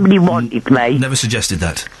somebody wanted me... Never suggested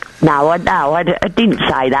that. No, I didn't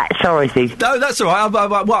say that, sorry, Steve. No, that's all right.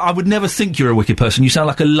 I would never think you're a wicked person. You sound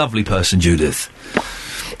like a lovely person, Judith.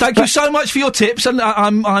 Thank you so much for your tips, and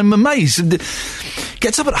I'm amazed.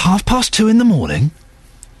 Gets up at 2:30 in the morning.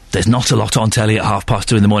 There's not a lot on telly at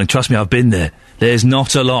 2:30 in the morning. Trust me, I've been there. There's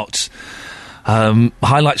not a lot.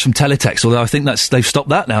 Highlights from Teletext, although I think they've stopped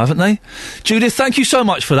that now, haven't they? Judith, thank you so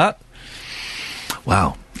much for that.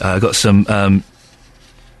 Wow. Got some...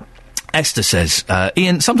 Esther says,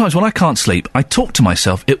 Ian, sometimes when I can't sleep, I talk to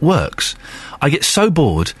myself. It works. I get so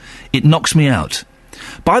bored, it knocks me out.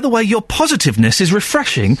 By the way, your positiveness is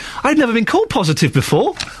refreshing. I've never been called positive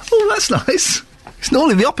before. Oh, that's nice. It's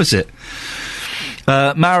normally the opposite.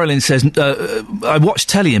 Marilyn says, I watch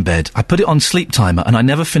telly in bed. I put it on sleep timer, and I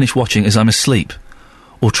never finish watching as I'm asleep.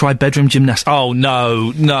 Or try bedroom gymnastics. Oh,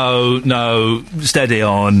 no. Steady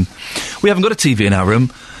on. We haven't got a TV in our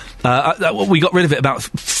room. We got rid of it about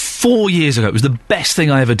 4 years ago. It was the best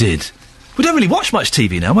thing I ever did. We don't really watch much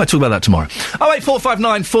TV now. I might talk about that tomorrow.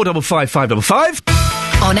 08459 455 555.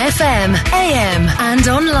 On FM, AM and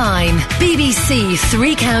online. BBC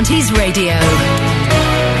Three Counties Radio.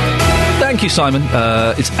 Thank you, Simon.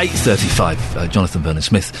 It's 8:35. Jonathan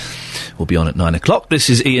Vernon-Smith will be on at 9 o'clock. This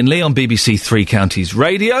is Ian Lee on BBC Three Counties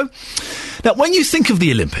Radio. Now, when you think of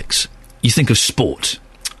the Olympics, you think of sport.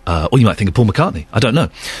 Or you might think of Paul McCartney. I don't know.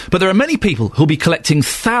 But there are many people who'll be collecting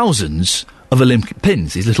thousands of Olympic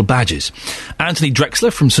pins, these little badges. Anthony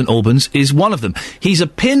Drexler from St Albans is one of them. He's a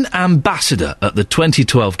pin ambassador at the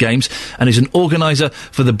 2012 Games and is an organiser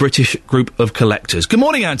for the British Group of Collectors. Good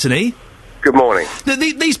morning, Anthony. Good morning.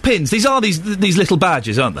 These pins, these little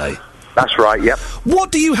badges, aren't they? That's right, yep.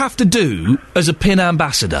 What do you have to do as a pin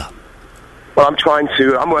ambassador? Well,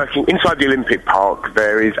 I'm working inside the Olympic Park.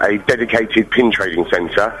 There is a dedicated pin trading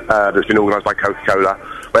centre that's been organised by Coca-Cola,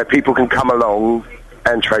 where people can come along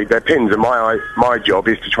and trade their pins. And my job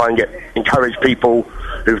is to try and encourage people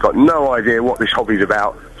who've got no idea what this hobby's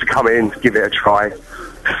about to come in, give it a try,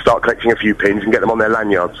 start collecting a few pins and get them on their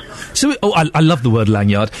lanyards. So, I love the word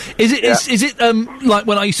lanyard. Is it like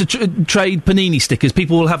when I used to trade Panini stickers?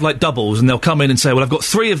 People will have like doubles, and they'll come in and say, "Well, I've got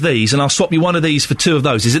 3 of these, and I'll swap you 1 of these for 2 of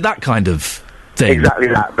those." Is it that kind of thing? Exactly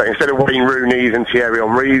that. But instead of Wayne Rooney's and Thierry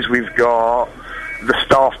Henry's, we've got the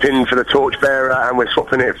staff pin for the torchbearer, and we're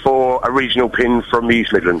swapping it for a regional pin from the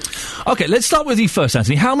East Midlands. Okay, let's start with you first,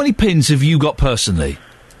 Anthony. How many pins have you got personally?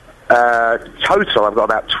 Total, I've got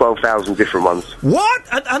about 12,000 different ones. What?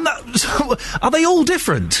 And are they all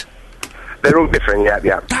different? They're all different,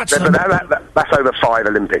 yeah. That's over 5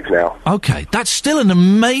 Olympics now. Okay, that's still an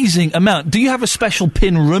amazing amount. Do you have a special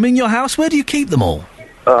pin room in your house? Where do you keep them all?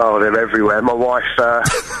 Oh, they're everywhere. My wife,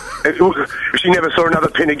 if she never saw another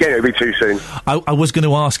pin again, it would be too soon. I was going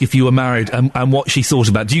to ask if you were married and what she thought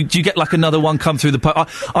about it. Do you get like another one come through the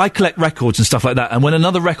post? I collect records and stuff like that, and when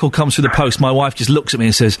another record comes through the post, my wife just looks at me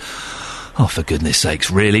and says, "Oh, for goodness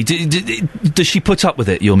sakes, really?" Does she put up with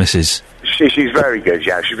it, your missus? She's very good,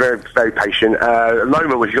 yeah. She's very, very patient. At the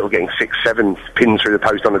moment, we're sort of getting 6, 7 pins through the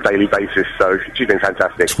post on a daily basis, so she's been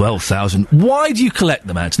fantastic. 12,000. Why do you collect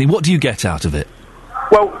them, Anthony? What do you get out of it?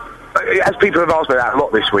 Well, as people have asked me that a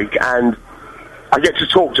lot this week, and I get to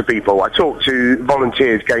talk to people. I talk to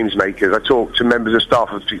volunteers, games makers. I talk to members of staff,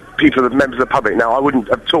 members of the public. Now, I wouldn't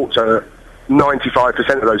have talked to 95%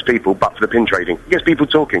 of those people but for the pin trading. It gets people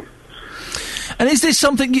talking. And is this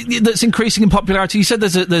something that's increasing in popularity? You said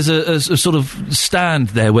there's a sort of stand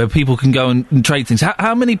there where people can go and trade things.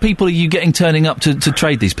 How many people are you getting turning up to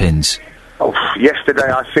trade these pins? Oh,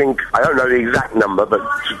 yesterday, I don't know the exact number, but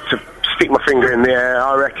to stick my finger in the air,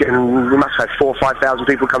 I reckon we must have 4,000 or 5,000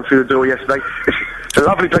 people come through the door yesterday. It's a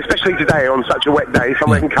lovely place, especially today on such a wet day.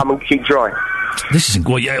 Someone can come and keep dry. This is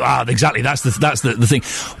exactly. That's the thing.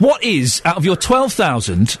 What is, out of your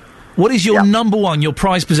 12,000, what is your number one, your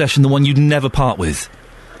prized possession, the one you'd never part with?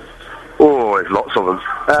 Oh, there's lots of them.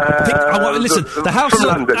 Listen, the house is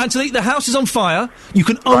on, Anthony, the house is on fire. You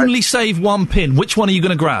can only save 1 pin. Which one are you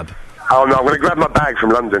going to grab? Oh no, I'm going to grab my bag from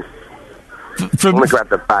London. I'm going to grab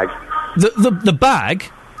the bag. The bag?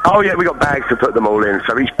 Oh yeah, we got bags to put them all in,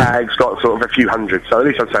 so each bag's got sort of a few hundred, so at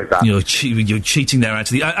least I'll take that. You're cheating there,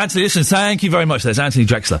 Anthony. Anthony, listen, thank you very much. There's Anthony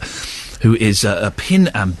Drexler. who is a pin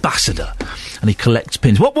ambassador, and he collects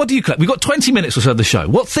pins. What do you collect? We've got 20 minutes or so of the show.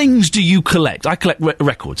 What things do you collect? I collect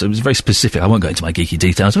records. It was very specific. I won't go into my geeky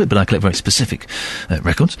details of it, but I collect very specific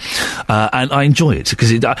records, and I enjoy it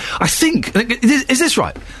because I think is this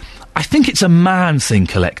right? I think it's a man thing,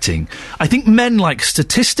 collecting. I think men like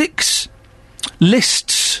statistics,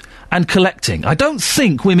 lists, and collecting. I don't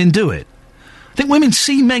think women do it. I think women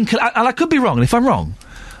see men and I could be wrong, and if I'm wrong,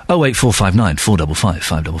 08459 455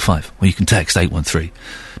 555, or you can text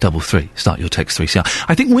 81333. Start your text 3CR.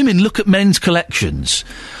 I think women look at men's collections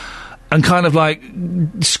and kind of like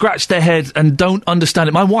scratch their head and don't understand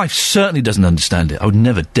it. My wife certainly doesn't understand it. I would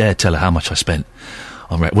never dare tell her how much I spent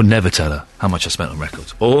on records. Would never tell her how much I spent on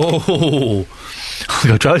records. Oh,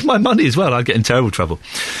 I'll go my money as well. I'd get in terrible trouble.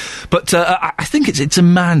 But I think it's a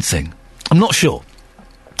man thing. I'm not sure.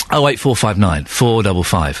 08459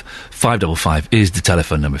 455 555 is the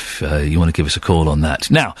telephone number if you want to give us a call on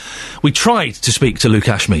that. Now, we tried to speak to Luke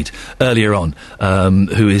Ashmead earlier on,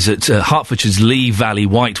 who is at Hertfordshire's Lee Valley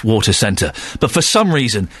Whitewater Centre, but for some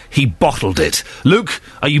reason he bottled it. Luke,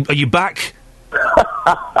 are you back?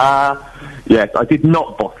 Yes, I did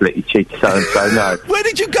not bottle it, you cheeky so-and-so, no. Where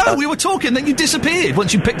did you go? We were talking, then you disappeared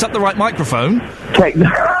once you picked up the right microphone.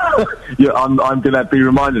 Yeah, I'm going to be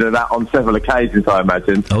reminded of that on several occasions, I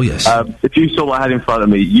imagine. Oh, yes. If you saw what I had in front of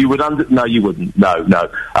me, you would No, you wouldn't.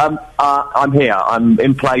 No. I'm here. I'm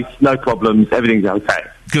in place. No problems. Everything's okay.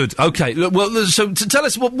 Good. Okay. Well, so tell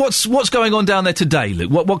us what's going on down there today,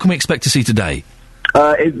 Luke. What can we expect to see today?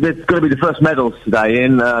 There's going to be the first medals today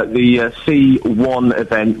in the C1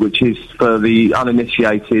 event, which is for the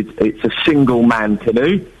uninitiated. It's a single-man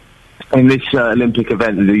canoe. In this Olympic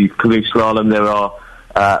event, the canoe slalom, there are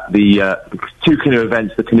the two canoe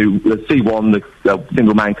events, the C1, the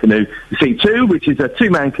single-man canoe, the C2, which is a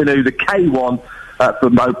two-man canoe, the K1 for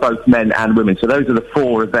both men and women. So those are the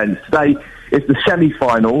four events. Today is the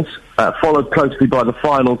semi-finals, followed closely by the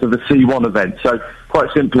finals of the C1 event. So quite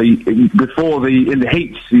simply, before in the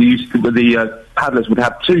heats, the paddlers would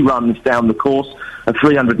have two runs down the course, a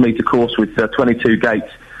 300-metre course with 22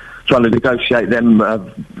 gates, trying to negotiate them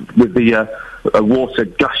with the water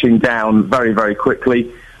gushing down very, very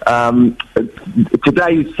quickly.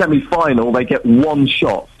 Today's semi-final, they get one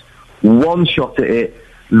shot at it.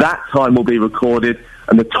 That time will be recorded,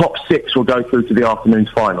 and the top six will go through to the afternoon's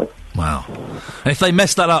final. Wow. And if they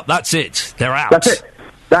mess that up, that's it. They're out.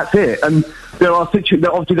 That's it. And there are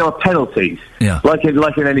penalties. Yeah. Like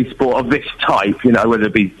in any sport of this type, whether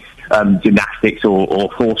it be gymnastics or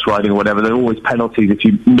horse riding or whatever, there are always penalties if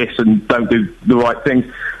you miss and don't do the right things.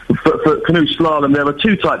 For canoe slalom, there are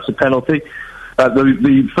two types of penalty.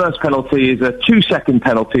 The first penalty is a 2-second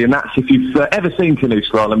penalty, and that's if you've ever seen canoe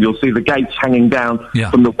slalom, you'll see the gates hanging down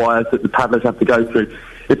from the wires that the paddlers have to go through.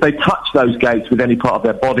 If they touch those gates with any part of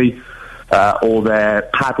their body or their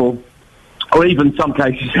paddle, or even some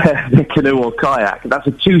cases their canoe or kayak, that's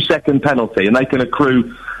a 2-second penalty, and they can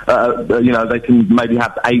accrue, they can maybe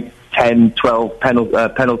have 8, 10, 12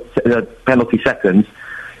 penalty seconds.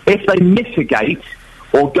 If they miss a gate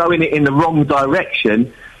or go in it in the wrong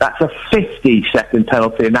direction, that's a 50-second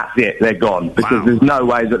penalty, and that's it. They're gone, because there's no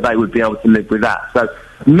way that they would be able to live with that. So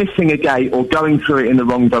missing a gate or going through it in the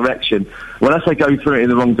wrong direction. When I say go through it in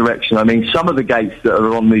the wrong direction, I mean some of the gates that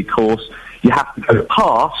are on the course, you have to go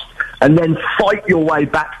past and then fight your way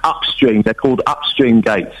back upstream. They're called upstream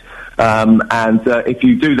gates. And if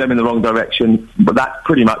you do them in the wrong direction, but that's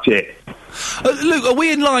pretty much it. Luke, are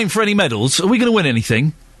we in line for any medals? Are we going to win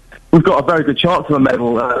anything? We've got a very good chance of a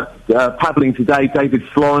medal. Paddling today, David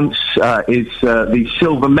Florence is the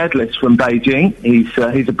silver medalist from Beijing. He's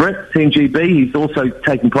a Brit, Team GB. He's also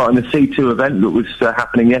taking part in the C2 event that was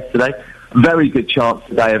happening yesterday. Very good chance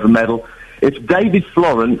today of a medal. If David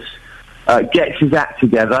Florence gets his act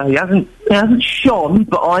together, he hasn't shone,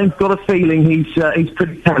 but I've got a feeling he's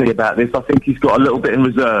pretty canny about this. I think he's got a little bit in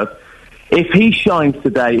reserve. If he shines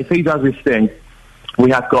today, if he does his thing, we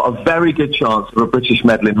have got a very good chance for a British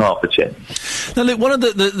medal in Hertfordshire. Now, look, one of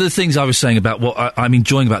the things I was saying about what I'm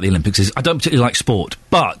enjoying about the Olympics is I don't particularly like sport,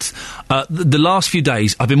 but the last few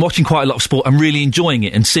days I've been watching quite a lot of sport and really enjoying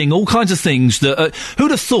it and seeing all kinds of things that...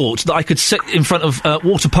 who'd have thought that I could sit in front of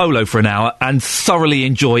water polo for an hour and thoroughly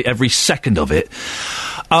enjoy every second of it?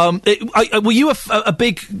 Were you a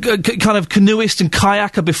big kind of canoeist and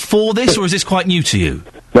kayaker before this, or is this quite new to you?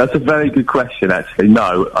 That's a very good question, actually.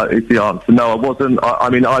 No, is the answer. No, I wasn't. I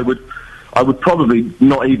mean, I would probably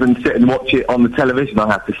not even sit and watch it on the television, I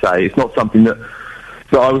have to say. It's not something that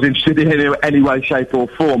I was interested in any way, shape or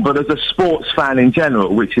form. But as a sports fan in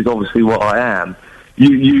general, which is obviously what I am,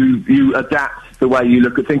 you adapt the way you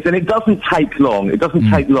look at things. And it doesn't take long. It doesn't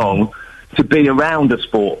take long to be around a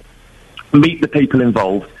sport meet the people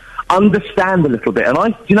involved, understand a little bit.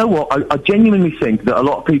 And you know what? I genuinely think that a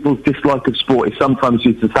lot of people's dislike of sport is sometimes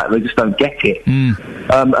due to the fact that they just don't get it, and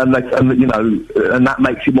that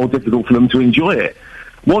makes it more difficult for them to enjoy it.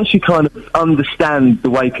 Once you kind of understand the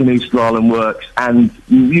way canoe slalom works, and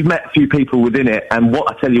you've met a few people within it, and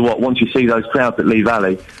I tell you what, once you see those crowds at Lee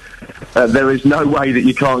Valley, there is no way that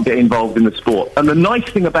you can't get involved in the sport. And the nice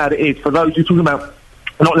thing about it is, for those who are talking about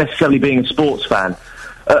not necessarily being a sports fan,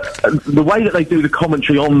 the way that they do the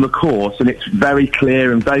commentary on the course, and it's very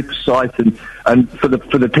clear and very precise, and for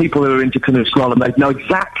the people who are into canoe slalom, they know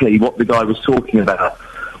exactly what the guy was talking about,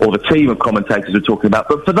 or the team of commentators are talking about.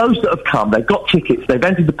 But for those that have come, they've got tickets, they've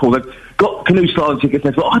entered the pool, they've got canoe slalom tickets,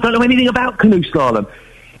 and they've thought, I don't know anything about canoe slalom.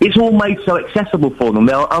 It's all made so accessible for them.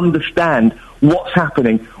 They'll understand what's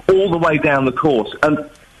happening all the way down the course. And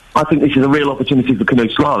I think this is a real opportunity for canoe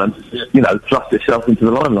slalom to, thrust itself into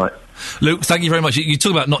the limelight. Luke, thank you very much. You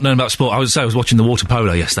talk about not knowing about sport. I was watching the water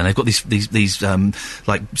polo yesterday. They've got these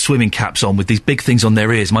like swimming caps on with these big things on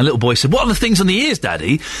their ears. My little boy said, "What are the things on the ears,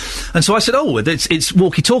 Daddy?" And so I said, "Oh, it's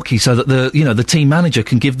walkie-talkie, so that the team manager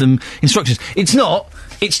can give them instructions." It's not.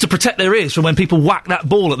 It's to protect their ears from when people whack that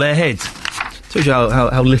ball at their heads. Shows you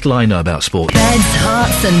how little I know about sport. Beds,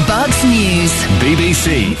 Hearts and Bucks News.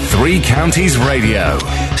 BBC Three Counties Radio.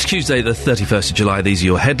 It's Tuesday the 31st of July. These are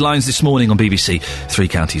your headlines this morning on BBC Three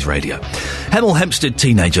Counties Radio. Hemel Hempstead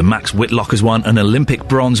teenager Max Whitlock has won an Olympic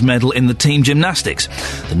bronze medal in the team gymnastics.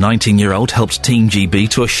 The 19-year-old helped Team GB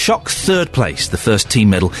to a shock third place, the first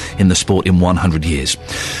team medal in the sport in 100 years.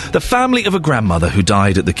 The family of a grandmother who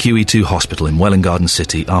died at the QE2 hospital in Welwyn Garden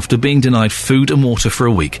City after being denied food and water for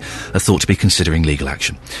a week are thought to be considering legal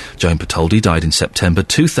action. Joan Patoldi died in September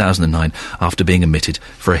 2009 after being admitted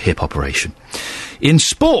for a hip operation. In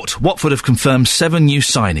sport, Watford have confirmed 7 new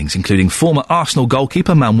signings, including former Arsenal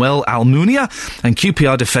goalkeeper Manuel Almunia and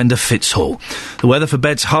QPR defender Fitz Hall. The weather for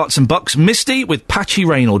Beds, Hearts and Bucks, misty with patchy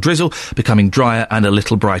rain or drizzle, becoming drier and a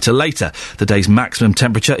little brighter later. The day's maximum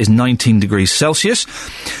temperature is 19 degrees Celsius.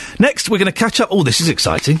 Next, we're going to catch up. Oh, this is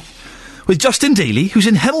exciting. With Justin Dealey, who's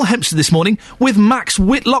in Hemel Hempstead this morning with Max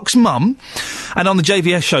Whitlock's mum. And on the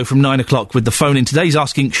JVS show from 9 o'clock with the phone in today, he's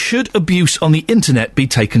asking, should abuse on the internet be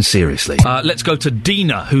taken seriously? Let's go to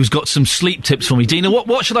Dina, who's got some sleep tips for me. Dina,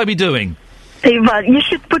 what should I be doing? Eva, you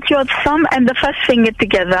should put your thumb and the first finger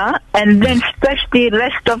together and then stretch the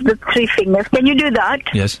rest of the 3 fingers. Can you do that?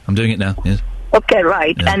 Yes, I'm doing it now, yes. Okay,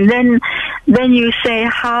 right. Yeah. And then you say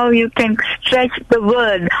how you can stretch the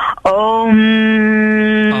word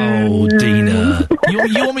Om. Oh, Dina. you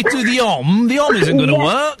want me to do the Om? The Om isn't going to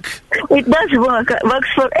work. It does work. It works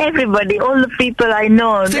for everybody, all the people I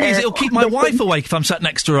know. The thing is, it'll keep my wife awake if I'm sat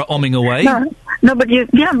next to her omming away. No, but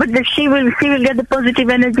she will get the positive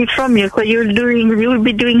energy from you, so you'll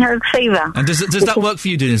be doing her a favour. And does that work for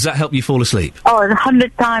you, Dina? Does that help you fall asleep? Oh,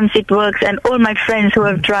 100 times it works, and all my friends who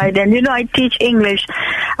have tried, and I teach English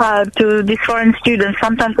to these foreign students.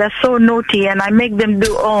 Sometimes they're so naughty, and I make them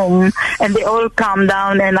do Om, and they all calm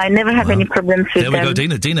down, and I never have any problems with them. There we go,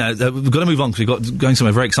 Dina. Dina, we've got to move on because we've got going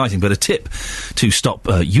somewhere very exciting. But a tip to stop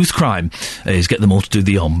youth crime is get them all to do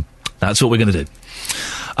the Om. That's what we're going to do.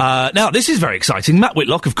 Now, this is very exciting. Matt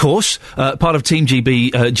Whitlock, of course, part of Team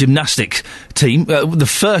GB gymnastic team, the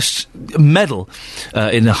first medal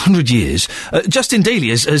in 100 years. Justin Dealey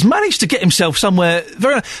has managed to get himself somewhere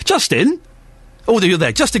very... Justin? Oh, you're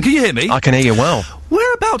there. Justin, can you hear me? I can hear you well.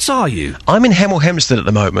 Whereabouts are you? I'm in Hemel Hempstead at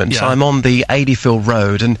the moment. Yeah. I'm on the Adeyfield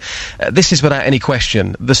Road, and this is without any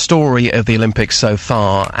question the story of the Olympics so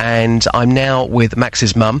far. And I'm now with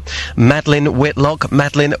Max's mum, Madeline Whitlock.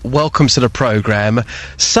 Madeline, welcome to the programme.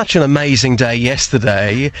 Such an amazing day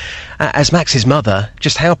yesterday. As Max's mother,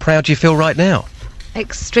 just how proud do you feel right now?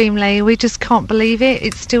 Extremely. We just can't believe it.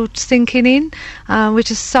 It's still sinking in. We're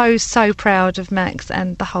just so proud of Max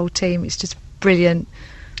and the whole team. It's just brilliant.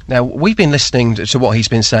 Now, we've been listening to what he's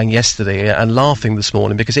been saying yesterday and laughing this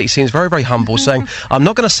morning because he seems very, very humble, saying, I'm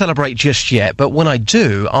not going to celebrate just yet, but when I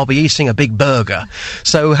do, I'll be eating a big burger.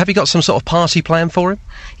 So have you got some sort of party plan for him?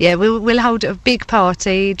 Yeah, we'll hold a big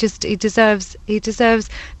party. He deserves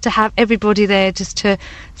to have everybody there just to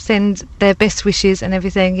send their best wishes and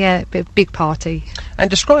everything. Yeah, a big party.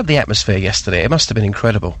 And describe the atmosphere yesterday. It must have been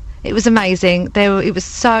incredible. It was amazing. It was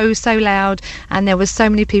so loud, and there was so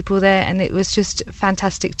many people there, and it was just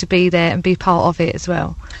fantastic to be there and be part of it as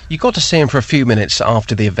well. You got to see him for a few minutes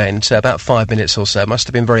after the event, about 5 minutes or so. It must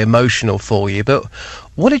have been very emotional for you. But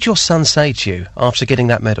what did your son say to you after getting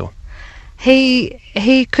that medal? He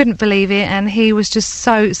couldn't believe it, and he was just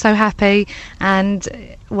so happy. And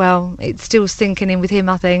well, it's still sinking in with him.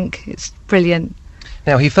 I think it's brilliant.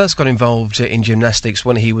 Now, he first got involved in gymnastics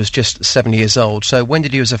when he was just 7 years old. So when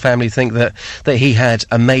did you as a family think that he had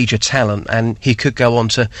a major talent and he could go on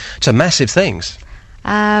to massive things?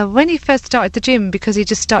 When he first started the gym, because he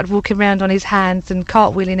just started walking around on his hands and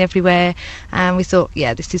cartwheeling everywhere, and we thought,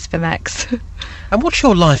 yeah, this is for Max. And what's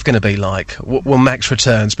your life going to be like when Max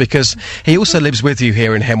returns? Because he also lives with you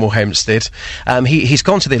here in Hemel Hempstead. He's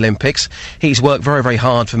gone to the Olympics. He's worked very, very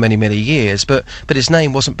hard for many, many years, but his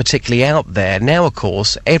name wasn't particularly out there. Now, of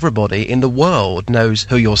course, everybody in the world knows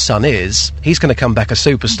who your son is. He's going to come back a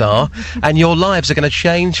superstar, and your lives are going to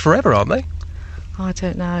change forever, aren't they? I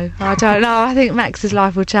don't know. I think Max's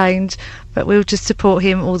life will change, but we'll just support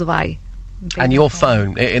him all the way. And your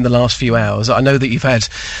phone, in the last few hours, I know that you've had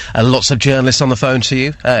lots of journalists on the phone to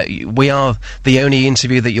you. We are the only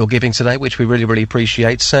interview that you're giving today, which we really, really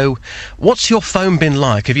appreciate. So what's your phone been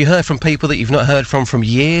like? Have you heard from people that you've not heard from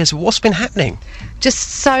years? What's been happening? Just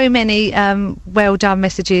so many well done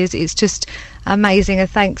messages. It's just amazing, and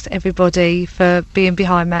thanks everybody for being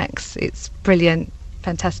behind Max. It's brilliant.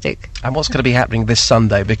 Fantastic. And what's going to be happening this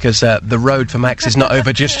Sunday? Because the road for Max is not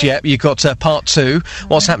over just yet. You've got part 2.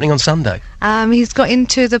 What's happening on Sunday? He's got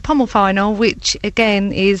into the pommel final, which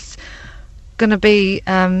again is going to be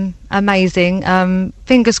amazing.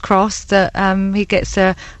 Fingers crossed that he gets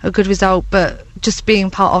a good result, but just being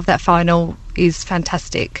part of that final is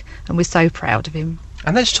fantastic, and we're so proud of him.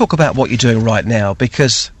 And let's talk about what you're doing right now,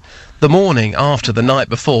 because the morning after the night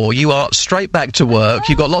before, you are straight back to work.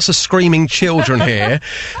 You've got lots of screaming children here.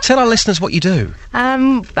 Tell our listeners what you do.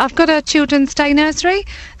 I've got a children's day nursery,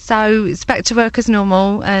 so it's back to work as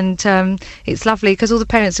normal, and it's lovely because all the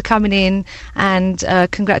parents are coming in and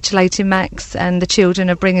congratulating Max, and the children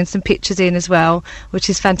are bringing some pictures in as well, which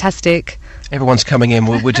is fantastic. Everyone's coming in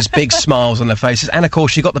with just big smiles on their faces, and of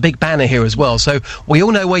course you've got the big banner here as well, so we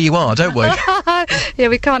all know where you are, don't we? Yeah,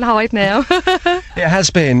 we can't hide now. It has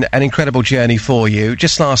been an incredible journey for you.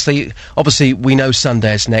 Just lastly, obviously we know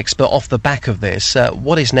Sunday's next, but off the back of this,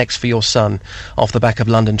 what is next for your son off the back of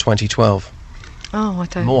London 2012? Oh, I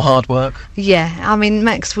don't... More hard work? Yeah, I mean,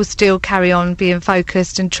 Max will still carry on being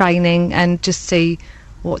focused and training and just see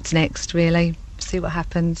what's next, really. See what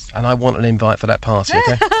happens. And I want an invite for that party,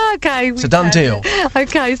 okay? Okay. It's a done deal.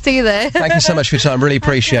 Okay, see you there. Thank you so much for your time, really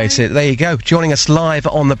appreciate it. There you go, joining us live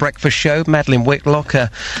on The Breakfast Show, Madeline Whitlock,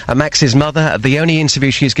 Max's mother, the only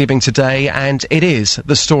interview she's giving today, and it is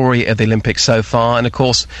the story of the Olympics so far, and of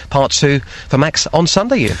course, part 2 for Max on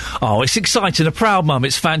Sunday, Ian. Oh, it's exciting, a proud mum,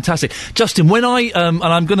 it's fantastic. Justin, when I, and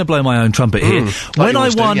I'm going to blow my own trumpet here, when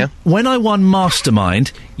I won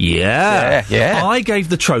Mastermind, I gave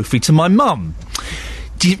the trophy to my mum.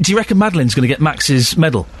 Do you reckon Madeline's going to get Max's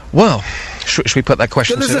medal? Well, should we put that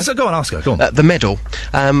question to her? Go on, ask her, go on. The medal,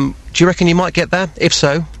 do you reckon you might get that? If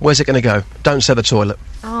so, where's it going to go? Don't say the toilet.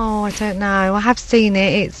 Oh, I don't know. I have seen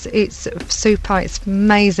it. It's super. It's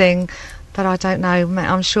amazing. But I don't know.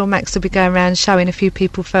 I'm sure Max will be going around showing a few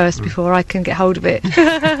people first before I can get hold of it.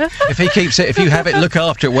 If he keeps it, if you have it, look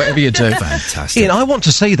after it, whatever you do. Fantastic. Ian, I want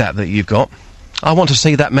to see that you've got. I want to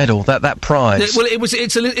see that medal, that prize. Well,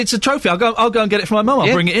 it's a trophy. I'll go and get it from my mum.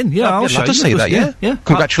 I'll bring it in. Yeah, I'll show you. I'd love to see that. Yeah.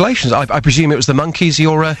 Congratulations. I presume it was the monkeys. It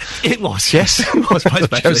was. Yes. It was my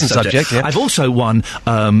chosen subject. Yeah. I've also won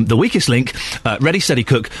the Weakest Link. Ready, Steady,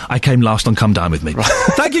 Cook. I came last on Come Dine with Me. Right.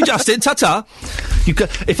 Thank you, Justin. Ta-ta.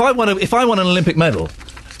 If I won an Olympic medal,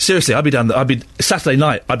 seriously, I'd be Saturday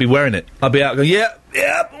night. I'd be wearing it. I'd be out going, yeah,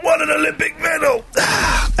 won an Olympic medal.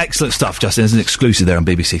 Excellent stuff, Justin. There's an exclusive there on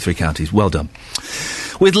BBC Three Counties. Well done.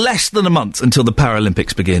 With less than a month until the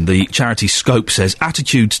Paralympics begin, the charity Scope says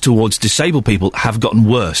attitudes towards disabled people have gotten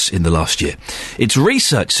worse in the last year. Its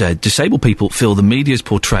research said disabled people feel the media's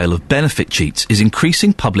portrayal of benefit cheats is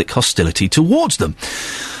increasing public hostility towards them.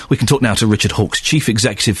 We can talk now to Richard Hawkes, Chief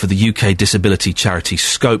Executive for the UK disability charity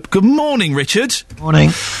Scope. Good morning, Richard.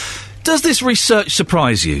 Morning. Does this research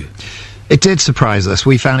surprise you? It did surprise us.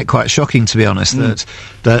 We found it quite shocking, to be honest,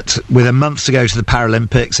 that with a month to go to the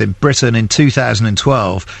Paralympics in Britain in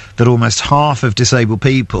 2012, that almost half of disabled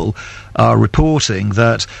people are reporting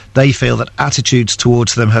that they feel that attitudes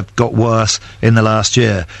towards them have got worse in the last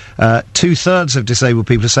year. 2/3 of disabled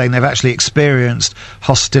people are saying they've actually experienced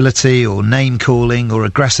hostility or name calling or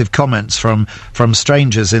aggressive comments from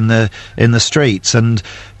strangers in the streets, and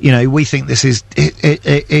we think this is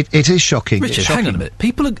it is shocking. Richard, hang on a minute.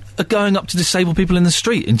 People are going up to disabled people in the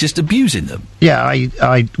street and just abusing them. Yeah,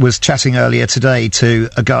 I was chatting earlier today to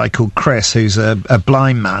a guy called Chris, who's a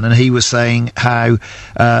blind man, and he was saying how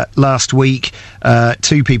last week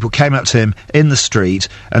 2 people came up to him in the street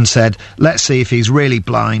and said, let's see if he's really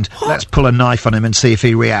blind, let's pull a knife on him and see if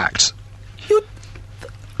he reacts.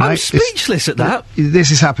 I'm speechless at that.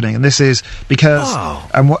 This is happening, and this is because,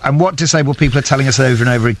 and what disabled people are telling us over and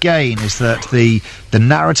over again is that the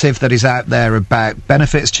narrative that is out there about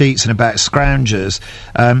benefits cheats and about scroungers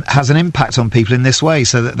has an impact on people in this way,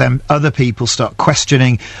 so that then other people start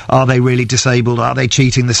questioning: are they really disabled? Are they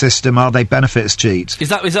cheating the system? Are they benefits cheats? Is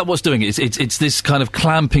that what's doing it? It's this kind of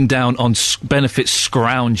clamping down on benefits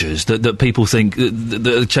scroungers that people think that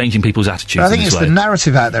are changing people's attitudes. I think it's the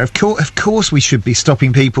narrative out there. Of course, we should be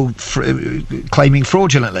stopping people claiming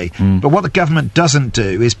fraudulently. But what the government doesn't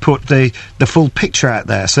do is put the full picture out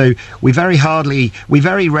there. So we very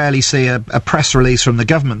rarely see a press release from the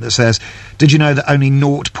government that says, did you know that only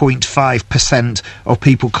 0.5% of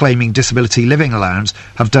people claiming disability living allowance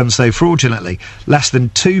have done so fraudulently? Less than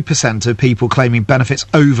 2% of people claiming benefits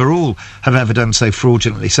overall have ever done so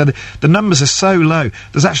fraudulently. So the numbers are so low.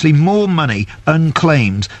 There's actually more money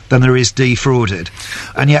unclaimed than there is defrauded.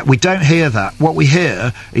 And yet we don't hear that. What we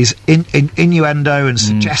hear is innuendo and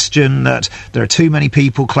suggestion that there are too many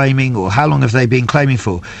people claiming, or how long have they been claiming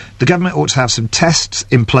for. The government ought to have some tests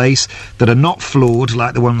in place that are not flawed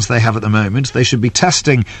like the ones they have at the moment. They should be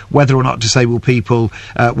testing whether or not disabled people,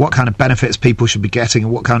 what kind of benefits people should be getting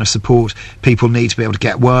and what kind of support people need to be able to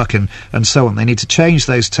get work and so on. They need to change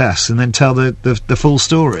those tests and then tell the full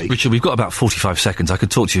story. Richard, we've got about 45 seconds. I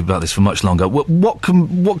could talk to you about this for much longer. What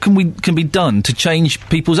can be done to change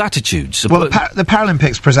people's attitudes? Well, the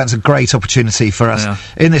Paralympics presents a great opportunity for us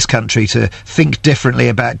in this country to think differently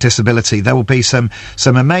about disability. There will be some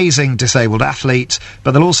amazing disabled athletes,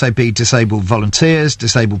 but there'll also be disabled volunteers,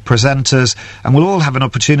 disabled presenters, and we'll all have an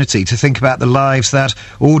opportunity to think about the lives that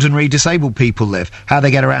ordinary disabled people live, how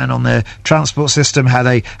they get around on the transport system, how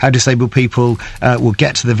disabled people will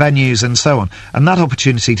get to the venues and so on. And that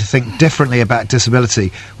opportunity to think differently about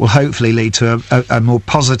disability will hopefully lead to a more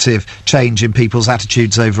positive change in people's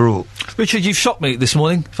attitudes overall. Richard, you've shocked me this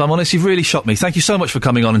morning, if I'm honest. You've really shocked me. Thank you so much for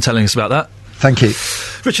coming on and telling us about that. Thank you.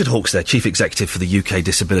 Richard Hawkes there, Chief Executive for the UK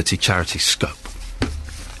disability charity Scope.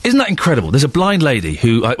 Isn't that incredible? There's a blind lady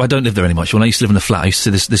who... I don't live there anymore. When I used to live in a flat, I used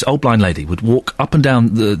to see this old blind lady would walk up and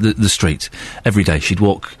down the street every day. She'd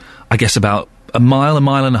walk, I guess, about a mile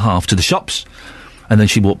and a half to the shops, and then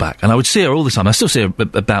she'd walk back. And I would see her all the time. I still see her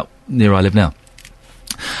about near where I live now.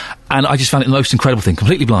 And I just found it the most incredible thing,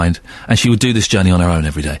 completely blind, and she would do this journey on her own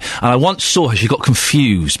every day. And I once saw her, she got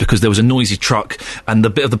confused because there was a noisy truck and the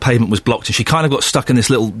bit of the pavement was blocked, and she kind of got stuck in this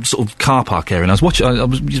little sort of car park area, and I was watching,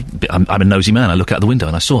 I'm a nosy man, I look out the window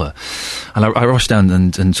and I saw her. And I rushed down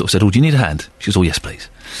and sort of said, oh, do you need a hand? She goes, oh, yes, please.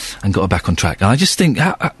 And got her back on track. And I just think,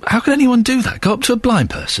 how can anyone do that? Go up to a blind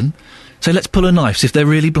person, say, let's pull a knife, see if they're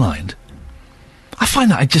really blind. I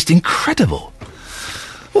find that just incredible.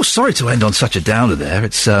 Well, sorry to end on such a downer there.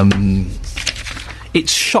 It's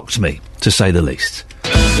shocked me, to say the least.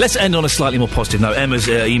 Let's end on a slightly more positive note. Emma's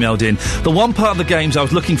emailed in. The one part of the games I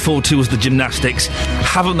was looking forward to was the gymnastics.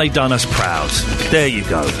 Haven't they done us proud? There you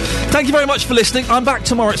go. Thank you very much for listening. I'm back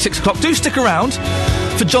tomorrow at 6 o'clock. Do stick around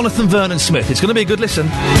for Jonathan Vernon Smith. It's going to be a good listen.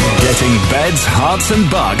 Getting beds, hearts and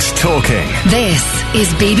bugs talking. This is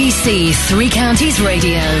BBC Three Counties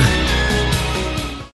Radio.